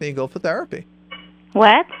doesn't work, then you go for therapy.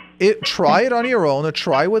 What? Try it on your own, or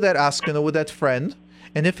try with that asking or with that friend.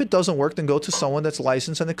 And if it doesn't work, then go to someone that's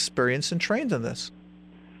licensed and experienced and trained in this.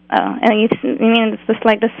 Oh, and you mean it's just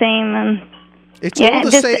like the same? It's all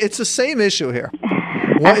the same. It's the same issue here.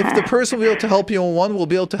 Well, if the person will be able to help you in one, will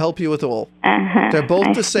be able to help you with all. They're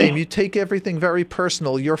both the same. You take everything very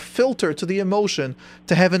personal. Your filter to the emotion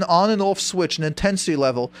to have an on and off switch, an intensity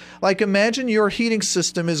level. Like imagine your heating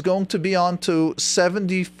system is going to be on to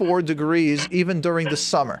 74 degrees even during the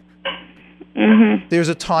summer. There's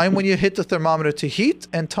a time when you hit the thermometer to heat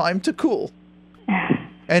and time to cool.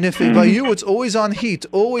 And if by you it's always on heat,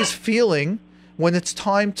 always feeling when it's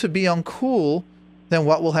time to be on cool, then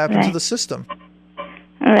what will happen to the system?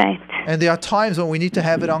 Right. And there are times when we need to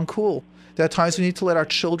have it on cool. There are times we need to let our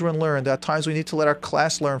children learn. There are times we need to let our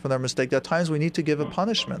class learn from their mistake. There are times we need to give a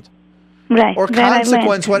punishment. Right. Or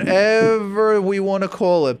consequence, whatever we want to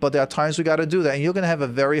call it. But there are times we got to do that. And you're going to have a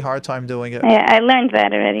very hard time doing it. Yeah, I learned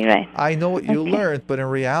that already, right. I know what you learned, but in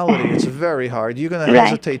reality, it's very hard. You're going to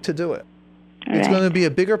hesitate to do it. It's going to be a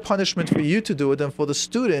bigger punishment for you to do it than for the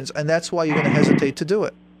students, and that's why you're going to hesitate to do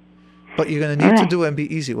it. But you're going to need to do it and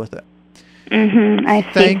be easy with it. I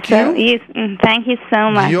see. Thank you. Thank you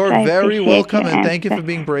so much. You're very welcome, and thank you for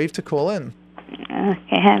being brave to call in.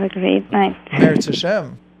 Okay, have a great night. Meretz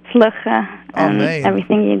Hashem. Slucha and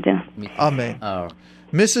everything you do. Amen.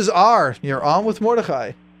 Mrs. R., you're on with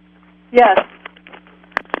Mordechai. Yes.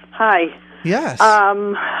 Hi. Yes.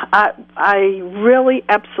 I really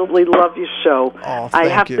absolutely love your show. Oh, I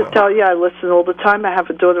have to tell you, I listen all the time. I have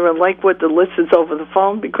a daughter in Lakewood that listens over the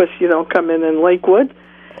phone because you don't come in Lakewood.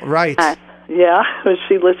 Right. Yeah,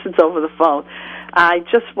 she listens over the phone. I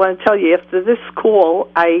just want to tell you, after this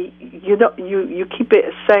call, you keep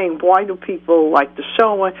saying, why do people like the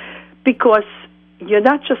show? Because you're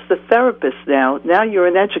not just a therapist now. Now you're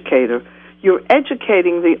an educator. You're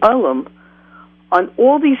educating the ulam on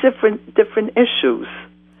all these different issues.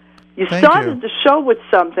 You started the show with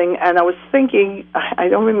something, and I was thinking, I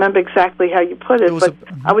don't remember exactly how you put it, but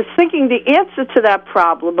I was thinking the answer to that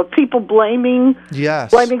problem of people blaming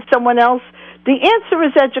someone else, the answer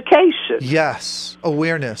is education. Yes.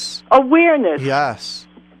 Awareness. Yes.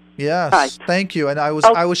 Right. Thank you. And I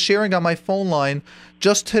was sharing on my phone line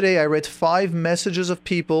just today. I read 5 messages of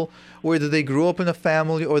people whether they grew up in a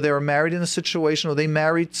family or they were married in a situation or they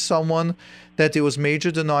married someone that there was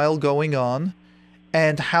major denial going on,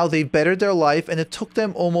 and how they bettered their life, and it took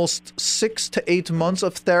them almost 6 to 8 months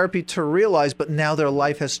of therapy to realize, but now their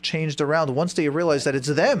life has changed around once they realize that it's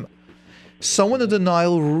them. Someone in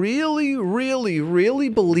denial really, really, really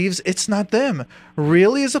believes it's not them,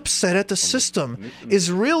 really is upset at the system,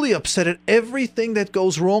 is really upset at everything that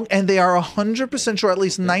goes wrong, and they are 100% sure, at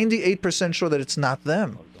least 98% sure that it's not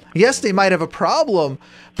them. Yes, they might have a problem,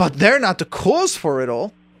 but they're not the cause for it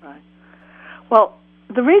all. Right. Well,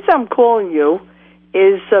 the reason I'm calling you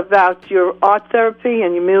is about your art therapy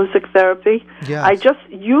and your music therapy. Yes.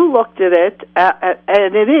 You looked at it,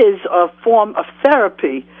 and it is a form of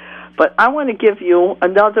therapy. But I want to give you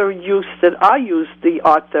another use that I use the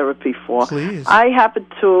art therapy for. Please. I happen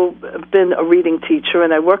to have been a reading teacher,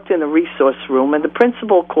 and I worked in a resource room, and the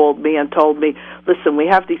principal called me and told me, listen, we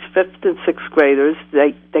have these 5th and 6th graders,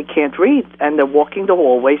 they can't read, and they're walking the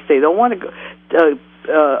hallways, they don't want to go,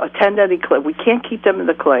 attend any class. We can't keep them in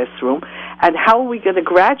the classroom, and how are we going to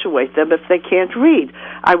graduate them if they can't read?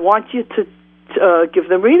 I want you to give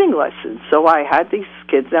them reading lessons. So I had these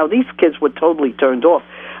kids. Now, these kids were totally turned off.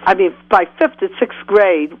 I mean, by 5th and 6th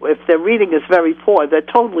grade, if their reading is very poor, they're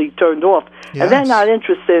totally turned off. Yes. And they're not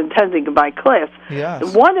interested in attending my class.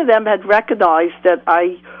 Yes. One of them had recognized that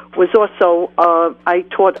I was also, I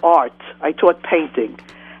taught art. I taught painting.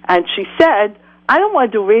 And she said, I don't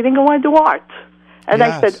want to do reading, I want to do art. And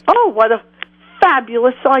Yes. I said, oh, what a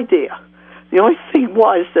fabulous idea. The only thing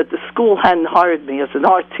was that the school hadn't hired me as an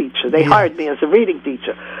art teacher. They hired me as a reading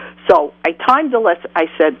teacher. So I timed the lesson. I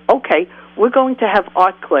said, okay, we're going to have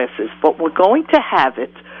art classes, but we're going to have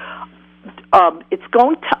it. It's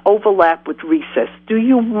going to overlap with recess. Do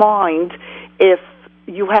you mind if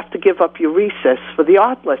you have to give up your recess for the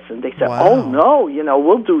art lesson? They said, Wow. oh, no,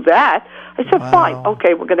 we'll do that. I said, Wow. fine.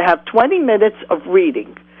 Okay, we're going to have 20 minutes of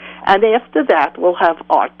reading. And after that, we'll have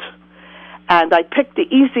art. And I picked the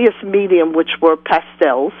easiest medium, which were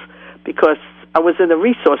pastels, because I was in a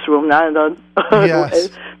resource room, not in an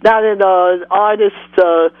artist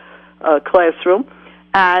classroom.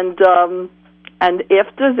 And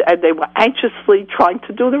they were anxiously trying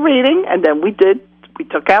to do the reading, and then we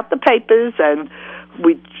took out the papers, and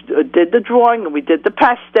we did the drawing, and we did the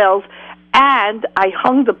pastels, and I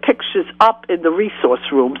hung the pictures up in the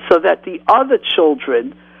resource room so that the other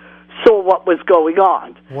children saw what was going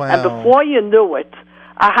on. Wow. And before you knew it,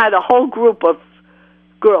 I had a whole group of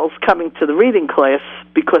girls coming to the reading class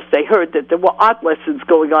because they heard that there were art lessons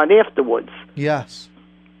going on afterwards. Yes.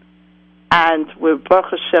 And with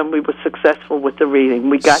Baruch Hashem, we were successful with the reading.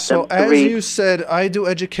 We got them to read. So as you said, I do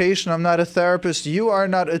education, I'm not a therapist. You are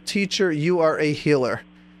not a teacher, you are a healer.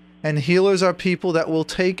 And healers are people that will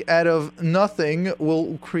take out of nothing,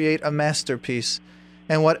 will create a masterpiece.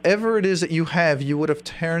 And whatever it is that you have, you would have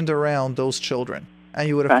turned around those children. And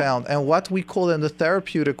you would have found. And what we call in the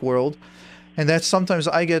therapeutic world, and that sometimes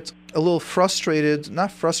I get a little frustrated,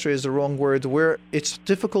 not frustrated is the wrong word, where it's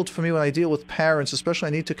difficult for me when I deal with parents, especially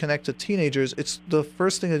I need to connect to teenagers. It's the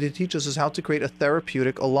first thing that they teach us is how to create a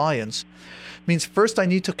therapeutic alliance. Means first I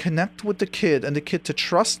need to connect with the kid and the kid to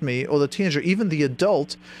trust me, or the teenager, even the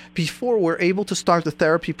adult, before we're able to start the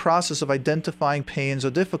therapy process of identifying pains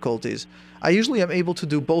or difficulties. I usually am able to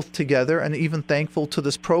do both together, and even thankful to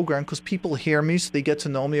this program because people hear me, so they get to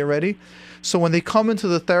know me already. So when they come into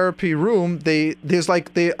the therapy room,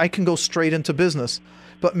 I can go straight into business.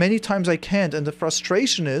 But many times I can't, and the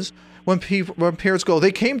frustration is when parents go,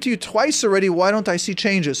 they came to you twice already, why don't I see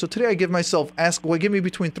changes? So today I give myself, give me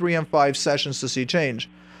between 3 and 5 sessions to see change.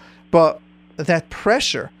 But that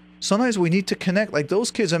pressure, sometimes we need to connect. Like those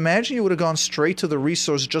kids, imagine you would have gone straight to the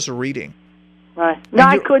resource just reading. Right. No,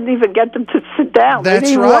 I couldn't even get them to sit down.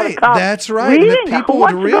 That's right. That's right. Reading? And that people Who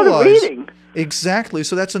would wants to go to realize. reading? Exactly.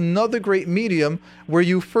 So that's another great medium where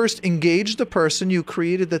you first engaged the person, you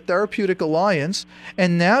created the therapeutic alliance,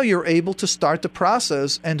 and now you're able to start the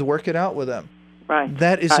process and work it out with them. Right.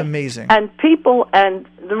 That is amazing. And people, and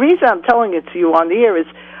the reason I'm telling it to you on the air is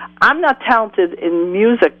I'm not talented in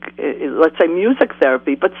music, let's say music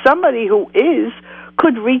therapy, but somebody who is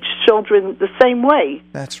could reach children the same way.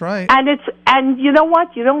 That's right. And you know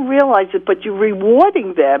what? You don't realize it, but you're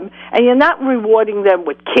rewarding them, and you're not rewarding them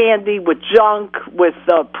with candy, with junk, with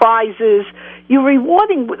prizes. You're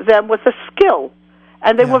rewarding them with a skill,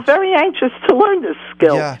 and they were very anxious to learn this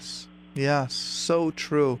skill. Yes, so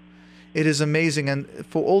true. It is amazing, and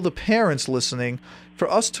for all the parents listening, for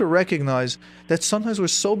us to recognize that sometimes we're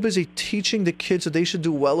so busy teaching the kids that they should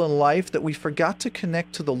do well in life that we forgot to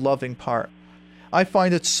connect to the loving part. I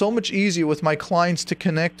find it so much easier with my clients to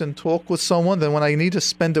connect and talk with someone than when I need to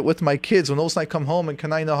spend it with my kids. When those I come home and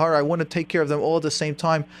Kanai Nahar, I want to take care of them all at the same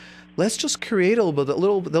time. Let's just create a little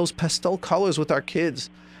bit those pastel colors with our kids.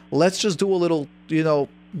 Let's just do a little,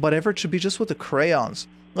 whatever it should be, just with the crayons.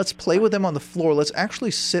 Let's play with them on the floor. Let's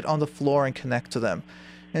actually sit on the floor and connect to them.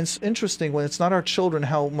 And it's interesting when it's not our children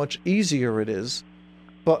how much easier it is.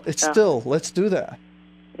 But it's still, let's do that.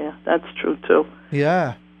 Yeah, that's true too.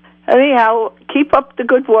 Yeah. Anyhow, keep up the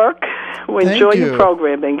good work. We enjoy your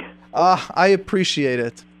programming. I appreciate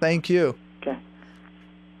it. Thank you.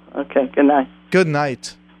 Okay, good night. Good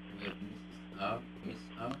night.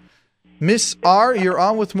 Miss R, you're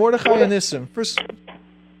on with Mordechai and Nissim. First.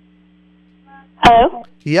 Hello?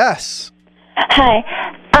 Yes. Hi.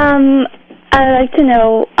 I'd like to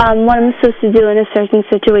know what I'm supposed to do in a certain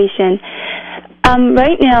situation.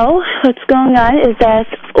 Right now, what's going on is that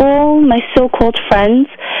all my so-called friends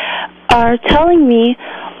are telling me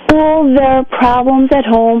all their problems at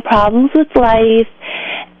home, problems with life,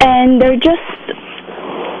 and they're just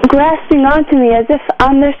grasping onto me as if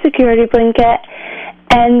I'm their security blanket,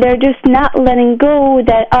 and they're just not letting go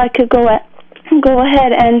that I could go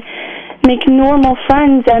ahead and make normal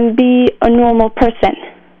friends and be a normal person.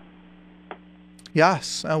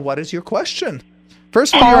 Yes. And what is your question?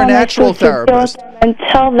 First of all, you're a natural therapist. And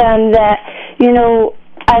tell them that,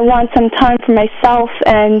 I want some time for myself.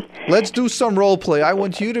 And let's do some role play. I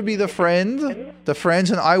want you to be the friends,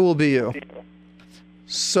 and I will be you.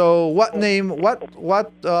 So what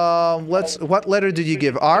letter did you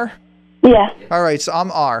give? R? Yeah. All right, so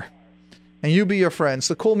I'm R. And you be your friend.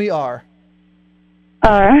 So call me R.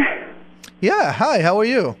 R? Yeah, hi, how are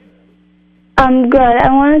you? I'm good.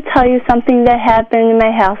 I want to tell you something that happened in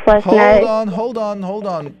my house last night. Hold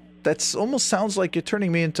on. That almost sounds like you're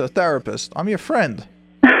turning me into a therapist. I'm your friend.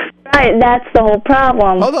 Right, that's the whole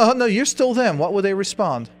problem. Hold on, no, you're still them. What would they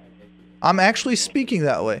respond? I'm actually speaking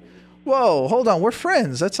that way. Whoa, hold on, we're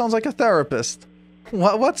friends. That sounds like a therapist.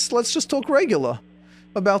 Let's just talk regular.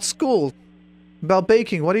 About school. About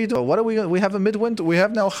baking. What are you doing? What are we have a midwinter. We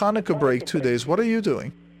have now Hanukkah break 2 days. What are you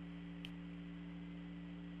doing?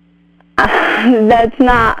 That's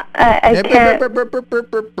not, I can't.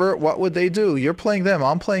 What would they do? You're playing them.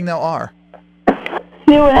 I'm playing now R.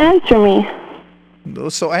 They would answer me.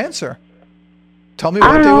 So answer. Tell me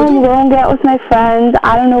what they would do. I'm going out with my friends.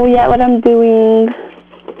 I don't know yet what I'm doing.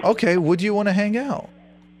 Okay, would you want to hang out?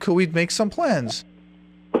 Could we make some plans?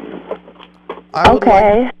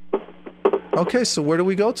 Okay. Okay, so where do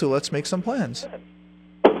we go to? Let's make some plans.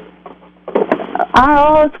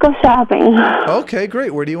 Let's go shopping. Okay,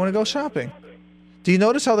 great. Where do you want to go shopping? Do you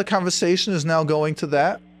notice how the conversation is now going to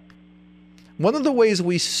that? One of the ways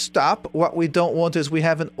we stop what we don't want is we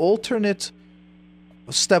have an alternate...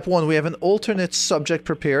 Step one, we have an alternate subject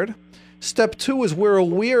prepared. Step two is we're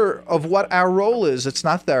aware of what our role is. It's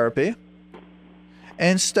not therapy.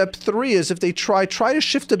 And step three is if they try to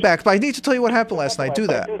shift it back. But I need to tell you what happened last night. Do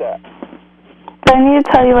that. I need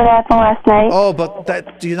to tell you what happened last night. Oh, but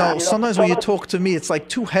sometimes when you talk to me, it's like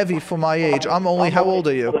too heavy for my age. How old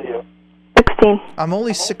are you? 16. I'm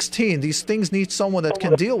only 16. These things need someone that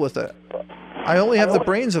can deal with it. I only have the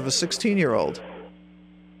brains of a 16-year-old.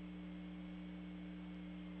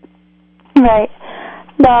 Right.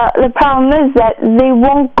 The problem is that they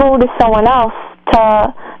won't go to someone else,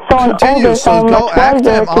 to someone older, so go act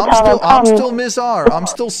them. I'm still Ms. R. I'm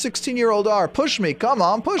still 16-year-old R. Push me. Come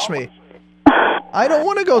on, push me. I don't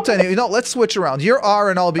want to go to any... let's switch around. You're R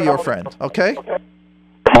and I'll be your friend, okay?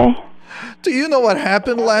 Okay. Do you know what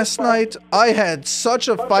happened last night? I had such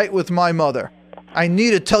a fight with my mother. I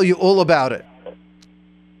need to tell you all about it.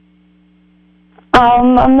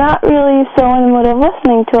 I'm not really so in the mood of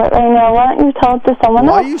listening to it right now. Why don't you tell it to someone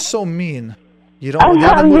else? Why are you so mean? You don't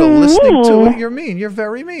have the mood of listening to it? You're mean. You're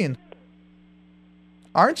very mean.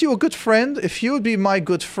 Aren't you a good friend? If you would be my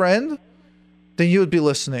good friend, then you would be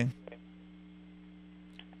listening.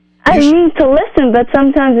 I need to listen, but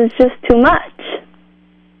sometimes it's just too much.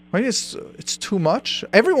 Right? It's too much?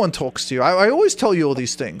 Everyone talks to you. I always tell you all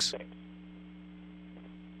these things.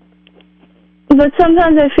 But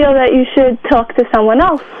sometimes I feel that you should talk to someone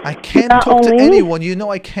else. I can't talk to anyone. You know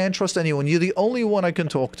I can't trust anyone. You're the only one I can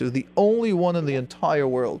talk to. The only one in the entire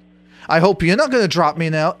world. I hope you're not going to drop me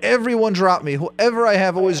now. Everyone drop me. Whoever I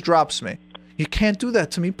have always drops me. You can't do that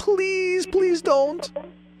to me. Please, please don't.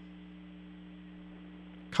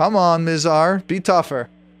 Come on, Ms. R. Be tougher.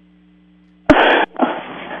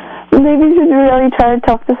 Maybe you should really try to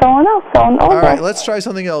talk to someone else. All right, let's try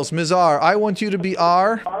something else. Ms. R, I want you to be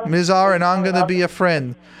R, Ms. R, and I'm going to be a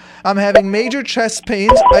friend. I'm having major chest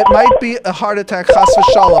pains. It might be a heart attack, chas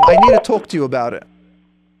v'shalom. I need to talk to you about it.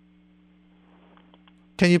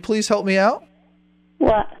 Can you please help me out?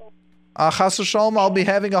 What? Chas v'shalom, I'll be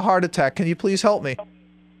having a heart attack. Can you please help me?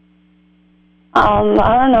 I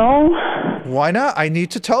don't know. Why not? I need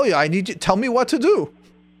to tell you. Tell me what to do.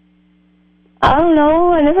 I don't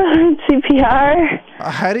know. I never heard CPR.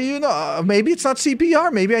 How do you know? Maybe it's not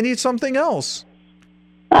CPR. Maybe I need something else.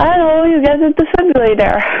 I don't know. You get a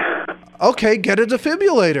defibrillator. Okay, get a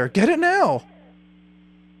defibrillator. Get it now.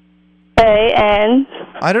 Hey, and?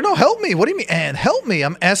 I don't know. Help me. What do you mean, Ann? Help me.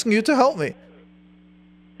 I'm asking you to help me.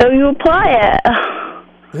 So you apply it.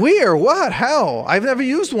 Where? What? How? I've never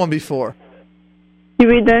used one before. You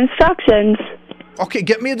read the instructions. Okay,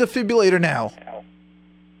 get me a defibrillator now.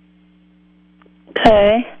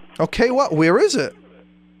 Okay. Okay, what? Where is it?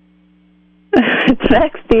 It's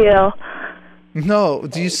next to you. No.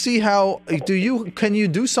 Do you see how? Can you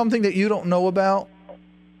do something that you don't know about?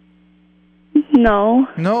 No.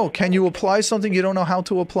 No. Can you apply something you don't know how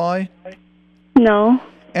to apply? No.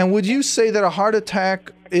 And would you say that a heart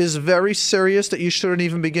attack is very serious, that you shouldn't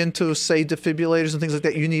even begin to say defibrillators and things like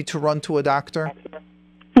that? You need to run to a doctor?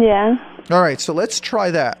 Yeah. All right, so let's try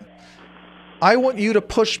that. I want you to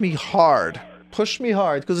push me hard. Push me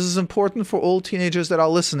hard, because this is important for all teenagers that are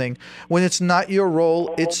listening. When it's not your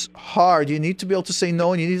role, it's hard. You need to be able to say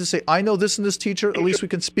no, and you need to say, I know this and this teacher, at least we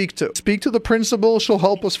can speak to. Speak to the principal, she'll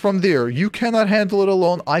help us from there. You cannot handle it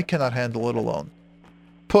alone, I cannot handle it alone.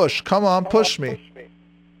 Push, come on, push me.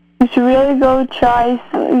 You should really go try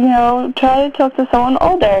to talk to someone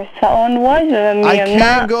older, someone wiser than me. I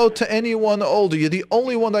can't go to anyone older. You're the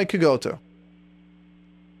only one I could go to.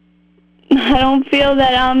 I don't feel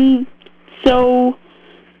that I'm so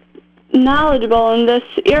knowledgeable in this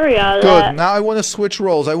area. Good. Now I want to switch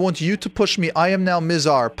roles. I want you to push me. I am now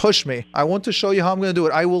Mizar. Push me. I want to show you how I'm going to do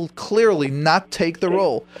it. I will clearly not take the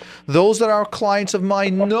role. Those that are clients of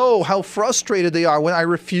mine know how frustrated they are when I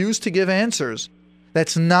refuse to give answers.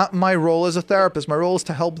 That's not my role as a therapist. My role is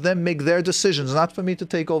to help them make their decisions, not for me to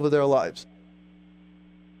take over their lives.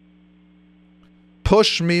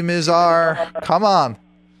 Push me, Mizar. Come on.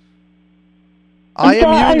 I am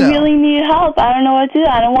you now. I really need help. I don't know what to do.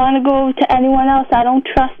 I don't want to go to anyone else. I don't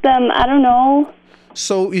trust them. I don't know.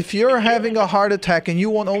 So if you're having a heart attack and you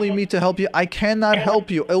want only me to help you, I cannot help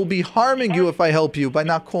you. It will be harming you if I help you by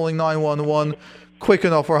not calling 911 quick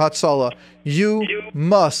enough for Hatzalah. You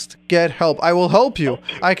must get help. I will help you.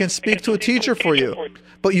 I can speak to a teacher for you.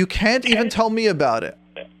 But you can't even tell me about it.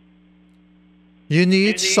 You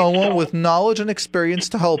need someone with knowledge and experience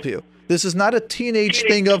to help you. This is not a teenage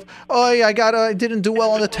thing of, oh, I didn't do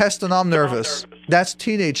well on the test and I'm nervous. That's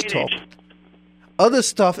teenage talk. Other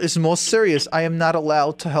stuff is more serious. I am not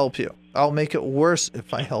allowed to help you. I'll make it worse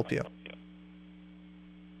if I help you.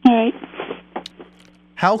 All right.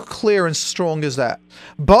 How clear and strong is that?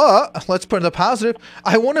 But, let's put in the positive,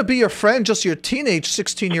 I want to be your friend, just your teenage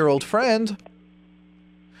 16-year-old friend.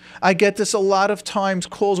 I get this a lot of times,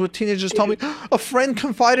 calls where teenagers tell me, a friend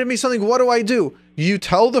confided in me something, what do I do? You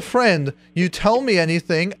tell the friend, you tell me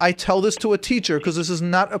anything, I tell this to a teacher because this is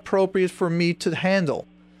not appropriate for me to handle.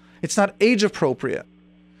 It's not age appropriate.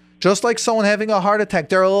 Just like someone having a heart attack,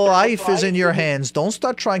 their life is in your hands. Don't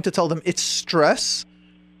start trying to tell them it's stress.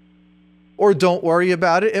 Or don't worry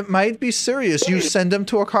about it. It might be serious. You send them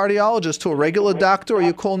to a cardiologist, to a regular doctor, or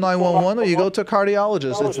you call 911, or you go to a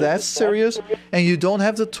cardiologist. It's that serious, and you don't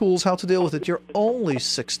have the tools how to deal with it. You're only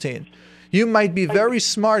 16. You might be very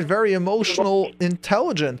smart, very emotional,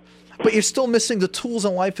 intelligent, but you're still missing the tools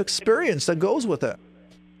and life experience that goes with it.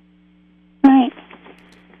 Right.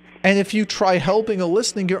 And if you try helping or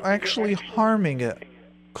listening, you're actually harming it,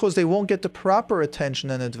 because they won't get the proper attention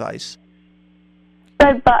and advice.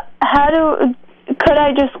 Right, but could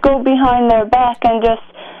I just go behind their back and just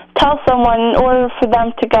tell someone in order for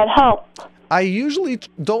them to get help? I usually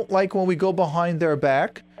don't like when we go behind their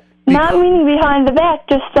back. Not meaning behind the back,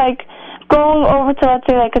 just like going over to, let's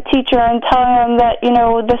say, like a teacher and telling them that,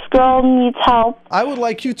 this girl needs help. I would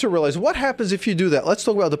like you to realize, what happens if you do that? Let's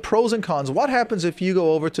talk about the pros and cons. What happens if you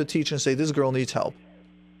go over to a teacher and say, this girl needs help?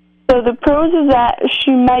 So the pros is that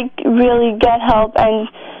she might really get help, and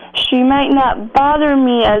she might not bother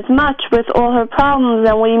me as much with all her problems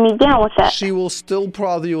and weigh me down with that. She will still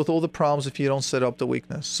bother you with all the problems if you don't set up the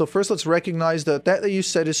weakness. So first, let's recognize that you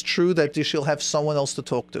said is true, that she'll have someone else to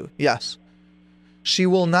talk to. Yes. She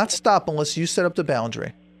will not stop unless you set up the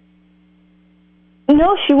boundary.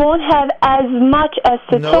 No, she won't have as much as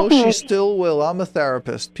to No, talk to me. she still will. I'm a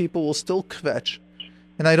therapist. People will still kvetch.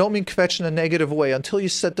 And I don't mean kvetch in a negative way until you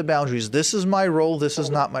set the boundaries. This is my role. This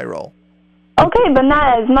is not my role. Okay, but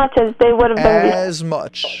not as much as they would have been. As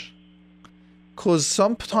much. Because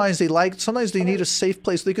sometimes they need a safe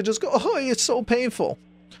place. They could just go, oh, it's so painful.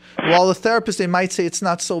 While the therapist, they might say it's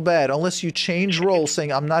not so bad, unless you change roles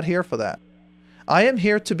saying, I'm not here for that. I am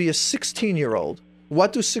here to be a 16-year-old.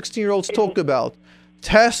 What do 16-year-olds talk about?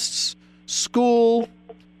 Tests, school,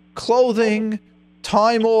 clothing,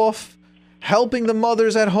 time off, helping the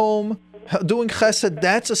mothers at home, doing chesed.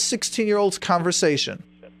 That's a 16-year-old's conversation.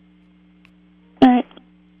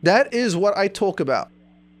 That is what I talk about.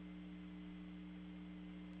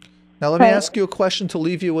 Now let me ask you a question to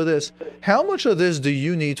leave you with this. How much of this do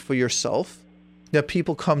you need for yourself? That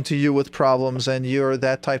people come to you with problems and you're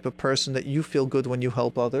that type of person that you feel good when you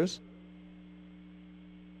help others?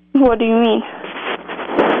 What do you mean?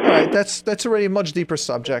 All right, that's already a much deeper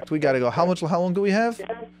subject. We got to go. How long do we have?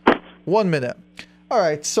 1 minute. All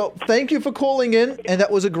right, so thank you for calling in, and that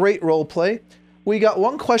was a great role play. We got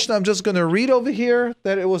one question I'm just going to read over here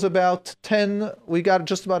that it was about 10. We got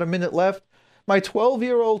just about a minute left. My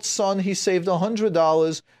 12-year-old son, he saved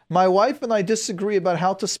 $100. My wife and I disagree about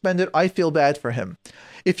how to spend it. I feel bad for him.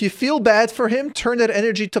 If you feel bad for him, turn that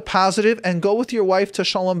energy to positive and go with your wife to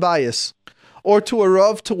Shalom Bayis or to a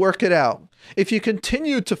Rav to work it out. If you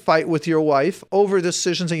continue to fight with your wife over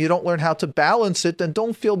decisions and you don't learn how to balance it, then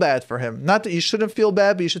don't feel bad for him. Not that you shouldn't feel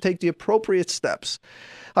bad, but you should take the appropriate steps.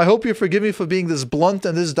 I hope you forgive me for being this blunt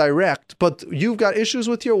and this direct, but you've got issues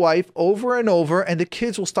with your wife over and over, and the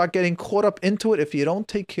kids will start getting caught up into it if you don't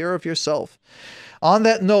take care of yourself. On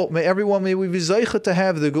that note, may we be zeicha to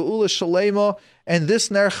have the Geula Shalema, and this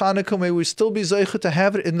Ner Chanukah, may we still be zeicha to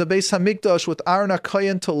have it in the Beis HaMikdash with Aron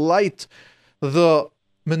HaKayin to light the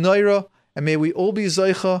menorah, and may we all be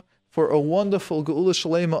zeicha for a wonderful Geula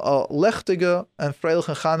Shalema, a lechtige and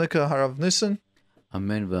freiliche Chanukah Harav Nissen.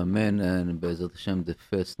 Amen v'amen, and Be'ezrat Hashem, the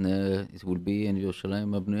first Ner, it will be in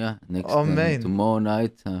Yerushalayim Abnuya next tomorrow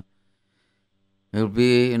night. It will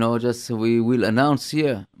be, we will announce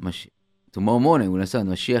here, tomorrow morning, we'll announce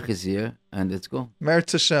Mashiach is here, and let's go. Merit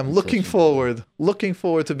Hashem, looking forward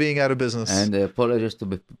to being out of business. And apologize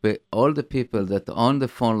to all the people that are on the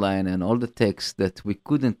phone line and all the texts that we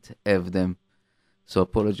couldn't have them. So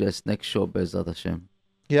apologize next show, Be'ezrat Hashem.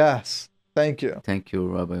 Yes, thank you. Thank you,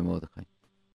 Rabbi Mordechai.